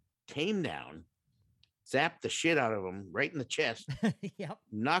came down, zapped the shit out of him right in the chest. Yep.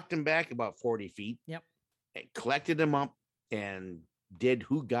 Knocked him back about 40 feet. Yep. And collected him up and did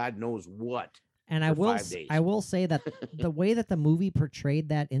who God knows what. And I will say that the way that the movie portrayed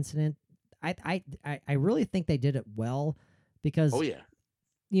that incident, I really think they did it well because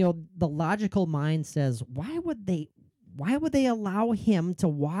you know, the logical mind says, why would they allow him to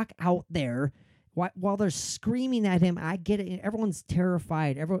walk out there while they're screaming at him? I get it. Everyone's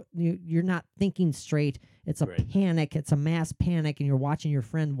terrified. You're not thinking straight. It's a panic. It's a mass panic. And you're watching your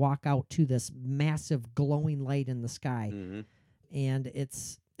friend walk out to this massive glowing light in the sky. Mm-hmm. And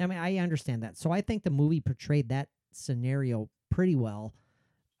I understand that. So I think the movie portrayed that scenario pretty well.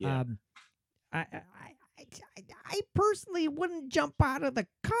 Yeah. I personally wouldn't jump out of the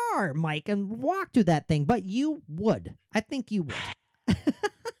car, Mike, and walk to that thing, but you would. I think you would.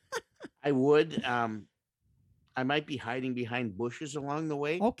 I would. I might be hiding behind bushes along the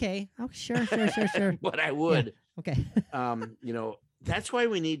way. Okay. Oh, sure. But I would. Yeah. Okay. That's why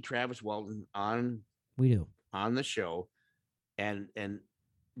we need Travis Walton on the show, and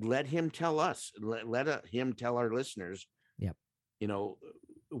let him tell us, let him tell our listeners. Yep.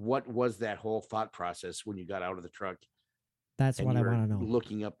 What was that whole thought process when you got out of the truck? That's what I want to know.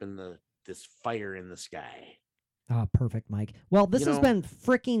 Looking up in this fire in the sky. Oh, perfect, Mike. Well, this has been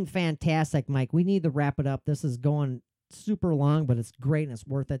freaking fantastic, Mike. We need to wrap it up. This is going super long, but it's great and it's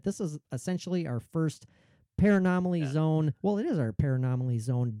worth it. This is essentially our first Paranomaly Zone. Well, it is our Paranomaly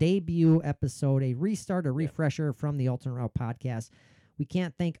Zone debut episode, a restart, a refresher from the Alternate Route podcast. We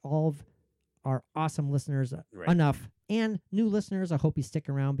can't thank all of our awesome listeners enough, and new listeners. I hope you stick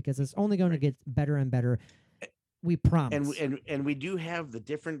around because it's only going to get better and better. We promise. And we do have the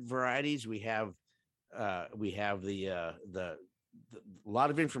different varieties. We have the lot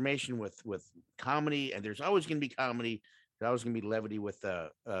of information with comedy, and there's always going to be comedy. There's always going to be levity with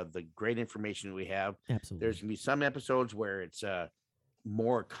the great information we have. Absolutely. There's going to be some episodes where it's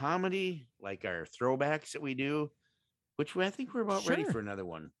more comedy, like our throwbacks that we do, which I think we're about ready for another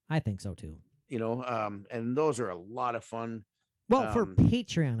one. I think so too. And those are a lot of fun. Well, for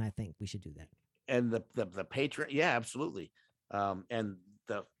Patreon, I think we should do that. And the Patreon, yeah, absolutely. And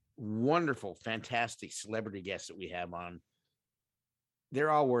the wonderful, fantastic celebrity guests that we have on,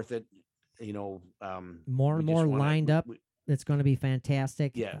 they're all worth it. More and more lined up. It's going to be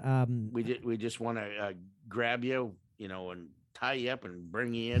fantastic. Yeah. We just want to grab you, and tie you up and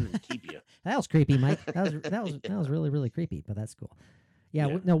bring you in and keep you. That was creepy, Mike. That was really, really creepy, but that's cool.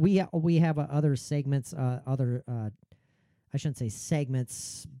 Yeah. No, we have other segments, I shouldn't say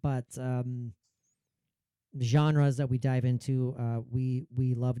segments, but genres that we dive into. We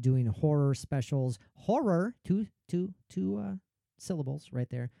love doing horror specials. Horror, two syllables right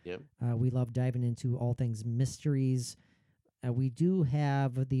there. Yep. We love diving into all things mysteries. We do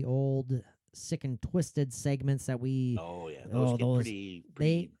have the old Sick and Twisted segments that we. Oh yeah, those get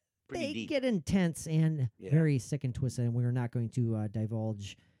pretty they deep. get intense and very sick and twisted, and we're not going to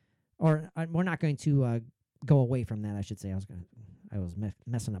divulge, or we're not going to go away from that. I should say. I was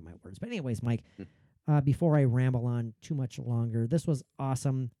messing up my words, but anyways, Mike. Before I ramble on too much longer, this was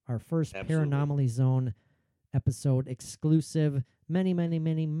awesome. Our first Paranomaly Zone episode exclusive. Many, many,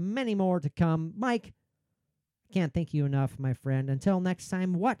 many, many more to come. Mike, can't thank you enough, my friend. Until next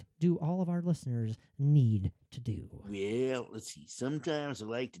time, what do all of our listeners need to do? Well, let's see. Sometimes I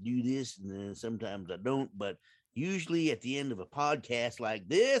like to do this, and then sometimes I don't. But usually at the end of a podcast like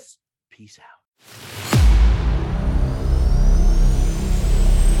this, peace out.